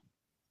sail.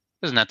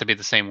 Doesn't have to be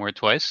the same word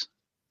twice.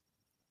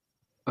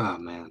 Oh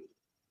man.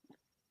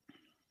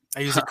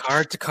 I use a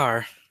car to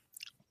car.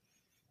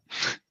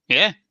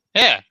 Yeah,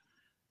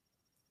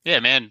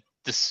 man.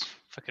 This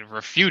fucking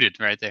refuted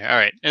right there. All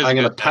right. I'm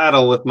gonna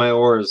paddle with my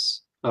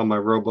oars on my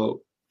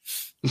rowboat.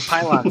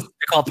 Pylons.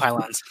 They're called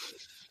pylons.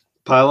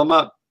 Pile them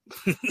up.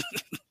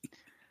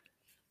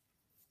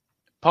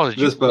 Paul, did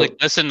you This boat.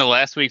 listen to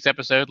last week's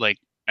episode like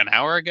an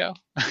hour ago?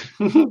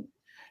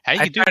 How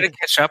I you try to doing?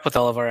 catch up with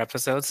all of our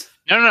episodes.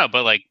 No,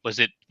 but like, was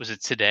it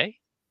today?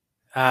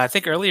 I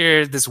think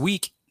earlier this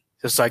week.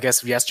 So I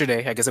guess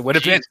yesterday. I guess it would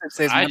have been.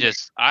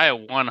 I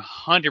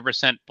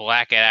 100%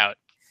 black it out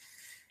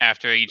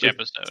after each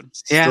episode.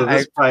 Yeah, So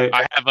this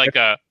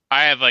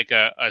I have like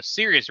a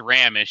serious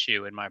RAM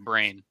issue in my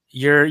brain.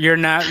 You're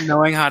not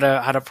knowing how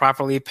to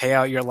properly pay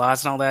out your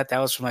lots and all that. That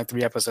was from like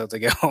 3 episodes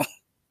ago.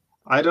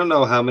 I don't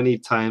know how many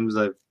times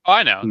I've. Oh,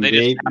 I know. They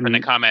just happened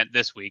to comment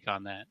this week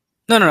on that.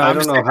 No. I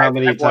don't know how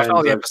many I've watched times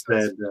all the I've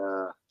episodes.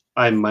 said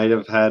I might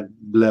have had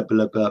blah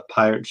blah blah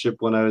pirate ship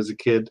when I was a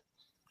kid.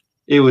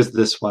 It was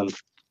this one.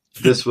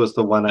 This was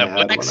the one I The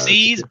had. Black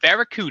Seas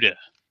Barracuda.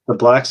 The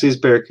Black Seas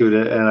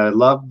Barracuda, and I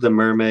loved the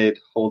mermaid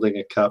holding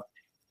a cup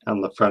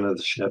on the front of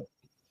the ship.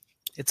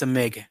 It's a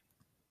MiG.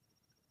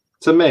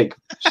 It's a MiG.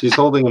 She's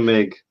holding a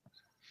MiG.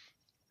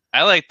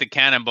 I like the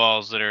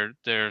cannonballs that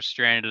are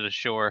stranded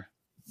ashore.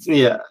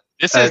 Yeah.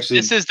 This is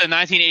the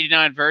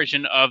 1989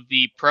 version of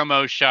the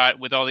promo shot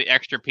with all the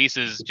extra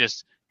pieces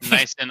just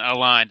nice and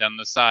aligned on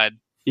the side.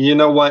 You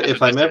know what? That's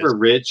If what I'm this ever is.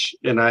 rich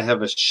and I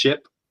have a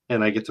ship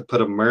and I get to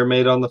put a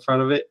mermaid on the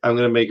front of it, I'm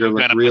going to make her We're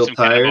look gonna real put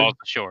some tired. cannonballs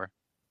ashore.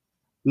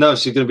 No,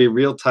 she's going to be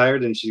real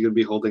tired and she's going to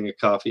be holding a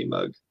coffee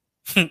mug.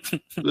 And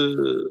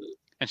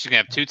she's gonna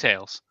have 2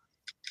 tails.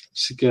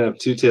 She's going to have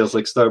 2 tails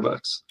like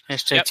Starbucks.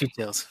 Hashtag Yep. 2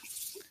 tails.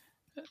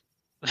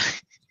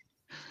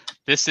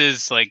 This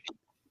is like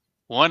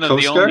one of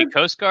Coast the only Guard?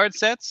 Coast Guard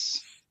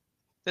sets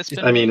that's been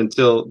I mean, made.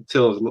 until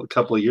a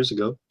couple of years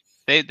ago.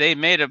 They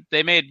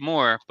made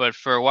more, but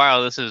for a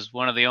while this is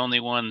one of the only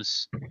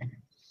ones.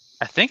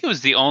 I think it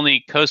was the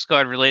only Coast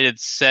Guard related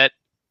set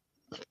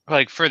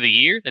like for the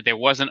year that there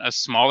wasn't a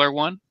smaller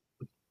one.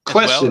 As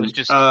well. It Question. was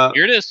just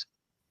here it is.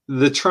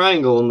 The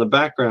triangle in the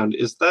background,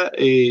 is that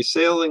a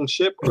sailing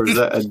ship or is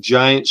that a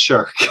giant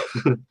shark?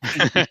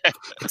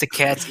 It's a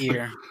cat's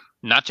ear.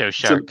 Nacho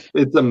Shark.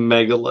 It's a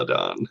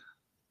megalodon.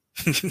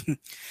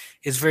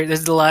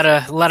 There's a lot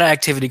of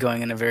activity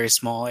going in a very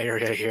small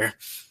area here.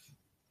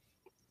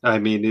 I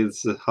mean,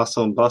 it's a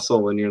hustle and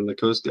bustle when you're in the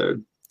Coast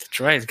Guard. That's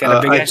right. It's got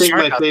a big I ass think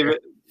shark out there.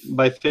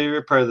 my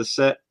favorite part of the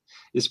set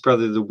is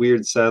probably the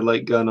weird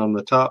satellite gun on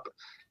the top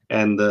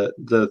and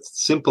the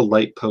simple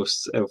light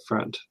posts out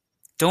front.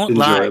 Don't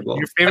enjoyable. lie.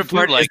 Your favorite I do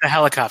part is like- the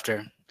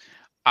helicopter.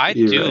 I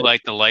You're do right.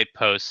 like the light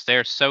posts.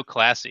 They're so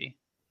classy.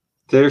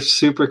 They're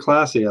super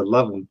classy. I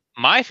love them.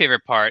 My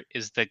favorite part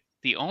is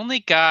the only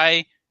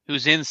guy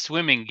who's in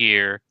swimming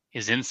gear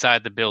is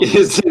inside the building.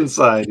 It's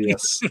inside,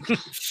 yes.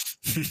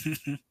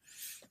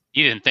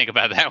 You didn't think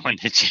about that one,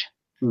 did you?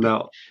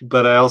 No,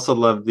 but I also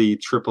love the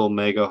triple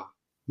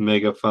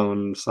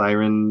megaphone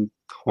siren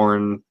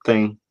horn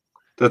thing.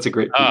 That's a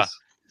great piece.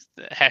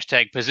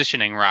 Hashtag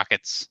positioning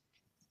rockets.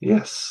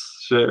 Yes,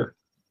 sure.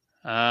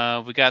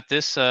 We got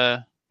this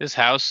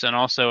house and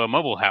also a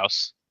mobile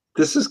house.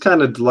 This is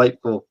kind of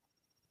delightful.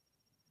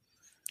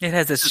 It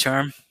has its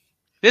charm.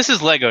 This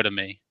is Lego to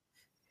me.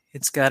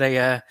 It's got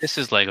This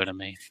is Lego to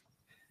me.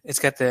 it's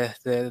got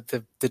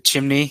the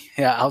chimney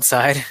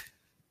outside.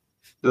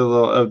 The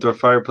little outdoor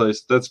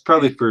fireplace. That's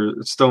probably for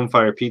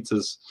Stonefire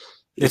pizzas.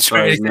 That's If right.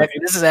 I know- Exactly.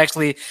 This is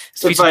actually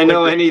If I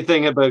know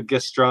anything about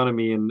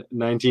gastronomy in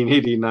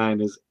 1989,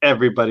 is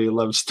everybody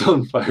loves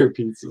Stonefire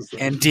pizzas.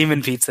 and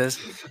demon pizzas.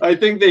 I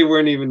think they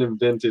weren't even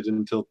invented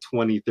until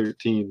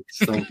 2013.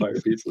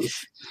 Stonefire pizzas.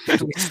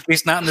 At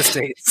least not in the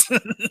States.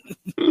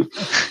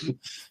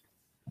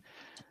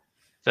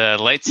 The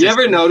light You ever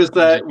system- notice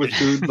that with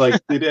food?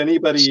 Like, did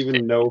anybody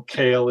even know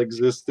kale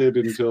existed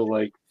until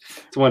like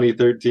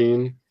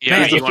 2013? Yeah,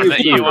 There's a you want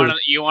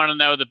few to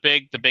know the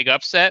big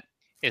upset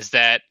is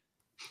that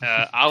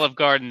Olive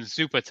Garden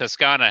Zuppa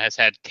Toscana has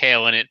had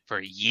kale in it for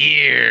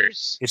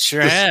years. It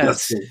sure has.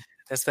 Disgusting.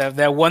 That's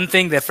that one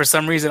thing that for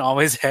some reason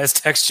always has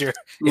texture.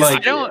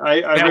 Like,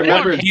 I That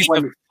remember one piece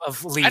when,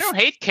 of leaf. I don't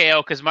hate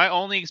kale because my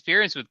only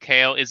experience with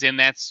kale is in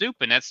that soup,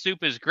 and that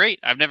soup is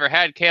great. I've never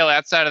had kale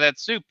outside of that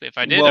soup. If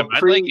I did, well,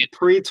 I'd like it.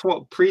 pre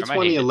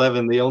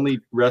 2011, the only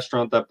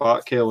restaurant that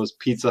bought kale was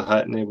Pizza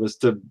Hut, and it was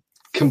to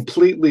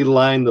completely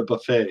line the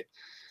buffet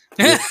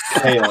with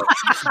kale. Is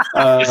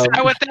that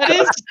what that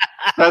is?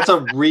 That's a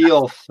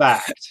real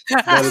fact.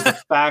 That is a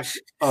fact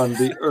on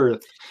the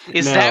earth.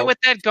 Is Now- that what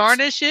that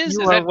garnish is?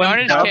 You Is are that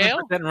garnish 1000% kale?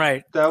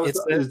 right. That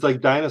was It's like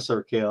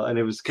dinosaur kale, and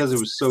it was because it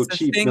was so It's the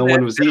cheap. thing No that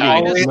one was eating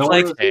always it. No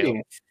like one was eating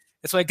it.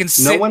 That's why it can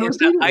sit one in was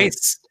the eating it.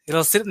 ice.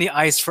 It'll sit in the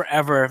ice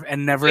forever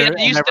and never Yeah,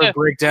 they used to-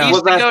 break they down.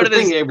 used Well, to that's go the to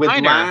this thing. It would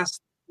diner.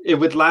 last. It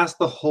would last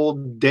the whole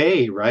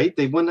day, right?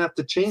 They wouldn't have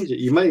to change it.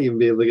 You might even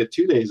be able to get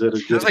 2 days out of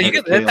It's good like, you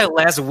head get of kale. that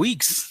last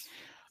weeks.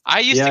 I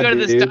used Yeah, to go to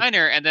this dude.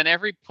 diner, and then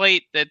every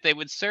plate that they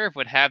would serve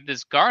would have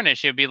this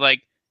garnish. It would be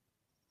like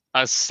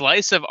a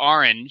slice of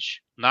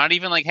orange, not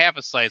even like half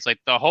a slice, like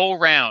the whole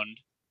round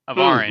of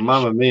orange,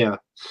 Mamma mia!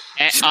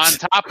 and on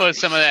top of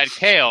some of that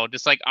kale,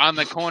 just like on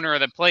the corner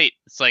of the plate.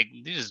 It's like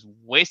you're just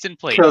wasting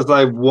plate. Because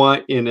I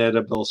want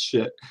inedible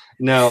shit.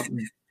 Now,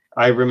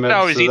 I remember. I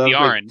always eat the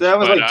orange. That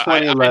was but, like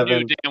 2011. I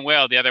knew damn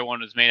well the other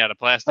one was made out of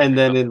plastic. And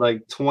then in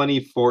like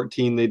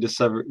 2014, they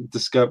discovered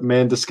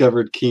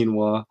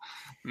quinoa.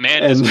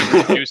 Man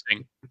discovered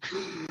juicing.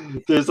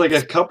 There's like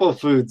a couple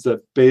foods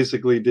that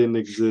basically didn't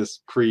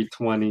exist pre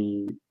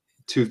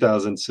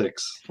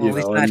 2006. Well, you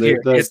know, not and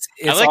here. It's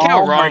I like how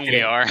wrong marketing.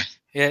 we are.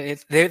 Yeah,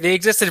 they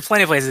existed in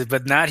plenty of places,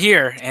 but not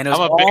here. And it was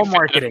I'm a all big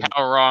marketing. fan of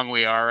how wrong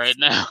we are right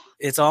now.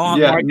 It's all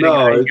yeah,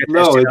 marketing.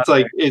 no, it's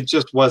like it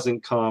just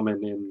wasn't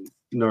common in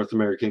North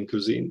American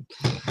cuisine.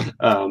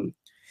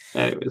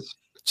 Anyways,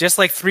 just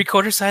like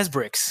 3/4 size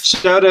bricks.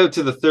 Shout out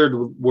to the third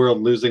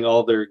world losing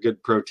all their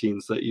good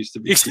proteins that used to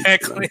be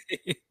exactly.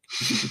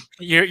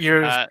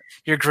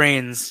 your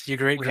grains, your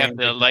great. We have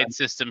the light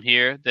system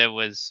here that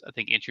was, I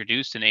think,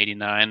 introduced in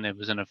 '89. It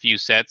was in a few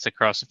sets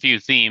across a few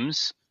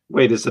themes.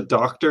 Wait, is a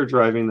doctor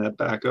driving that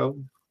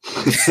backhoe?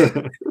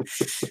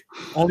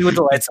 Only with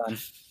the lights on.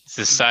 It's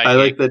a side. I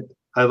like that.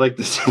 I like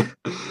this.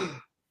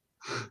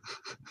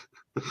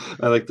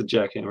 I like the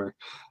jackhammer.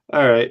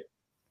 All right.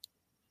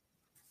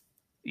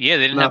 Yeah,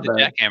 they didn't have the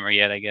jackhammer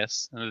yet, I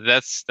guess.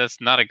 That's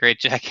not a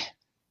great jackhammer.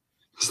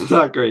 It's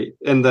not great.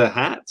 And the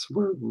hats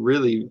were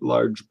really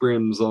large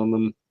brims on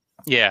them.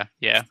 Yeah.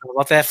 I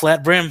love that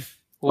flat brim.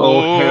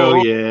 Oh,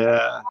 hell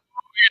yeah.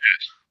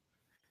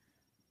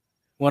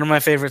 One of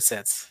my favorite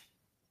sets.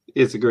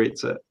 It's a great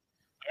set.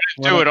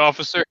 Do it,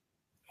 officer.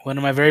 One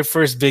of my very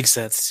first big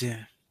sets,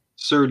 yeah.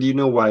 Sir, do you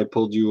know why I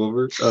pulled you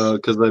over?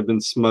 Because I've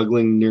been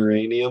smuggling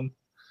uranium.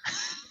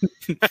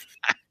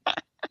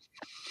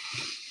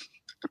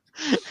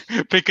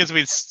 Because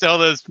we stole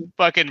those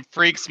fucking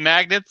freaks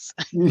magnets.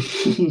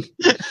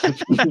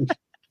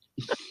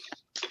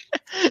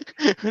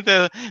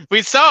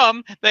 We saw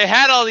them. They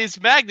had all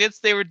these magnets.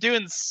 They were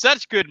doing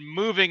such good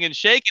moving and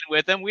shaking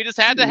with them. We just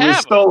had to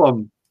have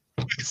them.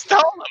 We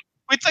stole them.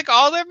 We took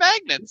all their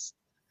magnets.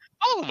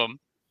 All of them.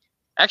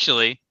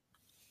 Actually,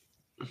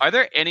 are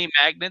there any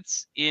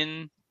magnets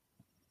in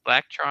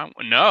Blacktron?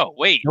 No.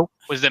 Wait. Nope.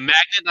 Was the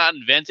magnet not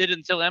invented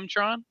until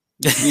Mtron?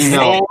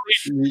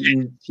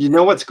 You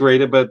know what's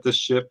great about this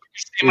ship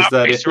is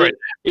that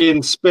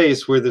in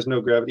space where there's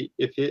no gravity,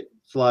 if it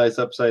flies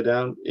upside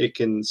down, it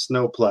can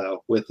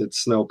snowplow with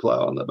its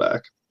snowplow on the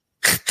back.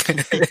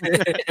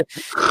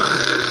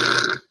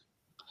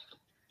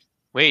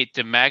 Wait,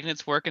 do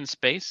magnets work in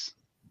space?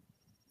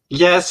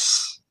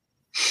 Yes.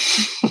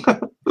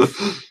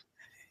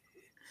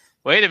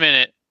 Wait a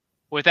minute.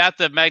 Without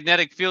the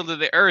magnetic field of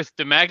the Earth,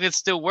 do magnets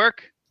still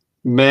work?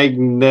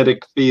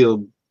 Magnetic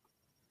field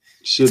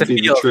should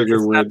be the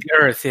trigger word. Not the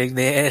Earth.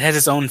 It has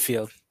its own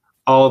field.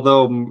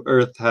 Although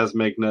Earth has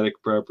magnetic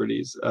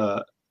properties,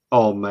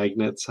 all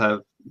magnets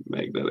have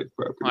magnetic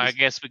properties. Well, I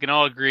guess we can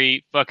all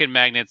agree, fucking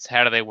magnets,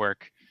 how do they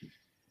work?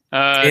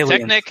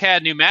 Technic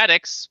had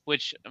pneumatics,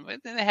 which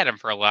they had them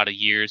for a lot of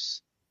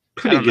years.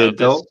 Pretty good,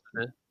 though.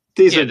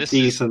 These are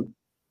decent.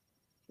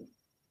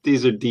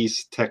 These are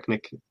decent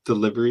Technic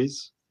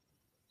deliveries.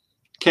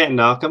 Can't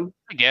knock them.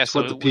 I guess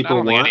what the people I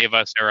don't want. think any of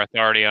us are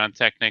authority on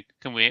Technic.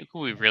 Can we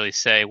really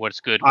say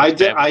what's good? I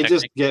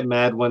just get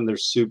mad when they're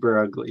super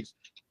ugly.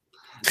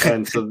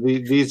 And so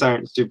these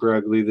aren't super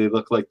ugly. They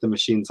look like the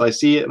machines. I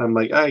see it and I'm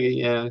like,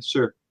 yeah,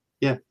 sure.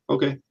 Yeah,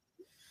 okay.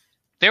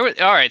 All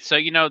right, so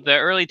the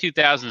early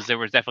 2000s, there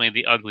was definitely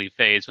the ugly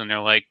phase when they're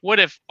like,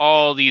 what if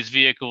all these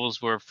vehicles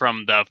were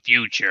from the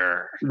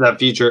future? The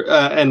future.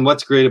 And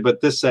what's great about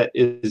this set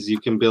is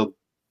you can build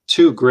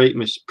two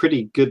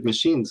pretty good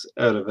machines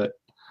out of it.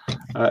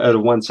 Out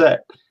of one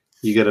set,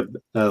 you get a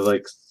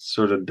like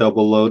sort of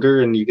double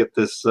loader, and you get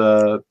this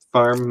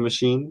farm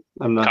machine.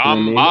 I'm not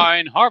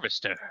Combine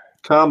harvester.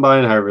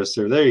 Combine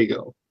harvester. There you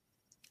go.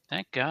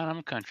 Thank God I'm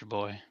a country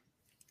boy.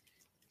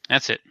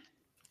 That's it.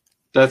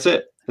 That's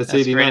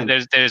 89.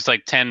 Great. There's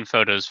like 10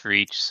 photos for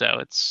each, so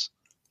it's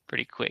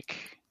pretty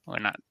quick. We're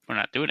not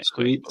doing it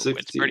Sweet quick.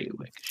 It's pretty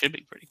quick. It should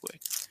be pretty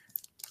quick.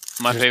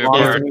 My There's favorite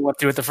part. We went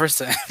through it the first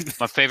time.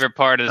 My favorite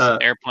part is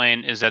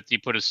airplane is that you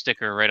put a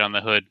sticker right on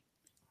the hood.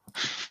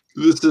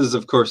 This is,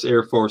 of course,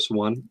 Air Force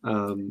One.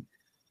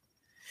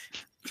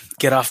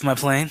 Get off my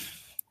plane.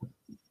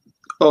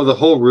 Oh, the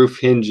whole roof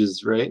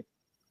hinges, right?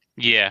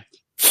 Yeah,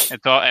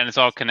 it's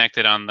all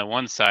connected on the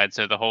one side,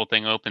 so the whole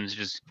thing opens.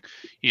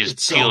 You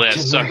just peel that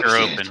sucker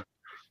open.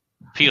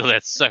 Peel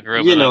that sucker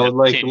open.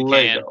 Like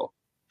Lego.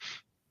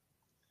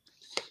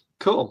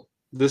 Cool.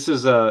 This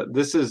is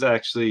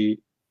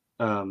actually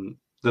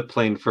the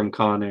plane from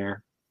Con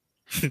Air.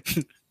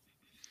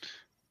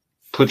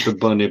 Put the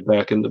bunny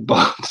back in the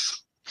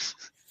box.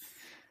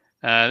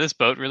 This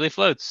boat really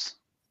floats.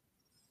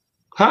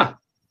 Huh.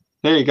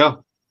 There you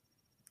go.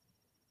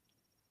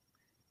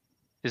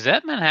 Is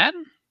that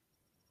Manhattan?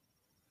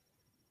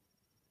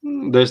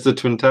 There's the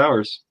Twin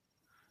Towers.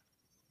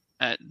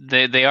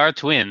 They are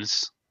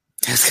twins.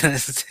 I was gonna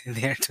say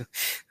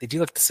they do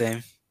look the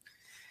same.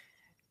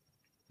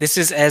 This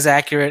is as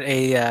accurate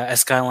a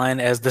skyline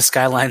as the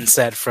skyline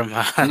set from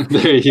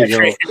there you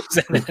go.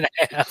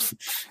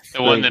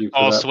 The one that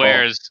Paul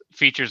swears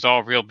features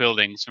all real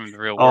buildings from the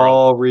real world.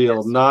 All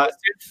real, not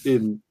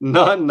in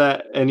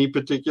that any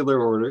particular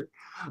order.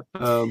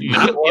 Not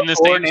in the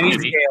or same in any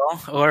city.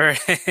 scale, or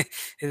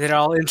they're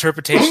all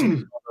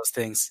interpretations of all those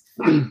things.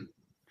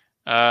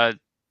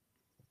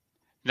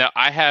 No,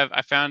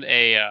 I found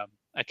a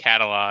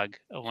catalog,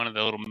 one of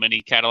the little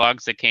mini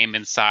catalogs that came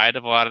inside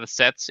of a lot of the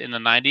sets in the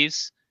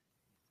 90s,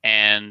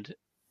 and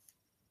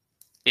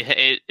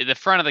the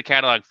front of the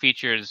catalog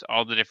features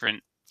all the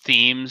different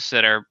themes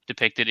that are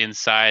depicted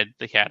inside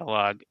the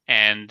catalog,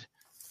 and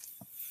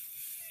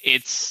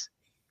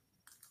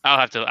I'll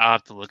have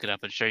to look it up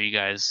and show you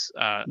guys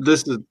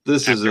This is a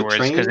afterwards,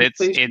 train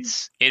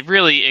because it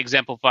really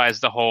exemplifies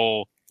the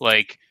whole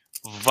like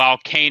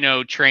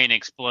volcano train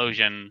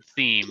explosion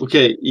theme.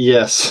 Okay,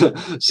 yes.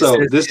 So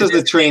this is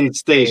a train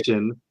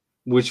station,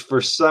 which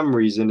for some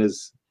reason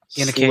is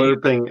In a cave.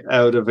 slurping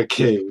out of a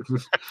cave,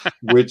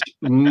 which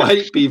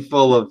might be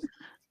full of,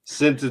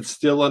 since it's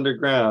still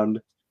underground,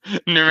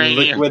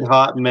 Uranium. liquid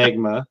hot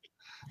magma.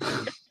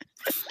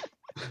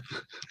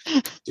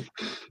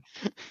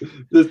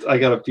 I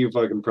got a few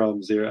fucking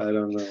problems here. I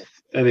don't know.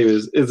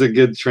 Anyways, it's a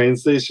good train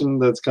station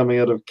that's coming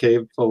out of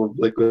cave full of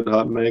liquid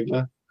hot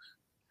magma.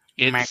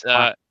 It's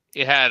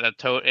it had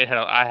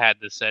I had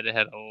this set. It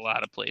had a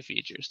lot of play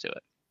features to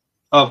it.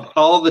 Of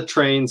all the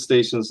train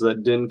stations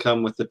that didn't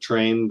come with the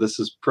train, this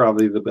is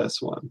probably the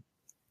best one.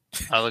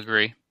 I'll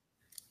agree.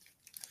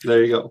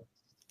 There you go.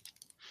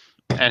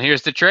 And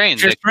here's the train.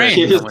 Here's that doesn't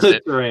Here's come with the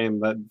it. train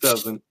that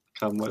doesn't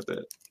come with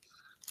it.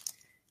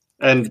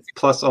 And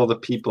plus all the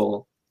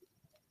people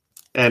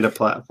and a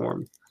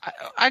platform.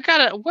 I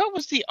gotta. What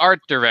was the art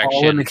All in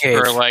direction the cave.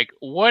 for like?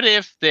 What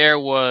if there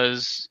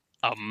was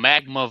a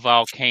magma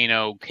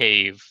volcano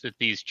cave that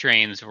these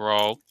trains were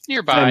all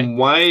nearby? And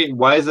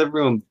why is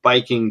everyone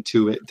biking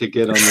to it to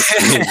get on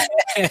the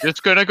train?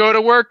 Just gonna go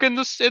to work in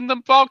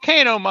the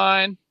volcano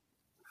mine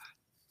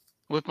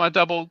with my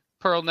double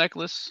pearl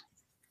necklace.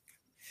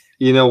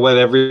 You know what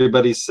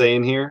everybody's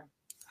saying here?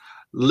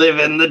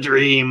 Living the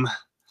dream.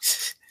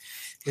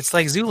 It's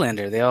like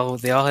Zoolander. They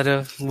all had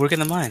to work in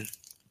the mine.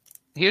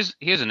 Here's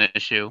an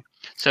issue.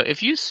 So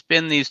if you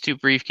spin these two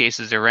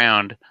briefcases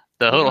around,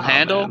 the little Oh,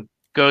 handle man.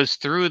 goes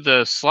through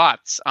the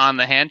slots on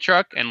the hand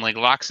truck and like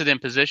locks it in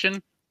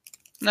position.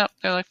 No,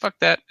 they're like, fuck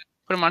that.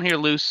 Put them on here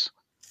loose.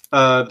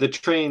 The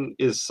train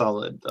is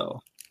solid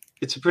though.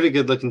 It's a pretty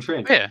good looking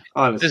train. Yeah,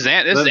 Honestly.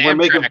 this is we're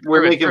making Amtrak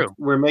through and through.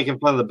 we're making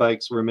fun of the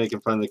bikes, we're making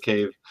fun of the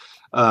cave.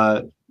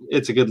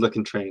 It's a good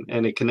looking train,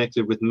 and it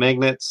connected with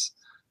magnets,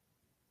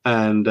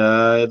 and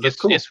it looks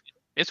cool.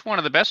 It's one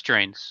of the best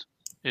trains.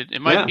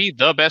 It might Yeah. be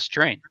the best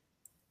train.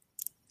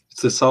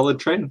 It's a solid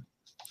train.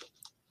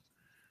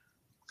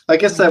 I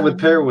guess that would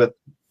pair with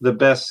the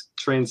best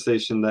train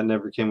station that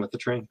never came with the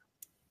train.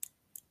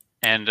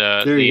 And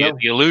There you go.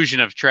 the illusion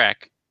of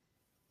track.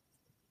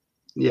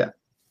 Yeah.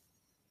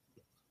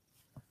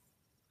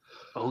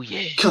 Oh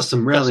yeah.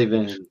 Custom rally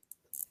van.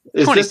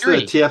 Is this the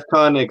 23.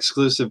 TFCon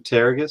exclusive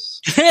Terragus?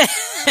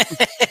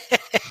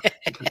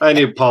 I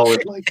knew Paul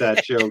would like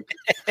that joke.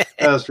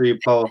 That was for you,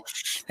 Paul.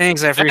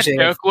 Thanks, I That appreciate it.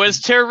 joke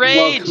was Welcome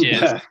courageous.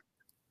 back.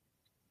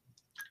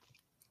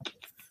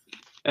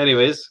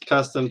 Anyways,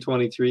 custom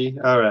 23.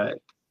 All right.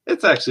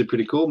 It's actually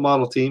pretty cool.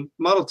 Model team.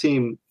 Model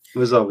team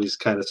was always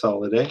kind of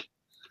solid, eh?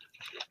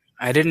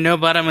 I didn't know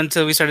about them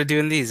until we started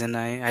doing these, and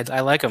I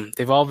like them.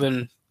 They've all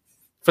been,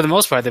 for the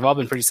most part, they've all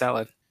been pretty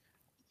solid.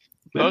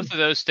 Both of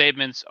those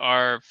statements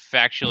are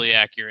factually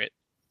accurate.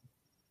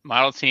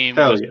 Model team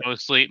Hell was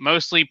yeah.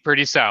 mostly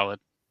pretty solid.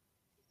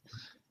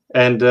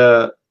 And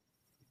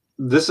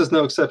this is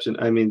no exception.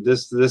 I mean,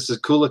 this is a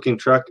cool looking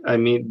truck. I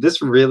mean,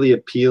 this really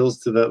appeals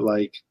to that,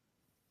 like,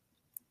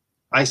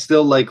 I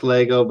still like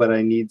Lego, but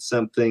I need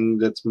something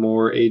that's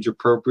more age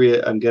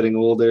appropriate. I'm getting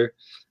older.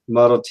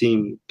 Model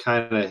team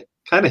kind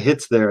of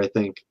hits there, I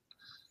think.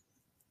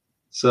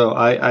 So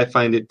I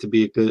find it to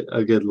be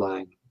a good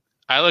line.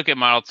 I look at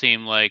model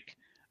team like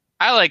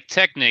I like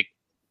Technic,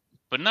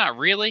 but not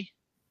really.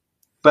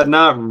 But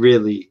not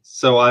really.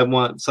 So I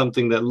want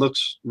something that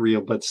looks real,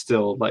 but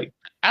still like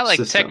I like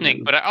system Technic,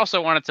 and- but I also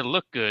want it to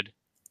look good.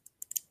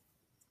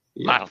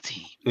 yeah, Model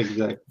team.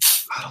 exactly.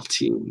 Model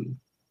team.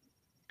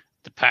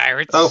 The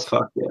Pirates. Oh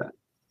fuck yeah!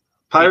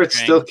 Pirates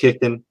Big still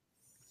kicking.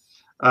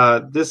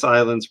 This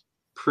island's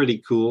pretty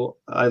cool.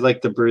 I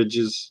like the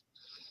bridges.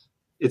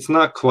 It's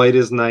not quite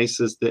as nice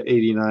as the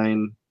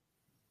 89,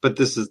 but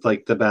this is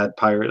like the bad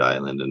pirate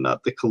island and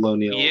not the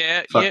colonial.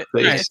 Yeah. fuck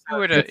face.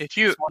 If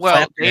you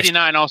well,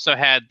 89 also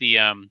had the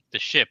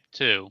ship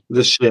too.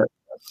 The ship.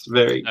 That's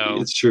very.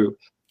 Oh. It's true,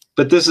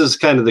 but this is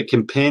kind of the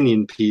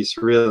companion piece,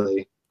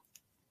 really,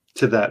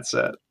 to that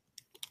set.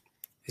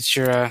 It's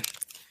your,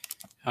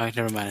 oh,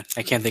 never mind.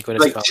 I can't think what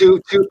it's Like called.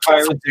 two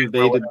pirates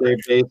invaded their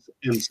base,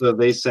 and so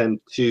they send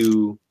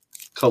two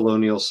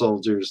colonial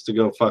soldiers to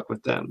go fuck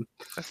with them.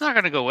 That's not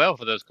going to go well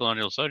for those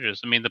colonial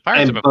soldiers. I mean, the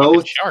pirates And have a fucking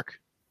both- shark.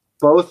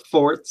 Both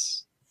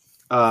forts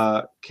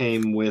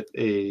came with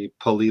a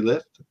pulley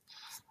lift,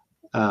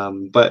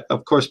 but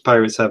of course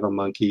pirates have a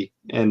monkey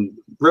and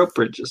rope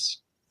bridges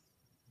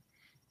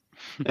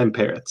and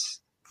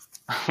parrots.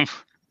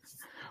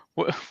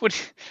 What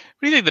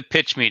do you think the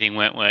pitch meeting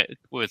went with?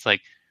 It's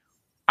like,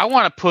 I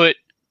want to put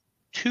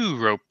 2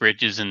 rope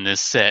bridges in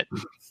this set.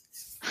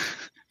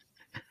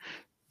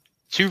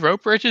 2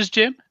 rope bridges,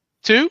 Jim?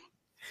 2?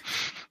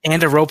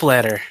 And a rope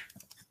ladder.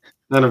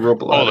 Not a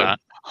rope ladder.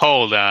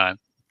 Hold on.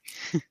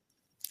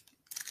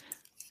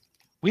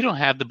 We don't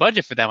have the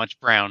budget for that much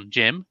brown,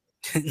 Jim.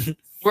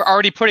 We're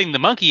already putting the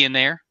monkey in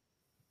there.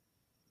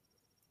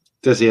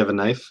 Does he have a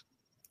knife?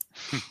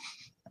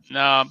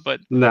 No, but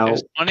No.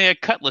 there's plenty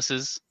of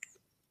cutlasses.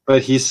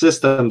 But he's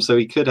system, so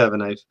he could have a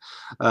knife.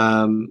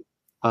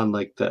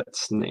 Unlike that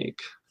snake.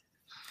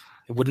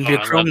 It wouldn't be a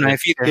chrome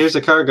knife either. Here's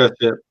a cargo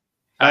ship.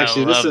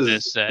 Actually, I love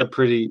this set.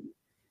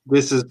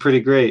 This is pretty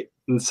great.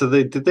 And so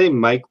did they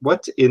mic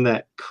what's in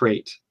that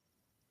crate?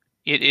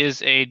 It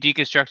is a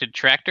deconstructed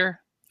tractor.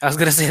 I was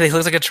gonna say they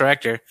look like a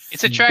tractor.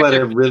 It's a tractor.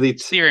 But a really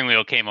steering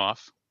wheel came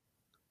off.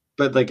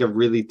 But like a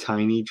really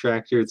tiny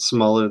tractor. It's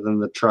smaller than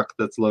the truck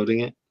that's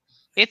loading it.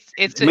 Maybe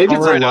it's a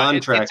lawn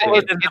tractor.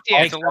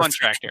 It's a lawn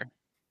tractor.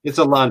 It's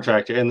a lawn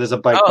tractor, and there's a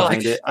bike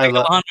behind it. I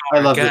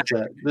love this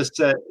set. This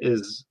set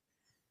is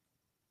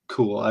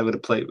cool. I would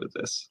have played with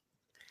this.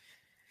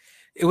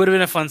 It would have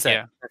been a fun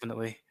set,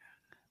 definitely.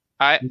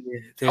 I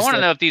want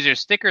to know if these are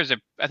stickers.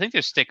 I think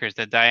they're stickers.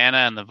 The Diana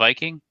and the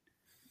Viking.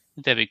 I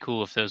think that'd be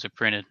cool if those are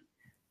printed.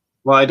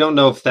 Well, I don't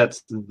know if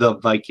that's the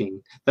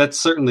Viking. That's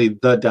certainly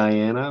the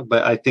Diana,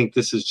 but I think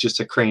this is just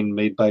a crane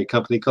made by a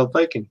company called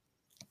Viking.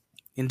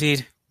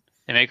 Indeed.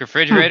 They make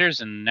refrigerators,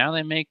 and now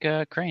they make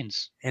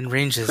cranes. And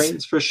ranges.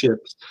 Cranes for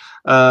ships.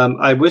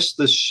 I wish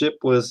the ship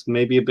was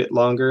maybe a bit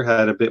longer,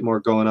 had a bit more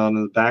going on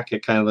in the back.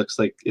 It kind of looks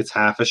like it's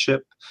half a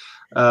ship,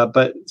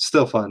 but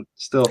still fun.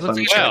 Still fun.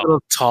 Like a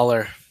little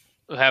taller.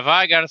 Have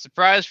I got a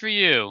surprise for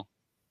you?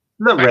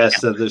 The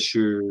rest of the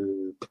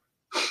ship.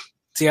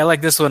 See, I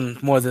like this one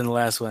more than the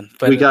last one.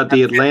 But we got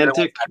the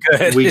Atlantic.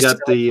 We got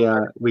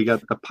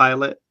the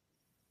pilot.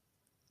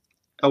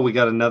 Oh, we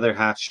got another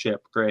half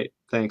ship. Great.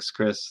 Thanks,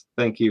 Chris.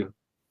 Thank you.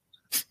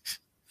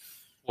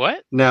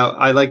 What? Now,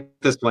 I like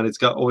this one. It's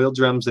got oil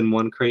drums in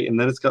one crate, and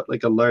then it's got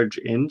like a large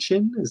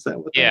engine. Is that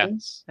what that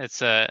is?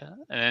 It's an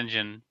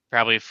engine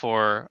probably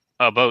for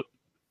a boat.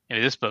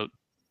 Maybe this boat.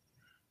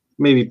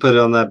 Maybe put it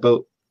on that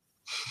boat.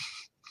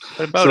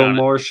 Put a boat so on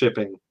more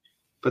shipping.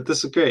 But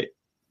this is great.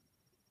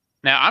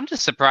 Now, I'm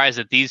just surprised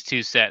that these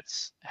two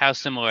sets, how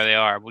similar they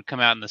are, would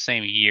come out in the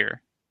same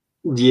year.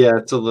 Yeah,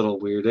 it's a little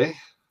weird, eh?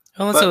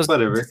 Well, it was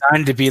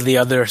designed to be the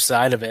other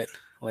side of it.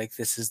 Like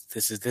this is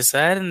this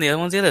side, and the other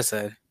one's the other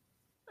side.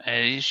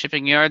 These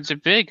shipping yards are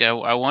big.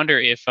 I wonder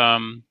if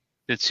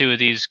the two of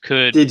these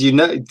could. Did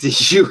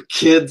you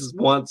kids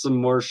want some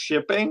more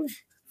shipping?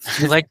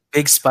 You like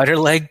big spider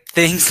leg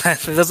things?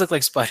 Those look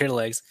like spider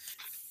legs.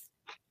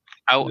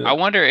 I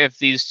wonder if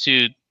these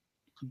two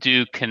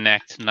do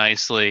connect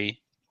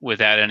nicely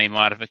without any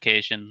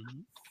modification.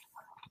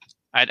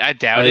 I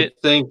doubt it.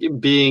 I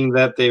think being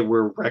that they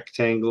were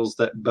rectangles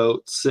that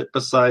boats sit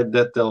beside,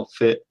 that they'll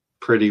fit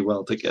pretty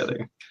well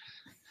together.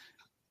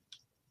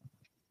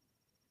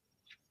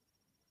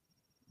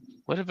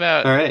 What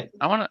about? All right.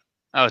 I want to.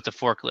 Oh, it's a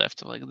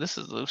forklift. Like, this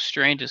is the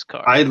strangest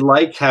car. I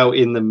like how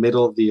in the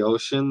middle of the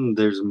ocean,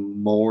 there's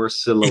more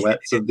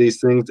silhouettes of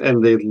these things,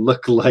 and they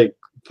look like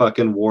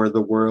fucking War of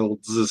the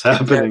Worlds is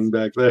happening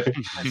back there.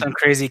 Some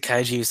crazy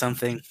kaiju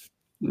something.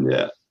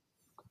 Yeah.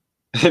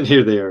 And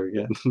here they are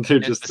again. They're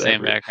it's just the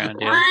same background,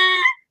 yeah.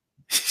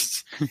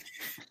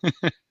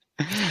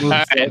 All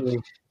right.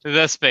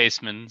 The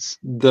Spacemans.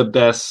 The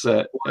best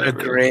set. What a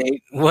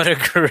great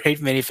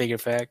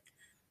minifigure pack.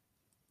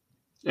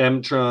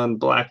 Mtron,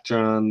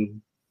 Blacktron,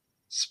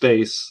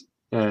 Space,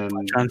 and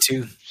Blacktron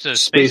 2. So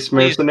Space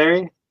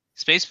Mercenary.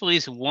 Space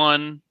Police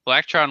 1,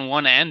 Blacktron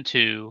 1 and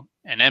 2,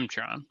 and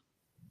Mtron.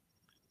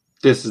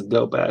 This is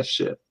dope ass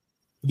shit.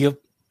 Yep.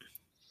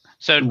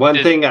 So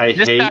one thing I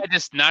this hate. This guy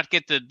just not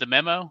get the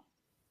memo?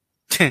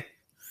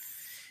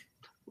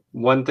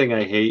 One thing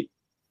I hate,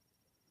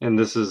 and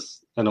this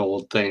is an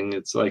old thing,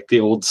 it's like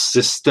the old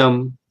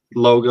System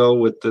logo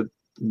with the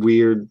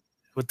weird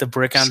with the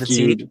brick on the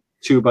T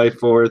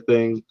 2x4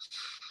 thing.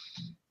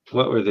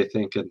 What were they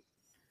thinking?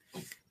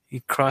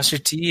 You cross your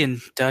T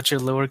and dot your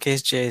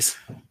lowercase j's.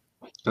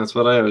 That's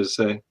what I always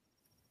say.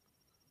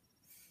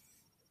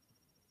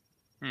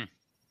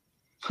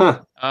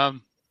 Huh.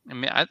 I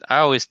mean, I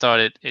always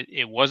thought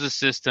it was a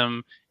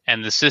system,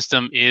 and the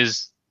system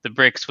is the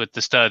bricks with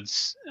the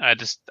studs. I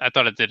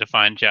thought it did a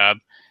fine job.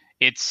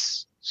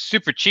 It's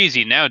super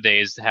cheesy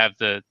nowadays to have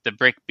the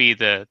brick be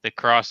the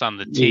cross on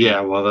the T.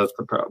 Yeah, well, that's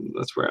the problem.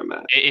 That's where I'm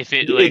at. If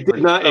it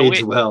did not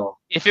age well.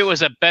 If it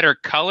was a better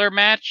color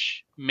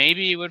match,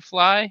 maybe it would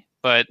fly.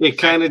 But it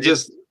kind of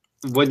just,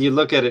 when you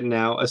look at it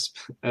now,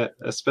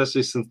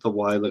 especially since the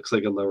Y looks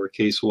like a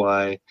lowercase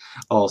y,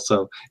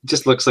 also, it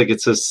just looks like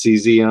it says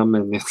cesium,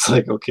 and it's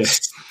like, okay.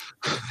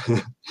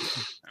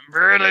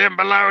 Brilliant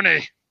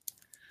baloney.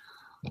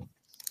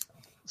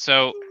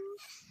 So,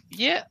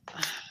 yeah.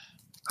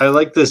 I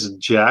like this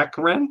jack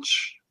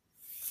wrench.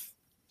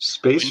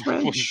 Space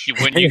wrench.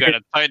 When you gotta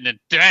tighten it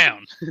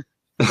down.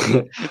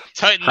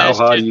 Tighten How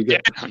hard shit you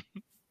get? down.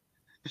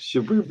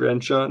 Should we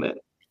wrench on it?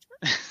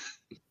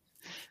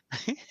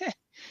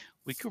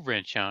 We could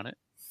wrench on it.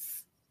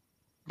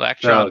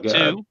 Blacktron God.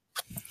 2,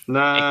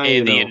 Nah,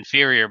 aka the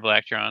inferior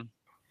Blacktron.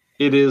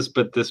 It is,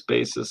 but this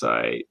base is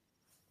I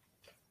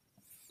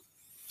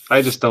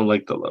just don't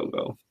like the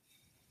logo.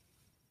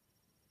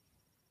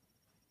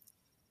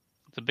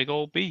 It's a big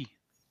old B.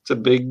 It's a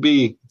big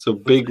B. It's a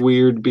big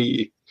weird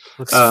B.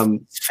 Looks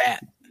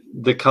fat.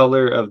 The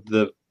color of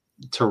the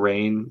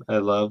terrain, I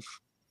love.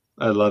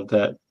 I love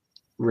that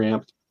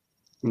ramp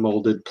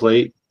molded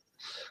plate.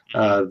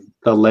 The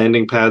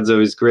landing pad's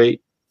always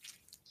great.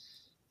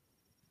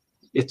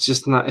 It's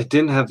just not. It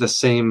didn't have the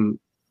same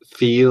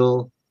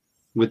feel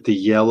with the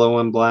yellow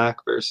and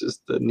black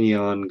versus the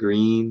neon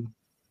green.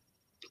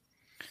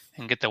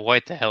 And get the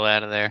white the hell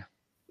out of there.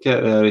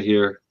 Get out of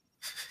here.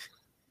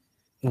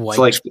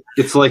 White.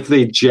 It's like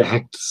they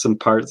jacked some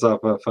parts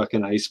off a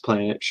fucking Ice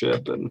Planet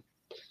ship, and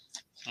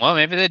Well,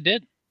 maybe they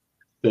did.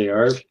 they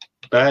are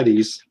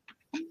baddies.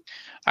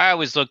 I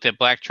always looked at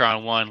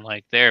Blacktron 1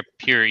 like they're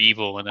pure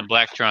evil, and then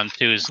Blacktron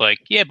 2 is like,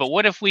 yeah, but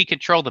what if we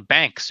control the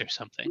banks or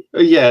something?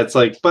 Yeah, it's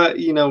like, but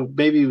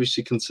maybe we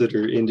should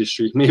consider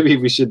industry. Maybe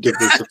we should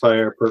diversify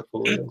our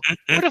portfolio.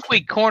 What if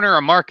we corner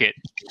a market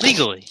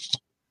legally?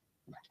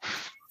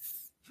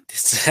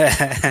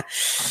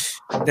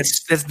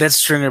 That's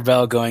Stringer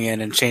Bell going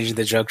in and changing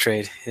the drug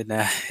trade in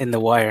the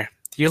Wire.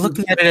 You're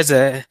looking at it as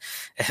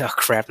oh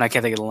crap! I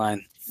can't think of the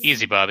line.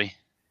 Easy, Bobby.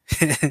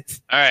 All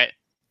right.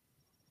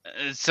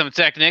 Some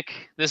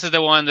Technic. This is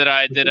the one that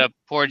I did a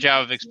poor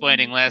job of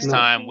explaining last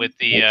time with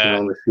the. I can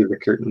only see the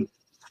curtain.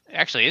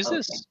 Actually, is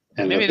this?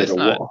 And Maybe a bit that's of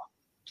not. wall.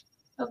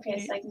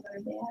 Okay, so I can go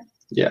to bed.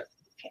 Yeah.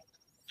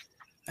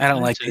 I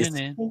don't like this.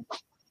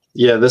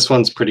 Yeah, this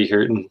one's pretty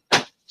hurting.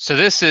 So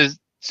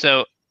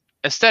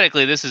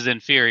aesthetically, this is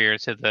inferior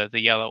to the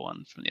yellow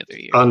one from the other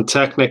year. On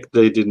Technic,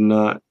 they did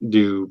not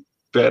do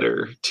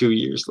better 2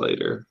 years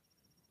later.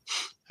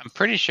 I'm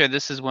pretty sure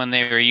this is when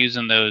they were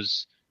using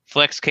those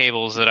flex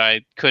cables that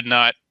I could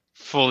not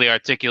fully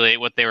articulate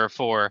what they were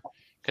for,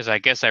 because I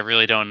guess I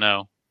really don't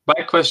know.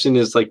 My question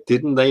is,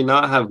 didn't they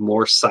not have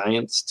more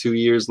science 2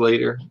 years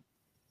later?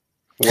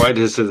 Why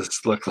does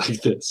this look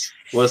like this?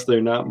 Was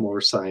there not more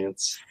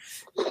science?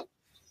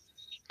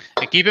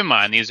 And keep in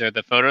mind, these are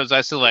the photos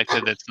I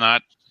selected. That's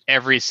not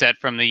every set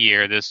from the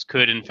year. This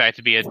could, in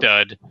fact, be a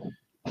dud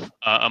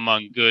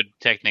among good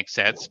Technic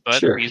sets, but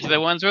Sure. These are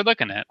the ones we're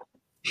looking at.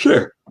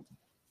 Sure.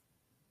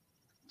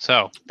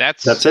 So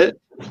that's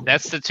it?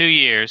 That's the 2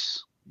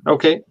 years.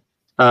 Okay.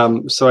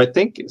 So I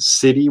think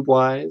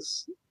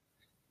city-wise,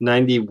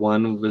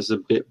 91 was a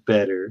bit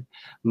better.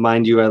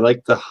 Mind you, I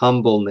like the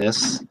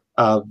humbleness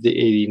of the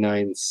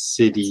 89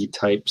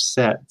 city-type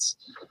sets.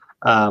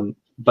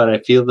 But I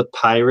feel the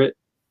pirate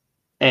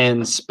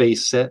and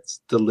space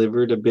sets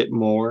delivered a bit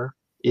more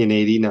in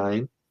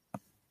 89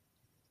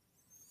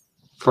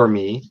 for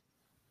me.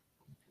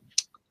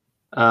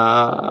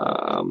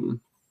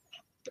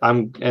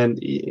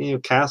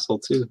 Castle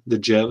too, the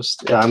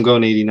Joust. Yeah, I'm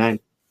going 89.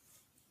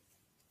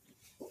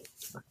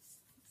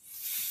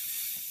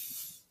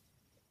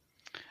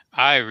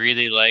 I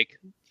really like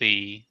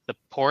the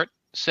port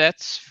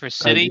sets for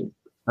City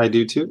I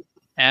do too.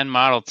 and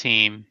Model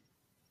Team,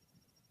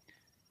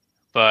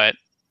 but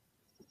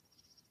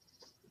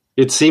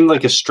It seemed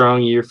like a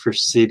strong year for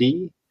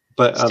City,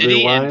 but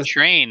City and otherwise,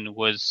 Train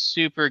was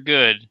super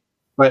good.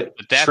 but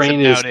that's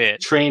Train about is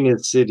it. Train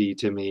is City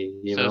to me.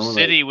 So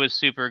City was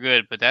super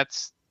good, but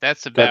that's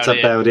that's about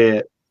about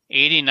it.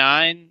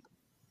 89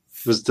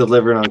 Was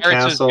delivered on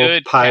Pirates Castle, was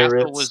good. Pirates,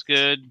 Castle was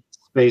good.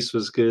 Space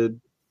was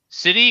good.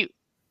 City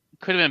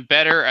could have been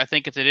better, I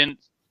think, if they didn't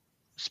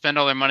spend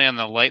all their money on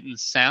the light and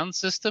sound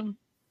system.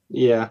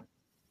 Yeah,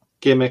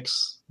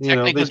 gimmicks.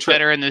 Technic was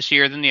better in this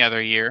year than the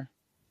other year.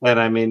 And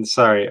I mean,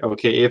 sorry.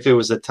 Okay, if it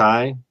was a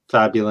tie,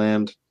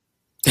 Fabuland.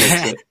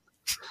 That's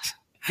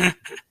it.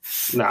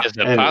 No, Is it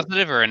a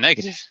positive or a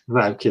negative?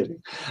 No, I'm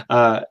kidding.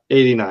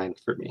 89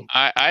 for me.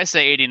 I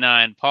say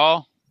 89.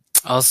 Paul?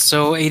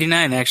 Also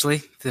 89,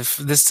 actually.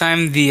 This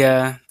time the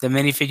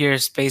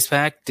minifigure space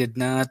pack did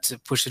not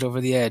push it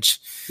over the edge.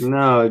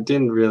 No, it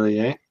didn't really,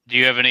 eh? Do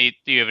you have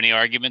any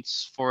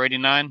arguments for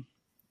 89?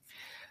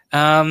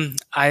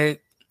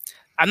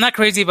 I'm not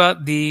crazy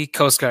about the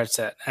Coast Guard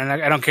set, and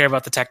I don't care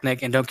about the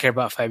Technic and don't care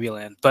about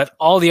Fabuland. But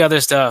all the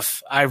other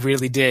stuff I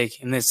really dig,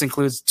 and this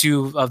includes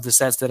two of the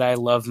sets that I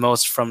love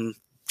most from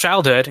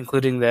childhood,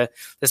 including the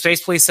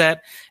Space Police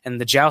set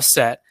and the Joust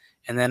set.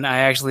 And then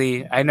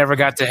I never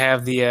got to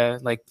have the a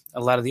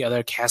lot of the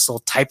other Castle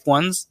type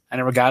ones. I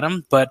never got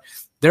them, but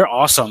they're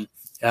awesome.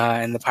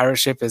 And the pirate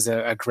ship is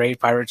a great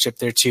pirate ship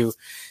there too.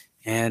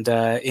 And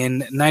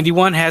in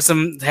 91 had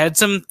some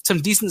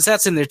decent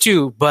sets in there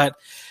too, but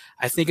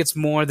I think it's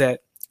more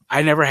that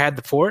I never had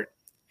the port,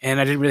 and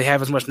I didn't really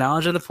have as much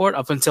knowledge of the port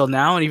up until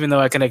now. And even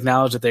though I can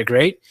acknowledge that they're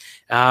great,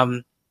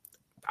 I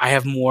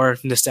have more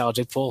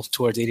nostalgic pull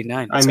towards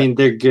 89. I mean,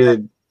 they're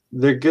good.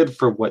 They're good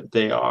for what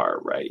they are,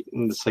 right?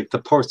 And it's like the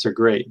ports are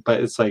great,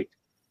 but it's like,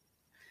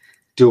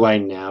 do I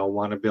now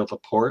want to build a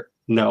port?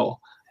 No.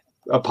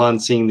 Upon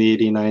seeing the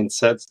 89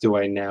 sets, do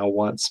I now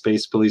want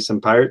Space Police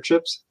and pirate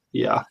ships?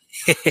 Yeah.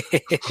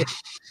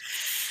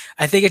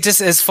 I think it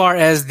just as far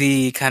as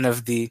the kind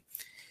of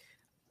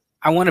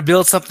I want to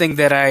build something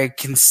that I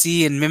can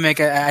see and mimic.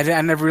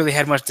 I never really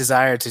had much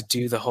desire to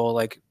do the whole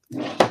like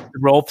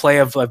role play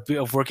of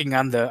working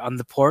on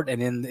the port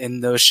and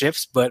in those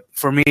ships. But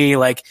for me,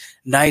 like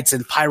knights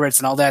and pirates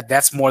and all that,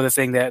 that's more the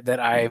thing that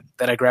I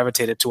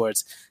gravitated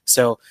towards.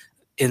 So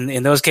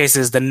in those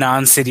cases, the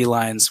non-city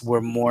lines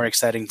were more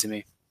exciting to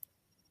me.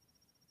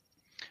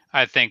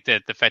 I think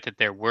that the fact that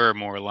there were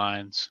more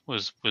lines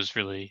was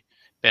really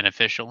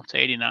beneficial to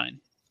 89.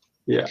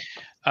 Yeah.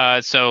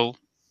 So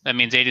that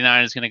means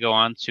 89 is going to go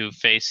on to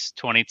face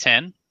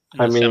 2010 in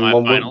I the mean,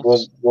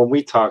 semifinals. when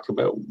we talk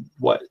about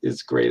what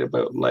is great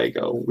about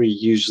Lego, we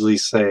usually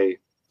say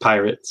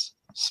pirates,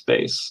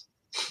 space,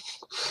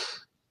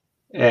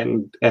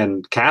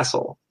 and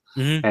castle,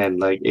 and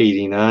like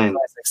 89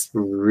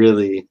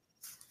 really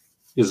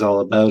is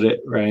all about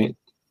it, right?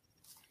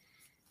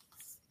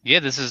 Yeah,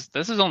 this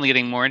is only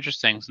getting more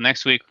interesting. So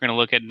next week we're going to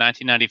look at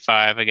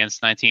 1995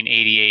 against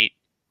 1988.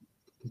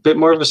 A bit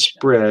more of a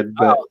spread,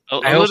 but a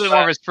little bit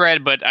more of a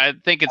spread, but I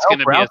think it's going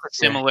to be a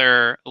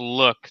similar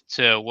look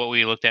to what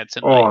we looked at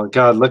tonight. Oh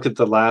God, look at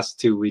the last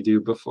two we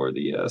do before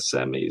the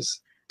semis.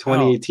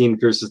 2018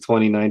 versus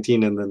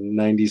 2019, and then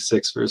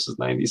 96 versus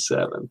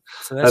 97.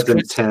 So that's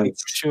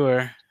intense, for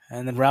sure.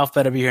 And then Ralph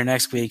better be here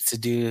next week to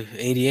do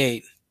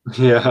 88.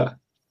 Yeah,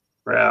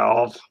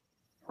 Ralph.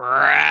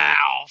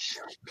 All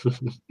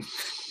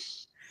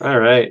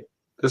right,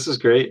 this is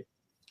great.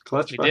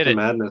 Clutch fucking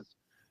madness.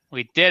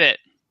 We did it.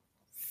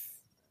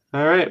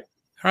 All right.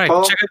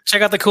 Paul?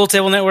 Check out the Cool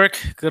Table Network.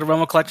 Go to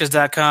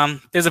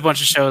RomoCollectors.com. There's a bunch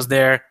of shows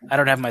there. I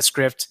don't have my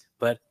script,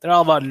 but they're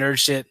all about nerd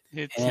shit.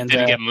 It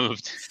didn't get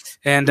moved.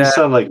 And you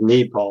sound like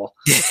me, Paul.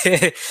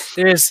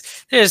 there's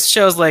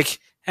shows like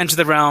Enter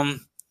the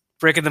Realm,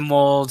 Breaking the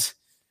Mold,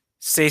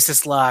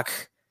 Stasis Lock,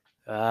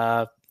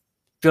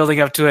 Building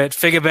Up to It,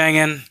 Figure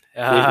Banging,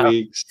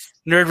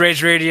 Nerd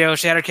Rage Radio,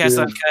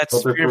 Shattercast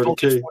Uncuts, Fear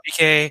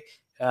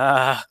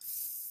 40K,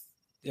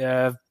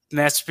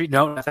 Masterpiece,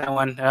 no, not that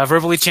one.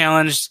 Verbally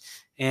Challenged,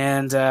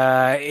 and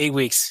 8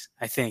 Weeks,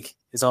 I think,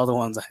 is all the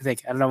ones. I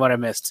don't know what I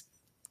missed.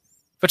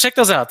 But check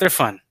those out. They're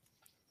fun.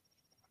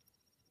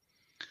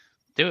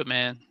 Do it,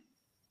 man.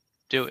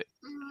 Do it.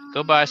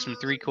 Go buy some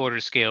 3/4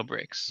 scale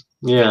bricks.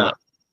 Yeah.